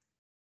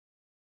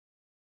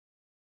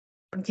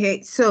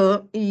 Okay,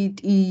 so it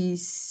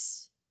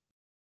is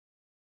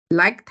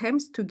like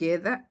times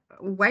together.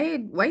 Why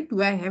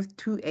do I have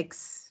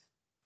 2x?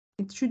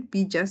 It should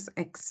be just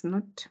x,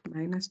 not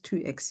minus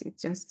 2x.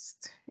 It's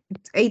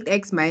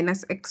 8x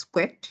minus x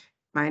squared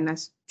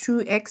minus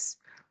 2x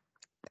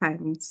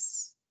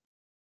times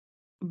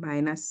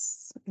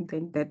minus,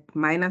 then that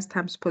minus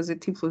times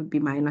positive will be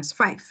minus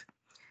 5.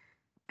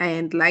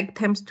 And like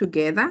times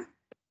together,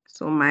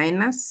 so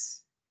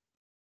minus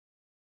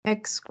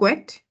x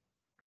squared,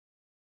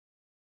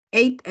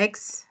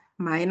 8x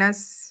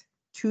minus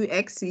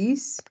 2x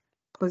is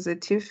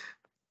positive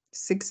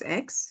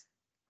 6x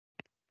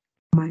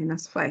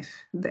minus 5.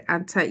 The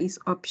answer is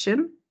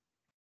option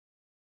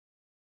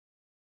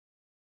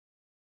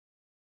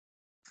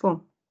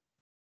 4.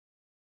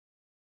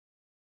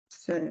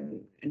 So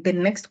the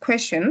next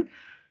question,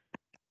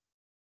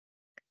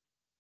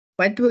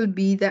 what will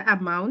be the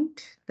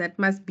amount that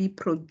must be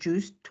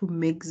produced to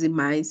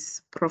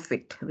maximize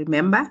profit?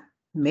 Remember,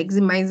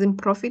 maximizing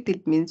profit,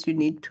 it means you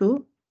need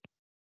to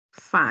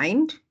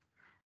find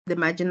the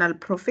marginal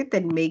profit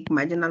and make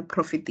marginal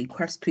profit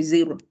equals to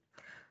 0.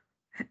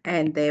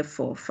 And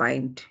therefore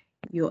find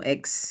your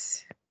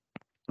x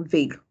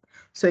value.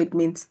 So it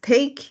means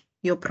take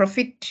your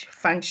profit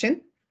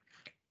function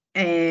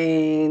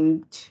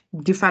and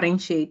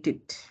differentiate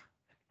it.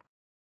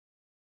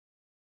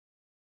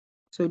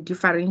 So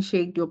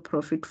differentiate your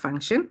profit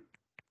function.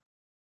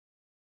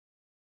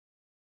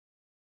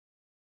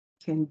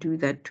 Can do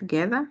that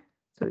together.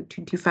 So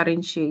to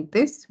differentiate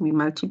this, we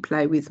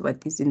multiply with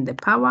what is in the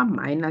power,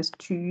 minus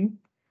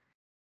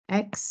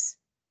 2x,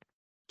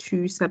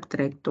 2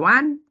 subtract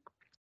 1,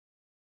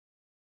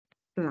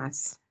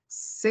 plus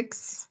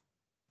 6x,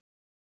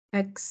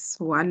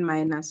 1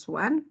 minus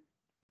 1,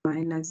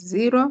 minus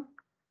 0,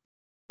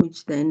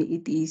 which then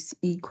it is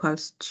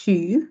equals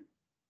to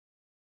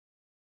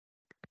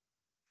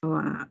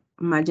our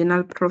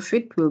marginal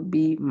profit will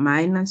be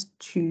minus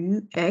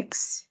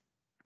 2x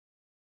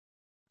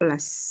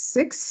plus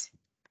 6.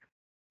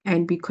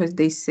 And because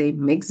they say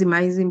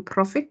maximizing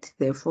profit,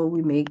 therefore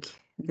we make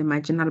the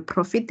marginal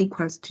profit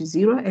equals to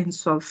 0 and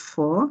solve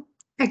for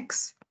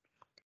x.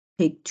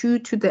 Take 2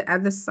 to the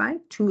other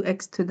side,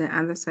 2x to the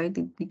other side,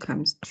 it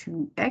becomes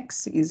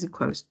 2x is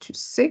equals to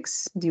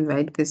 6.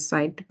 Divide this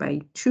side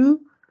by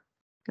 2.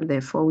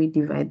 Therefore, we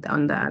divide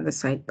on the other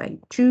side by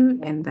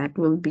 2, and that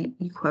will be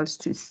equals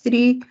to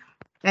 3.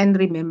 And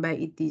remember,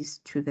 it is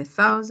to the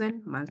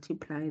 1,000.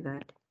 Multiply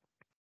that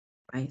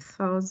by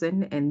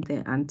 1,000, and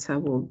the answer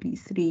will be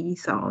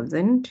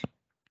 3,000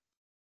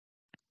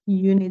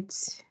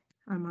 units,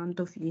 amount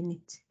of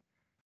units.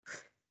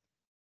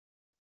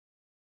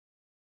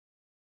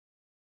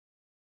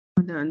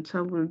 The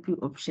answer will be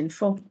option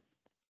 4.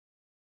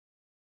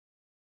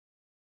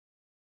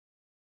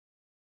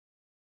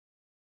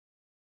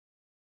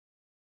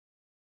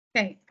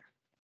 Okay.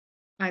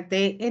 Are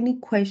there any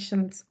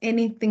questions,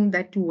 anything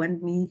that you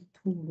want me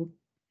to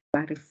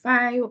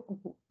clarify or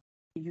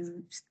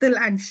you still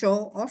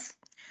unsure of?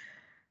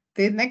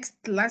 The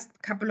last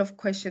couple of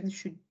questions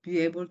should be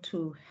able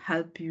to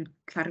help you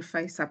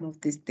clarify some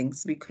of these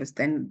things, because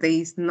then there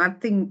is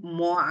nothing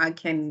more I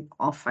can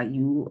offer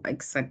you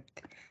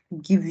except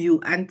give you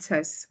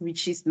answers,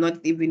 which is not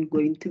even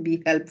going to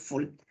be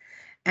helpful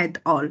at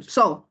all.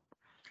 So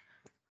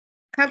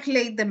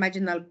calculate the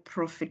marginal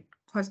profit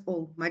cost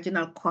or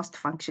marginal cost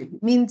function.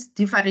 It means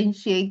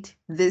differentiate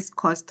this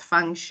cost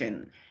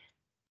function.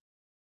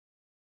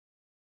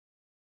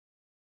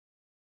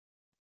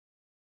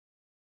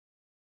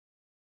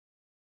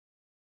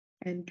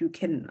 And you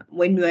can,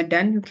 when you are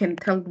done, you can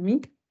tell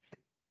me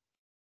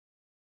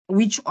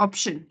which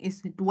option.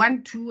 Is it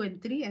 1, 2,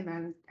 and 3?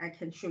 And I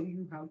can show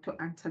you how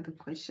to answer the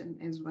question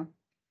as well.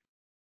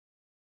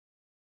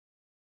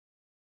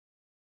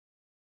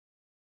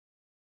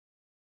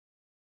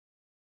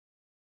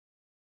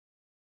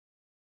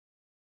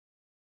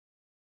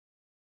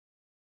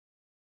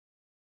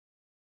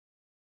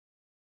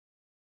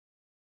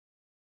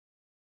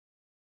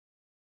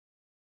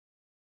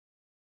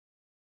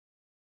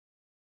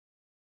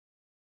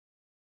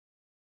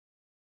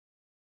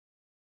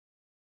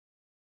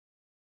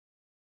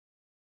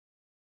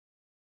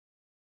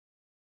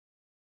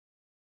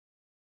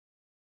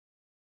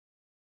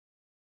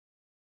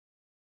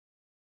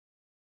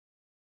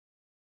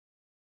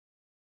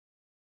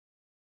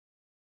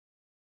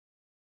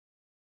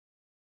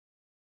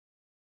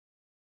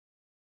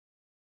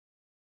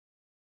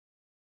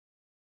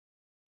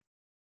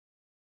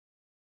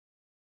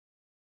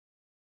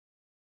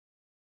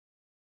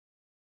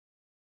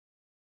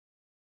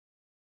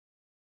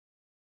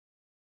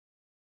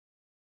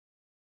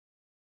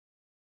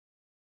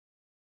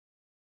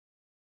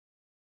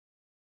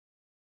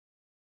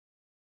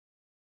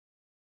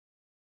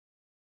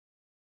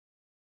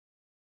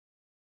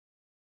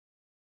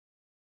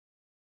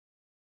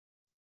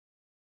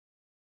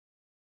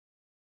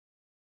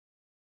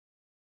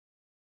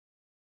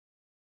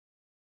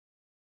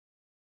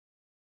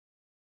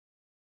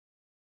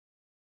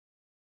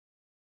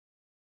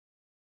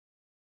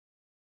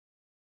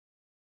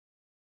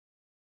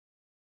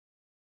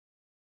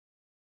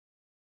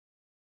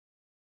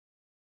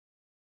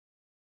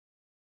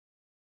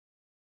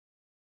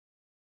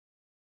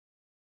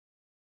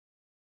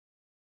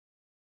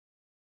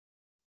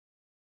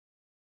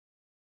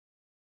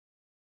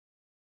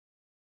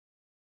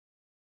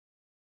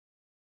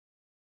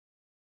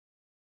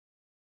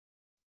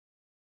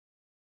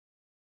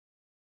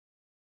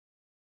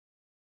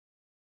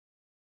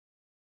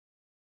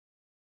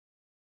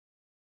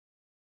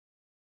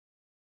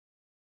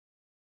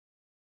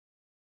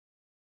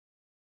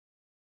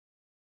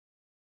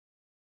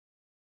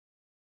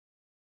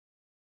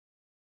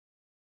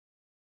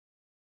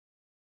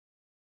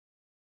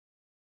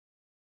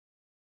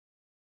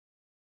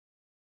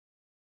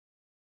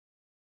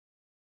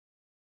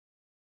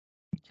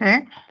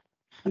 Okay.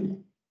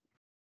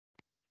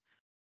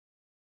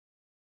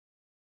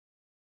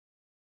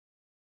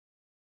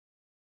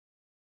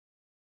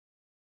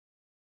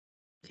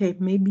 Okay,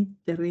 maybe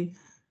 3.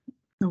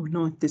 Oh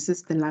no, this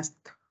is the last.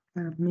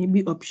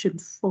 Maybe option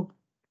 4.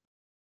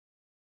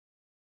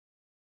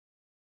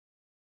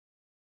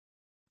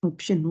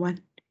 Option 1.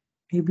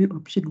 Maybe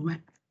option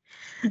 1.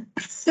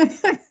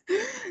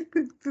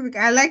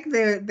 I like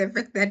the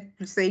fact that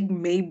you're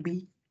saying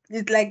maybe.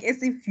 It's like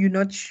as if you're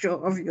not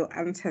sure of your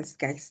answers,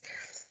 guys.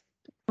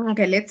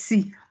 Okay, let's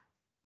see.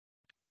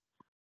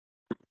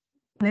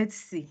 Let's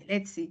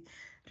see.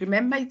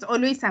 Remember, it's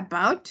always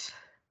about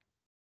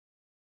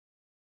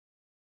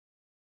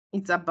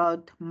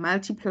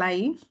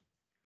multiplying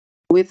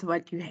with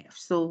what you have.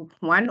 So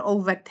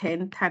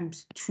 1/10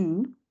 times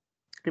 2.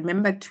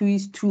 Remember, 2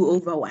 is 2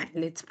 over 1.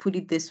 Let's put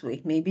it this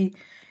way. Maybe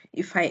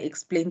if I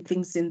explain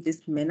things in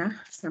this manner,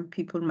 some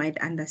people might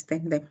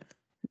understand them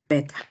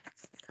better.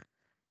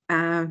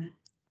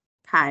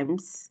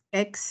 Times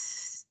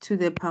x to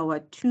the power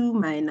 2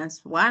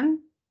 minus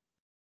 1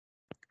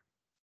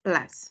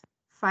 plus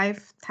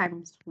 5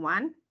 times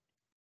 1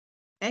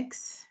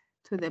 x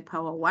to the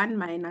power 1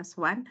 minus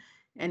 1,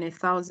 and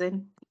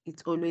 1,000,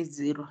 it's always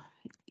 0.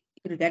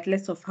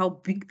 Regardless of how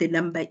big the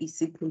number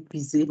is, it will be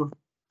 0.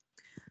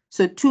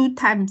 So 2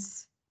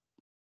 times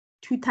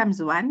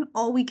 1,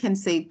 or we can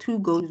say 2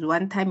 goes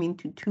 1 time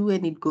into 2,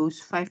 and it goes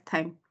 5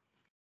 times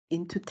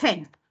into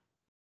 10.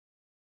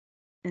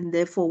 And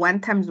therefore 1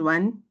 times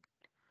 1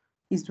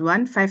 is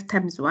 1, 5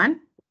 times 1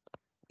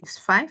 is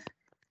 5.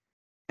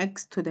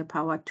 X to the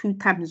power 2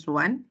 times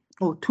 1,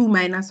 or 2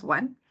 minus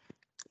 1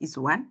 is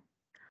 1,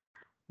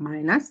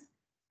 minus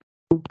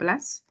 2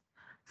 plus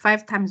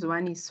 5 times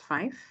 1 is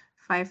 5.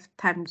 5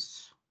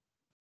 times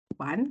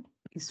 1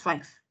 is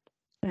 5.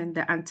 And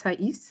the answer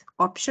is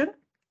option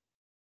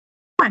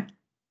 1.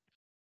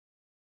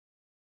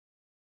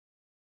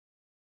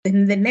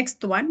 Then the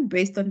next one,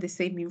 based on the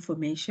same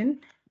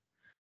information,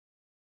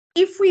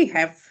 if we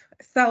have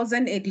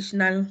 1,000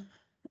 additional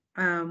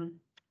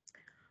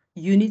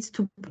units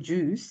to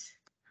produce,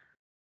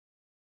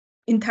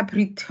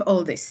 interpret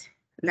all this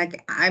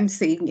like I'm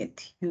saying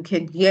it. You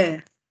can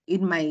hear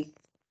in my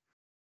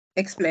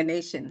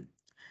explanation.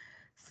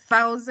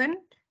 1,000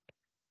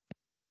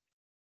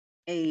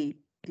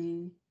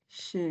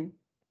 additional,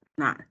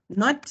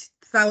 not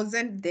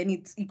 1,000, then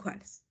it's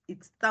equals.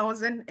 It's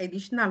 1,000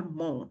 additional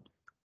more.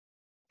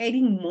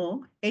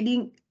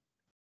 Adding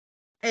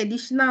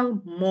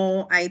additional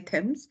more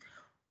items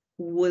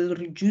will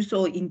reduce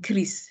or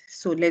increase.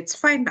 So let's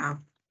find out.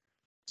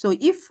 So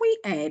if we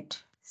add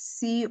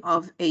C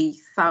of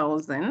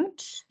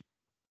 1,000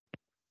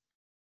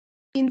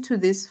 into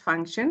this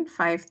function,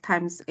 5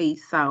 times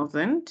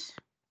 1,000,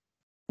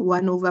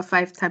 1 over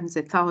 5 times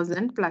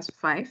 1,000 plus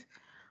 5,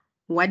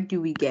 what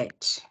do we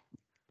get?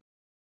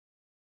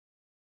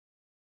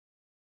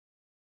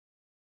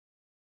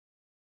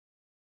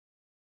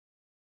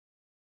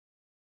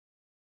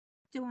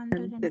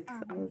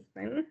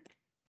 $200,000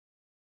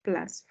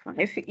 plus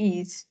 5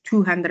 is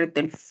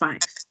 205.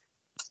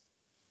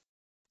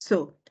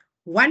 So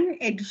 1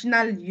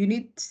 additional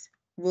unit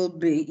will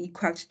be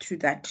equal to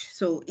that.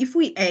 So if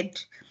we add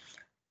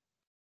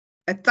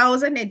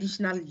 1,000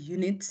 additional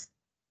units,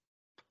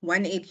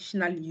 1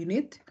 additional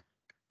unit,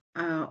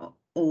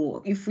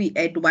 or if we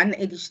add 1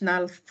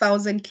 additional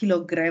 1,000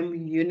 kilogram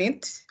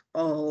unit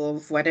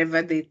of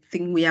whatever the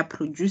thing we are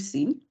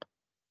producing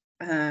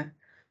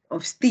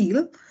of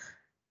steel,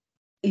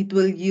 it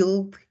will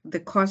yield the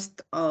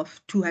cost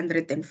of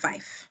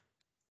 205.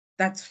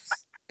 That's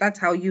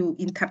how you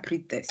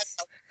interpret this.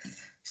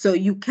 So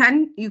you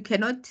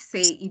cannot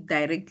say it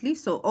directly.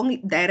 So only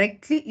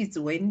directly is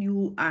when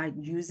you are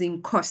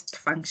using cost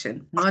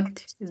function,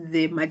 not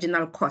the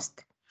marginal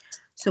cost.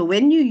 So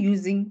when you're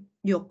using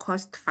your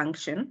cost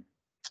function,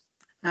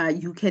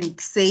 you can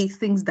say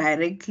things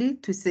directly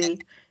to say,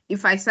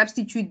 if I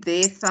substitute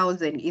the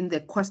 1,000 in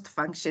the cost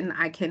function,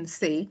 I can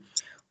say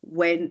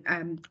when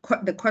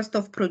the cost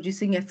of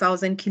producing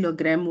 1,000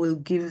 kilogram will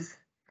give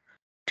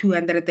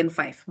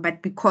 205.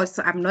 But because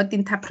I'm not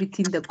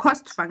interpreting the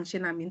cost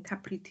function, I'm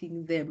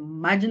interpreting the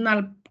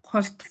marginal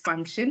cost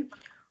function,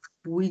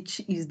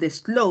 which is the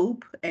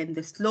slope. And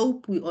the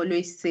slope, we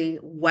always say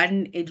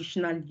 1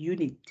 additional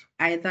unit.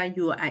 Either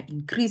you are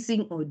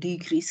increasing or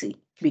decreasing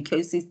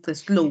because it's the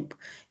slope.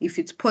 If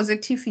it's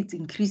positive, it's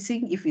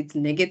increasing. If it's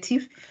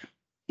negative,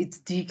 it's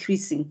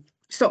decreasing.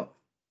 So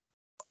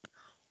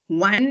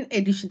 1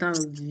 additional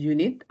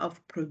unit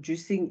of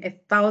producing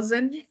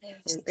 1,000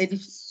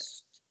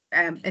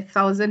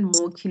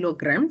 more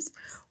kilograms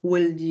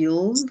will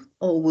yield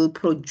or will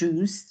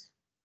produce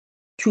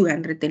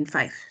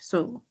 205.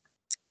 So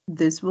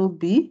this will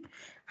be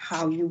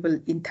how you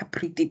will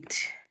interpret it.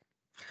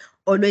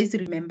 Always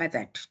remember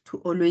that, to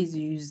always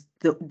use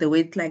the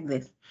weight like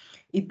this.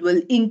 It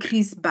will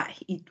increase by,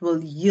 it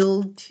will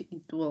yield,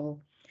 it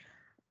will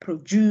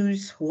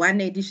produce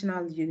 1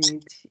 additional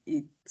unit.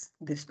 It's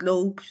the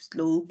slope.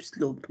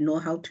 Know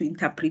how to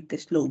interpret the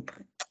slope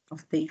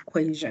of the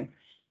equation.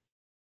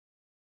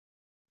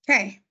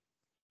 Okay.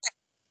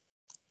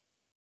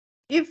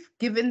 if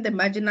given the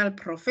marginal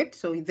profit,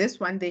 so this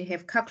one, they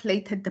have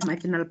calculated the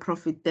marginal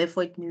profit,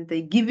 therefore it means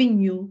they're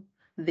giving you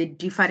the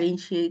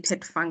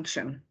differentiated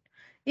function.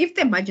 If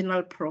the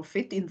marginal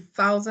profit in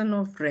thousands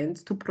of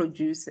rands to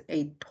produce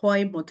a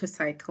toy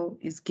motorcycle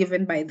is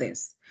given by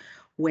this,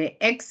 where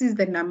X is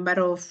the number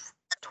of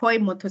toy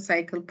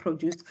motorcycle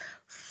produced,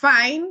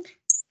 find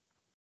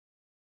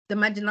the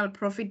marginal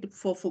profit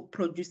for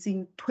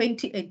producing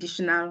 20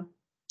 additional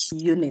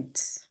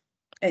units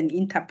and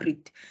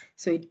interpret.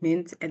 So it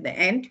means at the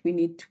end, we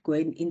need to go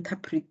and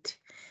interpret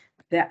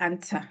the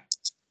answer.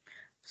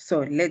 So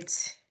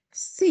let's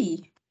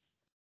see,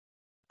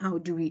 how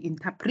do we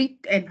interpret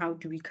and how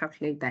do we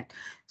calculate that?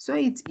 So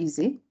it's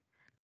easy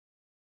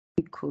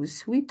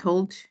because we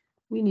told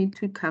we need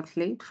to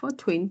calculate for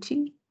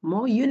 20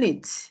 more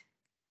units.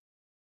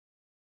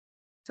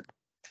 So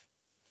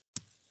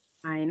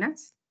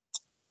minus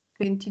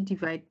 20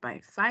 divided by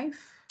 5,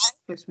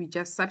 because we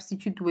just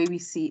substitute where we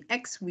see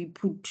X, we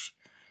put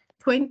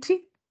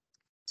 20.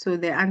 So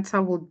the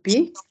answer would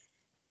be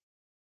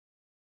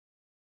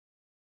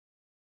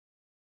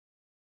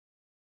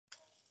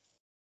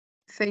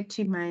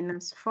 30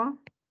 minus 4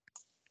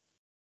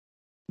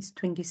 is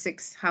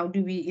 26. How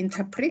do we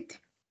interpret?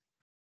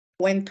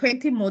 When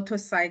 20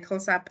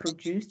 motorcycles are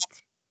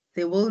produced,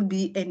 there will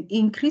be an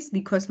increase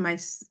because my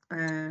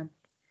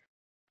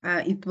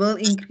it will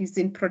increase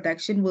in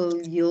production,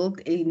 will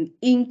yield an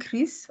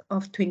increase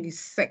of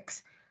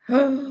 26.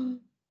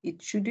 It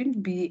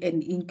shouldn't be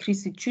an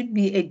increase, it should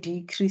be a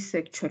decrease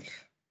actually,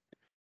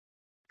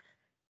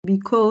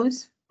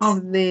 because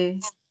of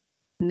the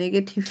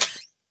negative.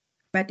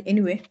 But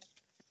anyway,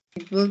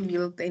 it will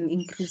yield an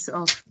increase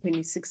of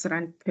 26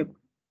 Rand per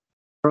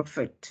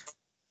profit.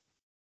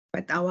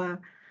 But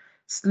our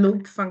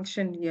slope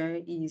function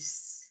here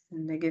is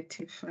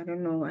negative. I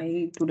don't know,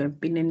 it would have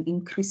been an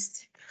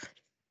increase.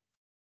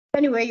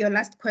 Anyway, your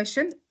last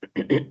question.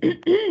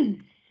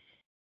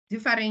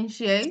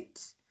 Differentiate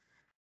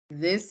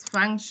this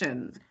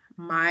function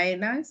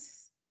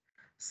minus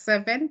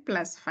 7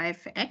 plus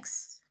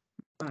 5x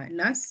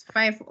minus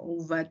 5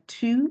 over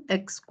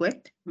 2x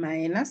squared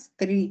minus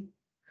 3x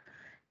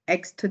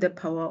to the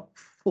power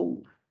 4.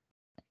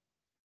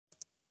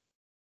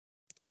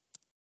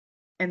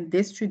 And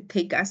this should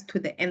take us to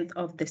the end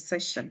of the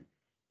session.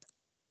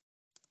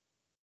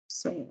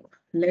 So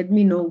let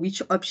me know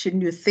which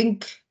option you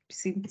think,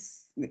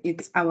 since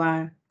it's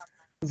our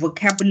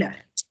vocabulary.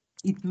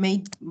 It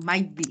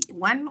might be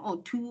 1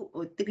 or 2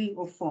 or 3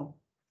 or 4.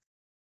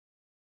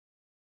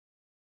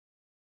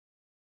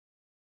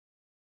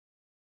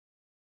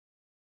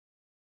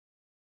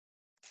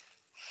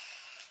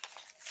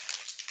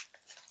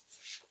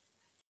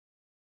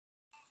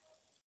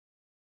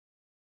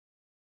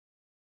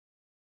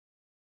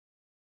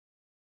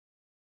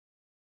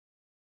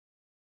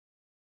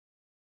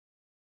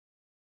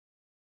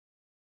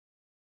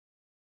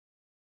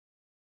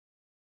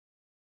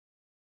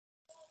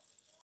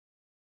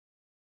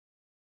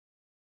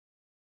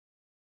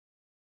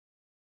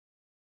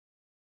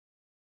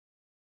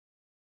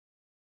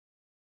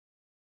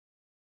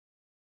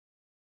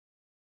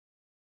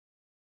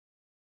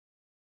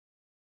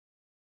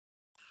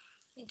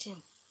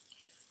 Eating.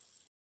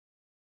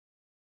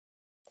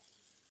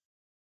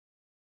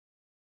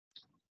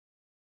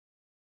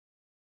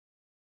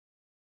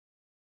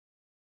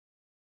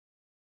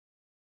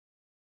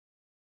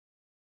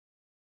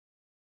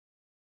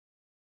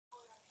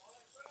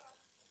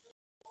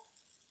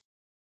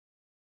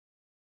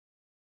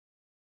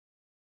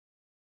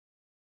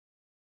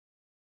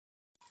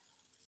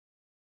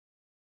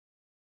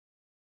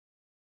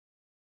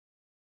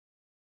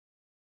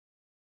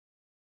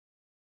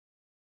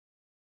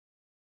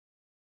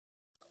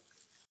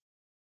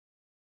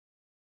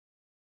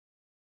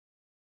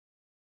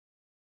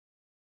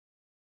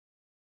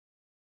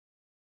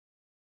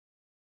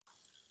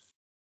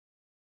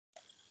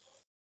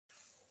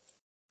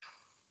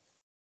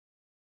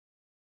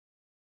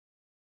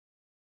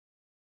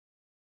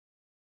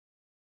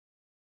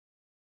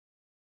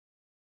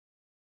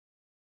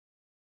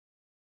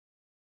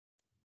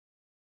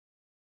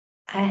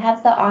 I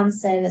have the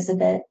answer,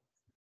 Elizabeth.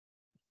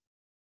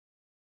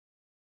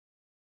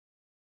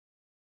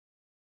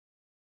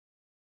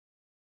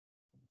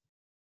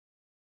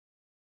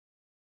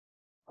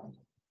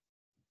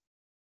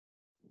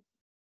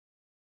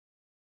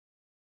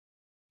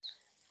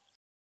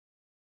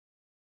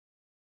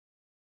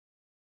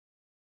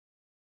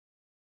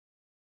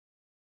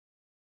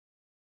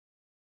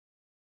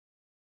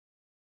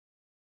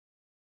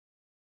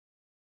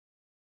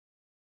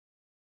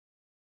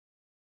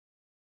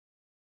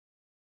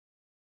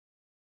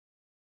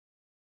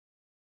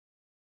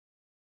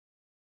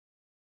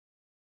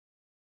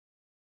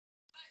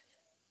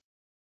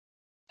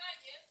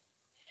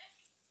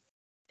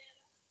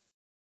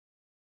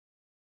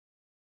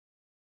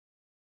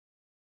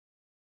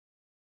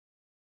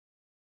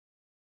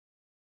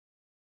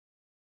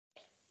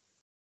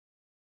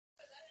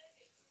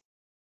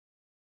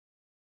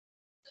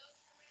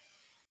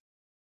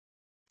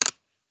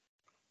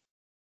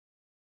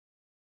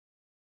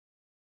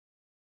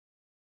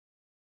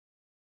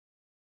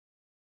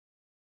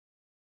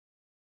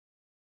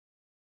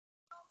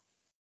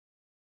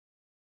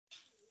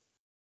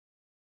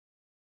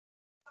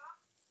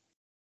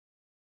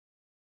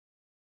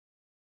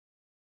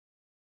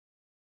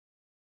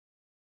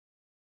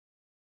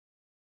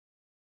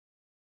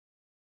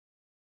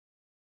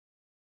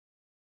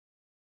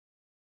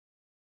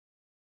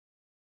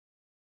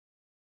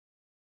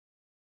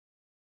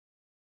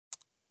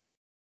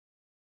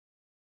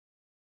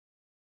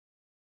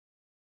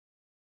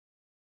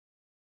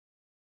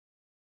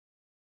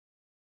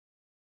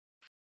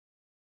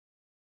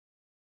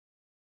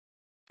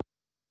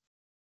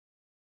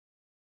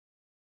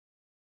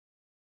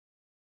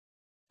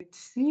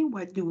 Let's see,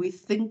 what do we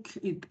think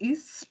it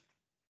is?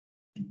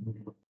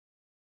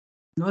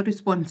 No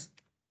response.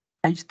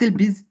 Are you still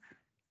busy?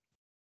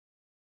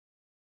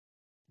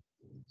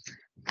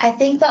 I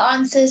think the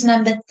answer is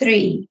number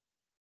 3.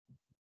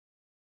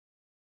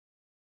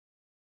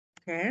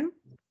 Okay.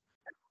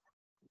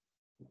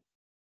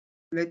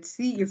 Let's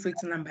see if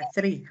it's number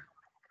 3.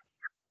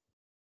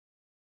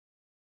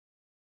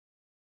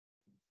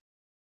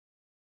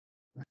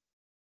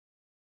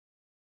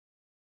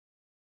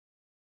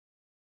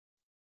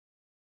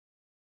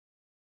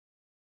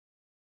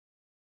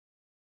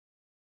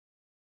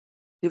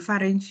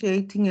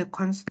 Differentiating a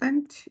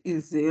constant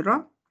is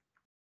 0.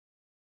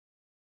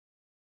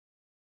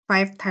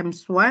 5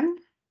 times 1,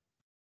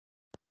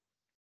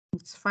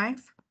 it's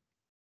 5.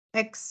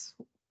 X,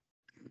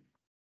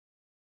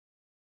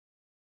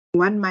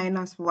 1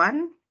 minus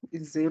 1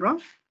 is 0.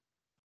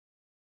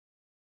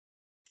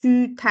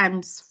 2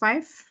 times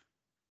 5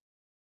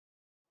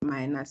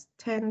 minus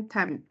 10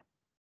 times,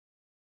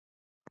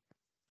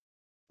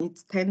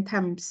 it's 10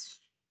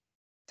 times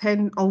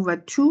 10 over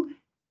 2.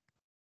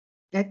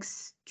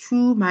 X,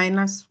 2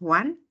 minus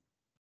 1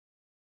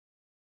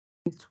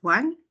 is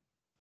 1.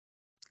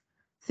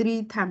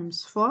 3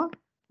 times 4,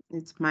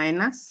 it's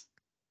minus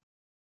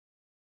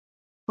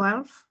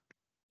 12.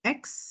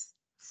 X,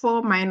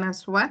 4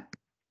 minus 1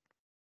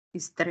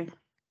 is 3.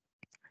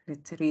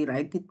 Let's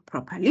rewrite it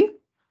properly.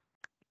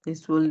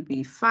 This will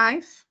be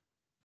 5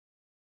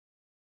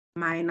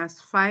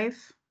 minus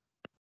 5,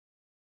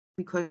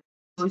 because it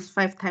goes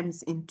 5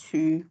 times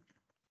into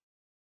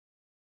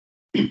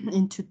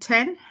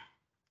 10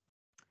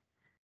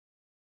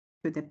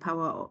 to the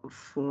power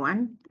of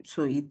 1.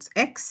 So it's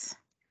x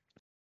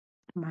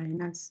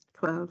minus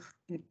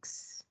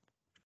 12x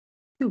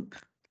cubed.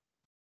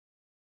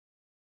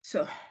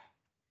 So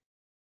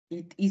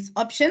it is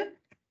option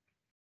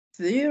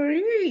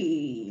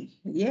 3.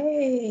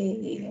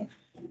 Yay!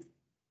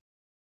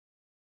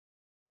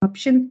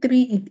 Option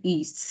 3 it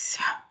is.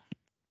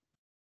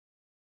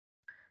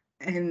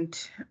 And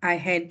I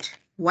had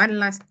one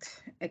last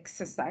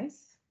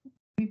exercise.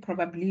 We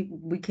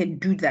can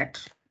do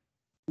that.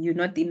 You're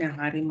not in a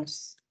hurry,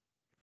 Mos.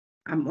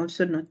 I'm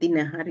also not in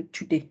a hurry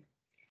today.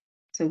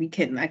 So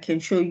I can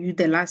show you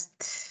the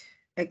last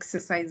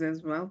exercise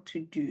as well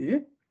to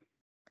do.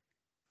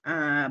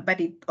 But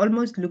it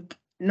almost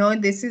no,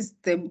 this is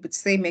the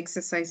same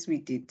exercise we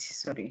did.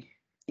 Sorry,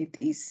 it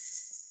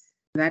is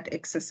that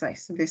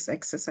exercise, this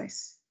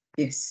exercise.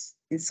 Yes,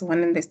 it's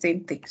one and the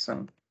same thing.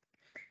 So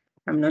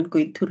I'm not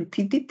going to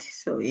repeat it.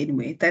 So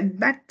anyway,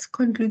 that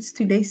concludes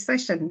today's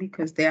session,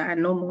 because there are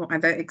no more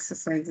other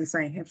exercises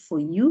I have for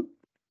you.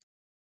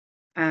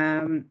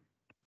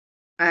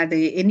 Are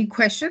there any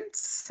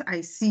questions?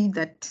 I see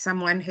that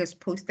someone has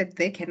posted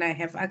there. Can I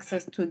have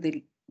access to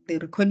the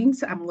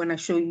recordings? I'm going to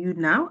show you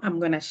now. I'm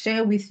going to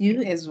share with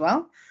you as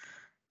well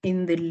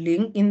in the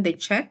link in the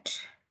chat.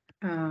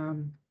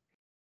 That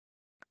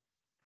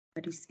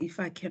is, if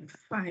I can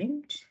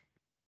find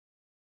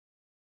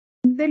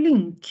the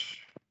link.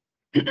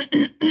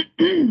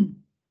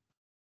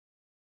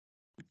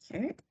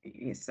 Okay,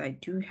 yes, I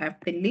do have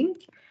the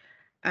link.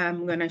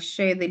 I'm going to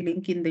share the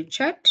link in the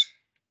chat.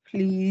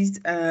 Please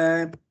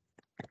go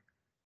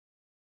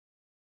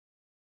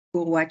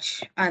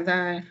watch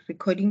other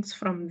recordings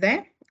from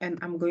there. And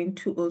I'm going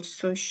to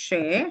also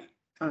share,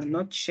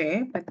 not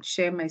share, but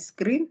share my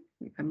screen.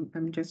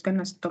 I'm just going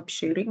to stop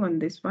sharing on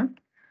this one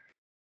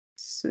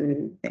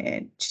so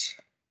that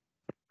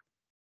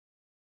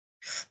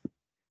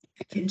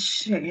I can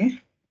share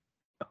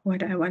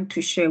what I want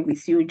to share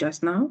with you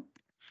just now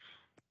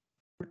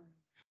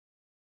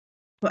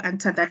to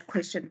answer that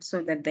question,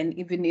 so that then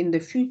even in the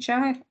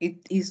future, it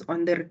is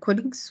on the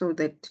recording, so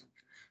that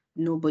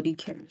nobody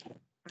can,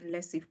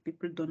 unless if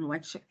people don't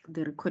watch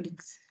the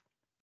recordings.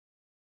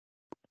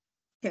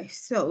 Okay,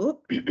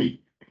 so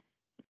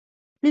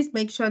please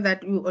make sure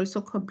that you also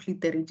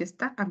complete the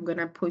register. I'm going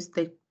to post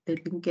the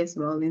link as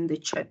well in the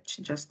chat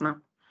just now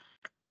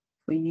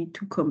for you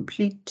to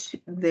complete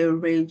the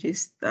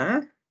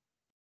register.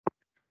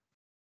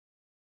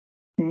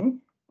 Okay.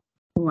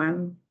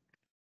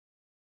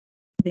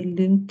 The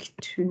link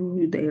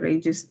to the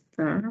register,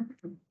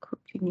 I'm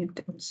copying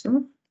it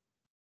also.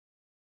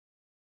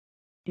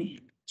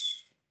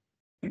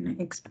 And I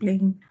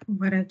explain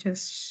what I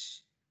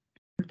just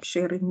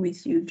sharing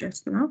with you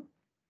just now.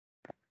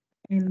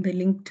 And the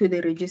link to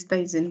the register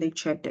is in the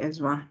chat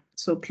as well.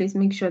 So please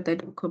make sure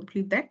that you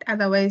complete that.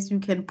 Otherwise, you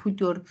can put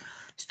your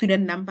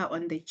student number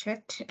on the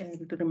chat.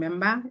 And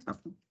remember,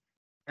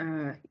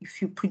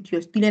 if you put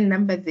your student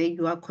number there,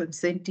 you are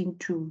consenting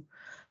to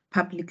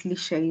publicly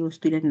share your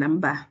student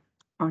number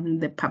on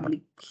the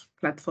public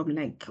platform,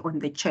 like on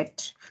the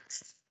chat.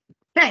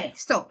 Okay,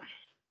 so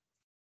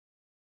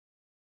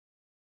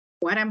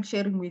what I'm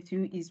sharing with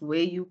you is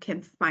where you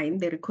can find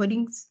the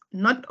recordings,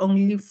 not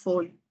only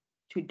for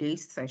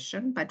today's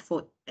session, but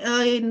for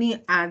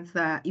any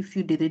other. If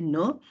you didn't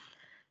know,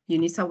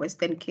 UNISA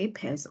Western Cape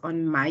has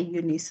on my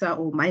UNISA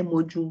or my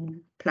module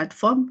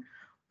platform,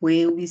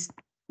 where we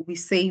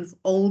save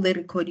all the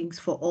recordings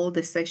for all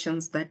the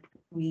sessions that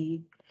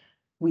we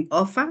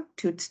offer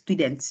to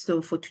students.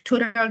 So for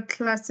tutorial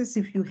classes,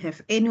 if you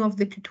have any of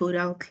the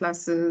tutorial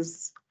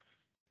classes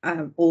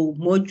or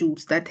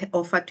modules that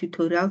offer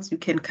tutorials, you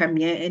can come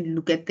here and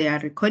look at their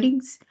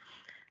recordings.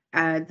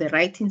 The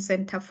Writing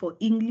Center for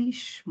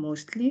English,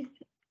 mostly.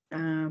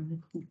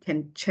 You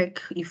can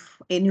check if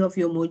any of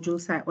your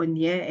modules are on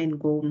here and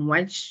go and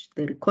watch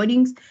the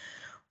recordings.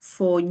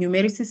 For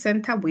Numeracy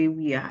Center, where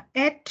we are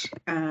at,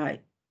 I've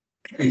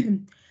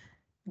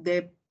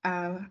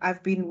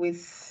been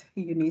with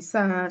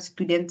UNISA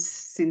students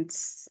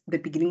since the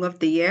beginning of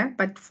the year,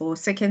 but for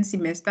second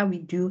semester, we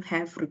do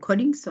have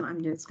recordings. So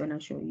I'm just going to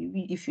show you.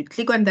 If you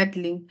click on that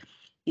link,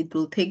 it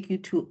will take you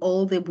to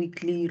all the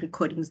weekly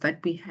recordings that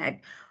we had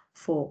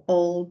for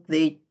all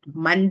the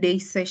Monday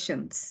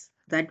sessions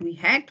that we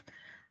had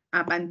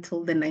up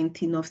until the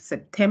 19th of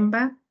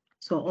September.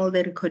 So all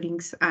the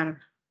recordings are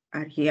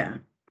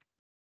here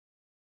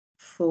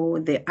for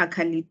the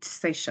Acolyte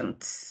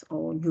sessions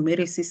or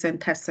Numeracy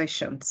Center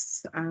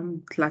sessions,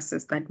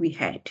 classes that we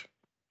had.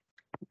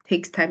 It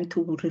takes time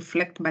to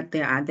reflect, but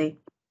they are there.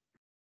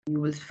 You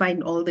will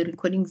find all the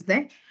recordings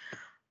there.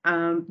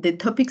 The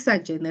topics are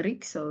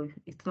generic, so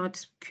it's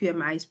not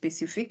QMI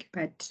specific,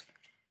 but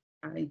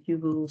you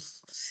will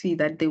see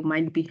that they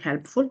might be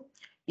helpful.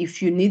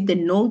 If you need the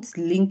notes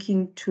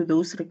linking to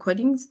those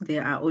recordings, they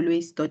are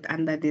always stored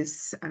under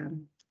this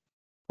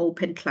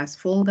open class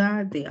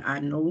folder. There are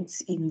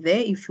notes in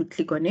there. If you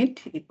click on it,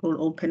 it will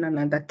open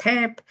another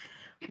tab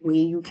where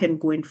you can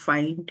go and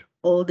find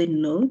all the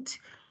notes.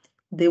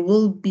 There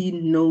will be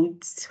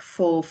notes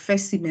for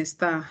first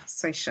semester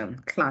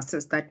session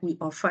classes that we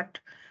offered,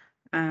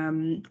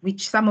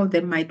 which some of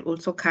them might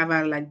also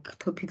cover like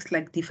topics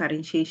like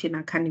differentiation.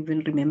 I can't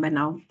even remember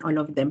now all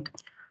of them,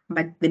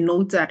 but the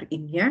notes are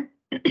in here.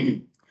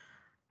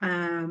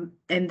 And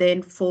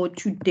then for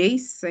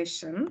today's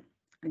session,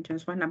 I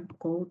just want to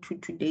go to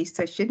today's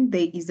session.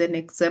 There is an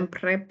exam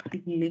prep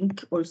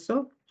link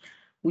also,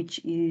 which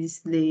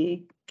is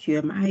the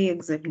QMI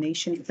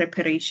examination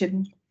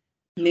preparation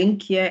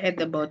link here at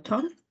the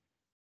bottom.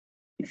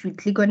 If you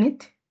click on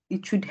it,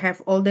 it should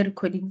have all the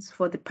recordings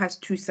for the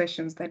past 2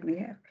 sessions that we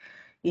have,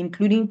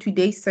 including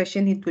today's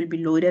session. It will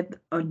be loaded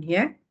on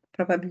here.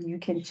 Probably you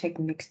can check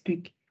next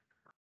week.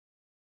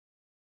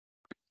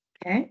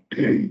 Okay.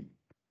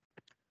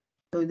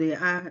 So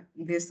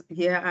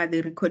here are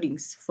the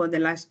recordings for the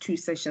last 2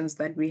 sessions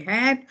that we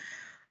had.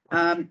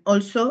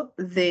 Also,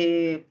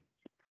 I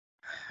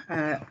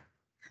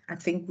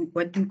think,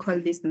 what do you call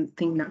this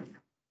thing now?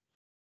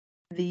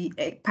 The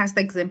past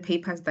exam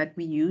papers that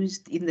we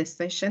used in the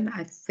session,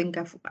 I think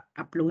I've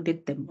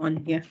uploaded them on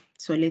here.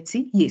 So let's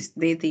see. Yes,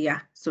 there they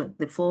are. So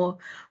the 4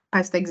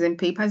 past exam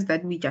papers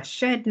that we just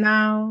shared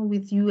now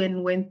with you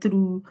and went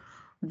through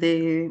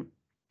the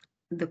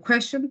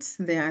questions,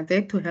 they are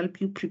there to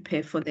help you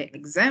prepare for the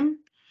exam.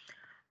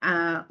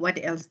 What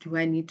else do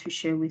I need to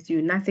share with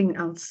you? Nothing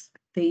else.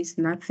 There is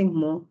nothing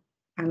more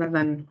other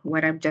than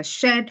what I've just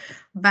shared.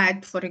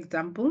 But for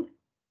example,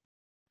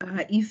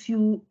 if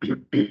you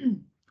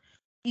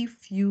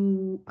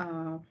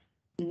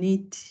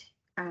need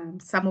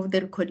some of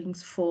the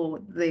recordings for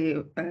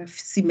the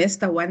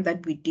semester 1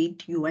 that we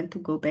did, you want to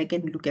go back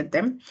and look at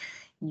them,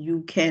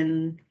 you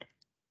can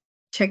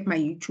check my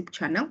YouTube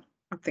channel.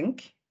 I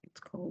think it's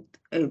called,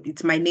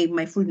 it's my name,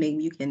 my full name.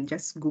 You can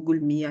just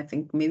Google me. I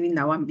think maybe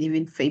now I'm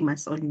even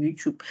famous on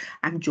YouTube.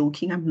 I'm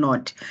joking, I'm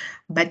not.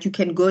 But you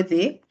can go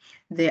there.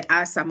 There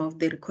are some of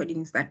the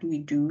recordings that we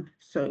do.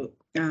 So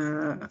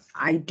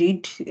I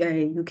did,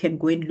 you can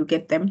go and look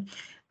at them.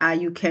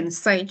 You can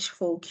search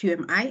for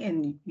QMI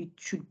and it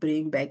should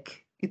bring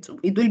back, it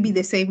will be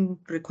the same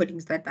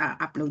recordings that are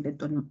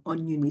uploaded on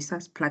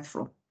UNISA's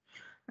platform.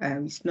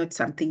 It's not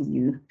something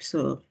new.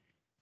 So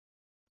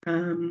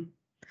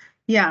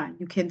yeah,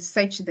 you can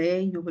search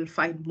there. You will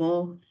find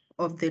more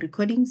of the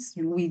recordings.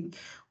 We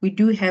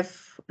do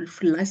have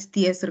last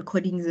year's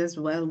recordings as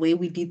well, where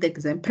we did the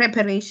exam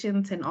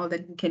preparations and all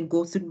that. You can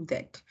go through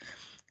that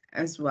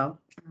as well.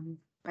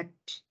 But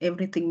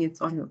everything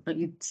is on.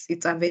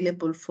 It's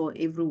available for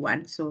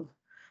everyone. So,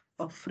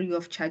 free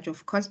of charge,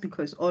 of course,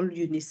 because all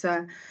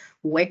UNISA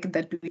work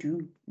that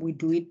we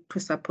do it to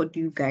support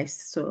you guys.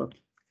 So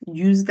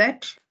use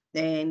that.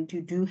 And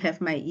you do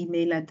have my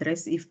email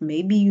address. If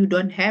maybe you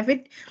don't have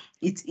it,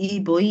 it's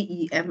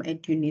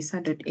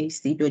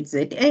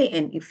eboyem@unisa.ac.za.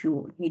 And if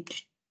you need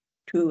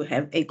to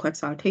have a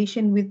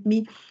consultation with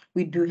me,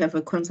 we do have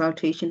a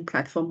consultation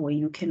platform where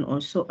you can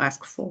also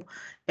ask for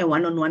a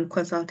one-on-one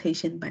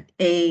consultation. But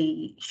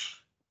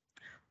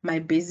my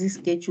busy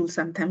schedule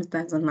sometimes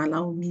doesn't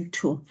allow me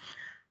to.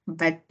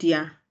 But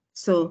yeah,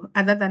 so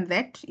other than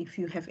that, if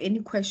you have any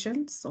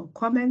questions or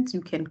comments,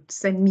 you can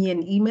send me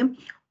an email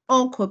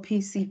or copy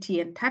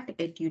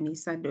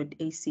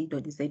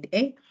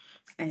ctandtat@unisa.ac.za,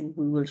 and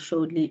we will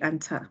surely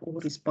answer or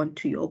respond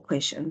to your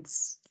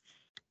questions.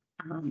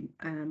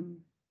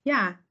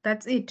 Yeah,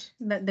 that's it.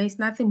 There's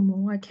nothing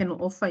more I can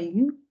offer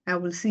you. I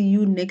will see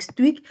you next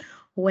week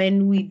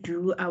when we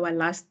do our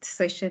last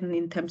session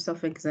in terms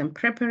of exam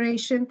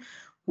preparation.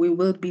 We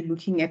will be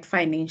looking at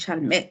financial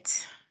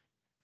maths.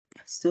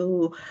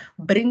 So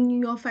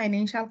bring your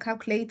financial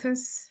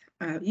calculators.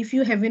 If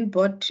you haven't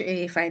bought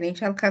a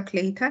financial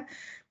calculator,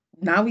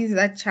 now is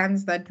that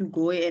chance that you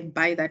go and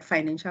buy that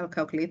financial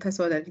calculator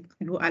so that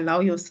you allow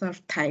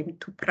yourself time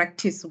to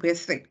practice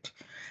with it.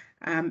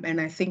 And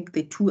I think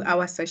the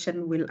 2-hour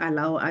session will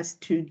allow us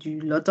to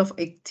do lots of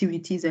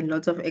activities and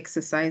lots of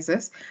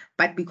exercises.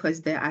 But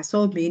because there are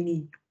so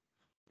many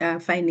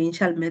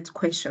financial math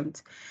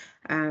questions,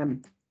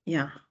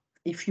 yeah,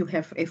 if you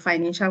have a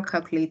financial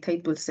calculator,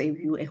 it will save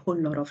you a whole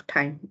lot of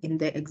time in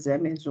the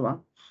exam as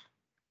well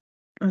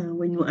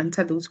when you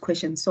answer those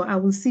questions. So I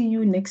will see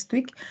you next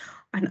week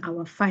on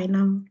our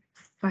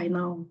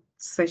final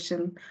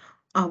session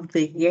of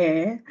the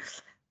year.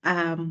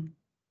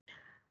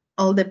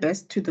 All the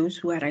best to those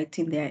who are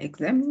writing their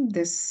exam.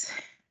 This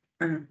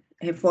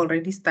have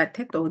already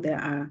started or they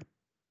are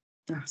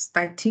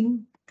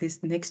starting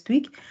this next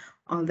week.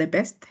 All the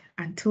best.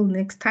 Until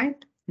next time,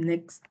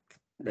 next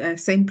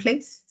same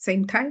place,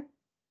 same time.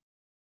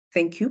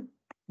 Thank you.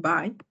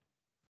 Bye.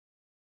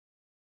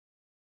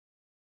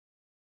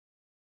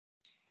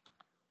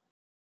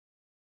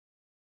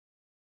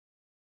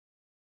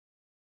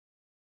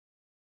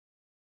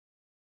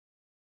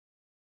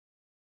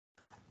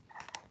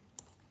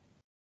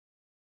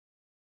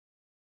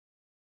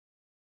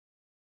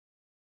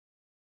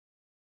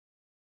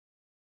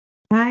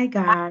 Bye,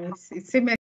 guys. It's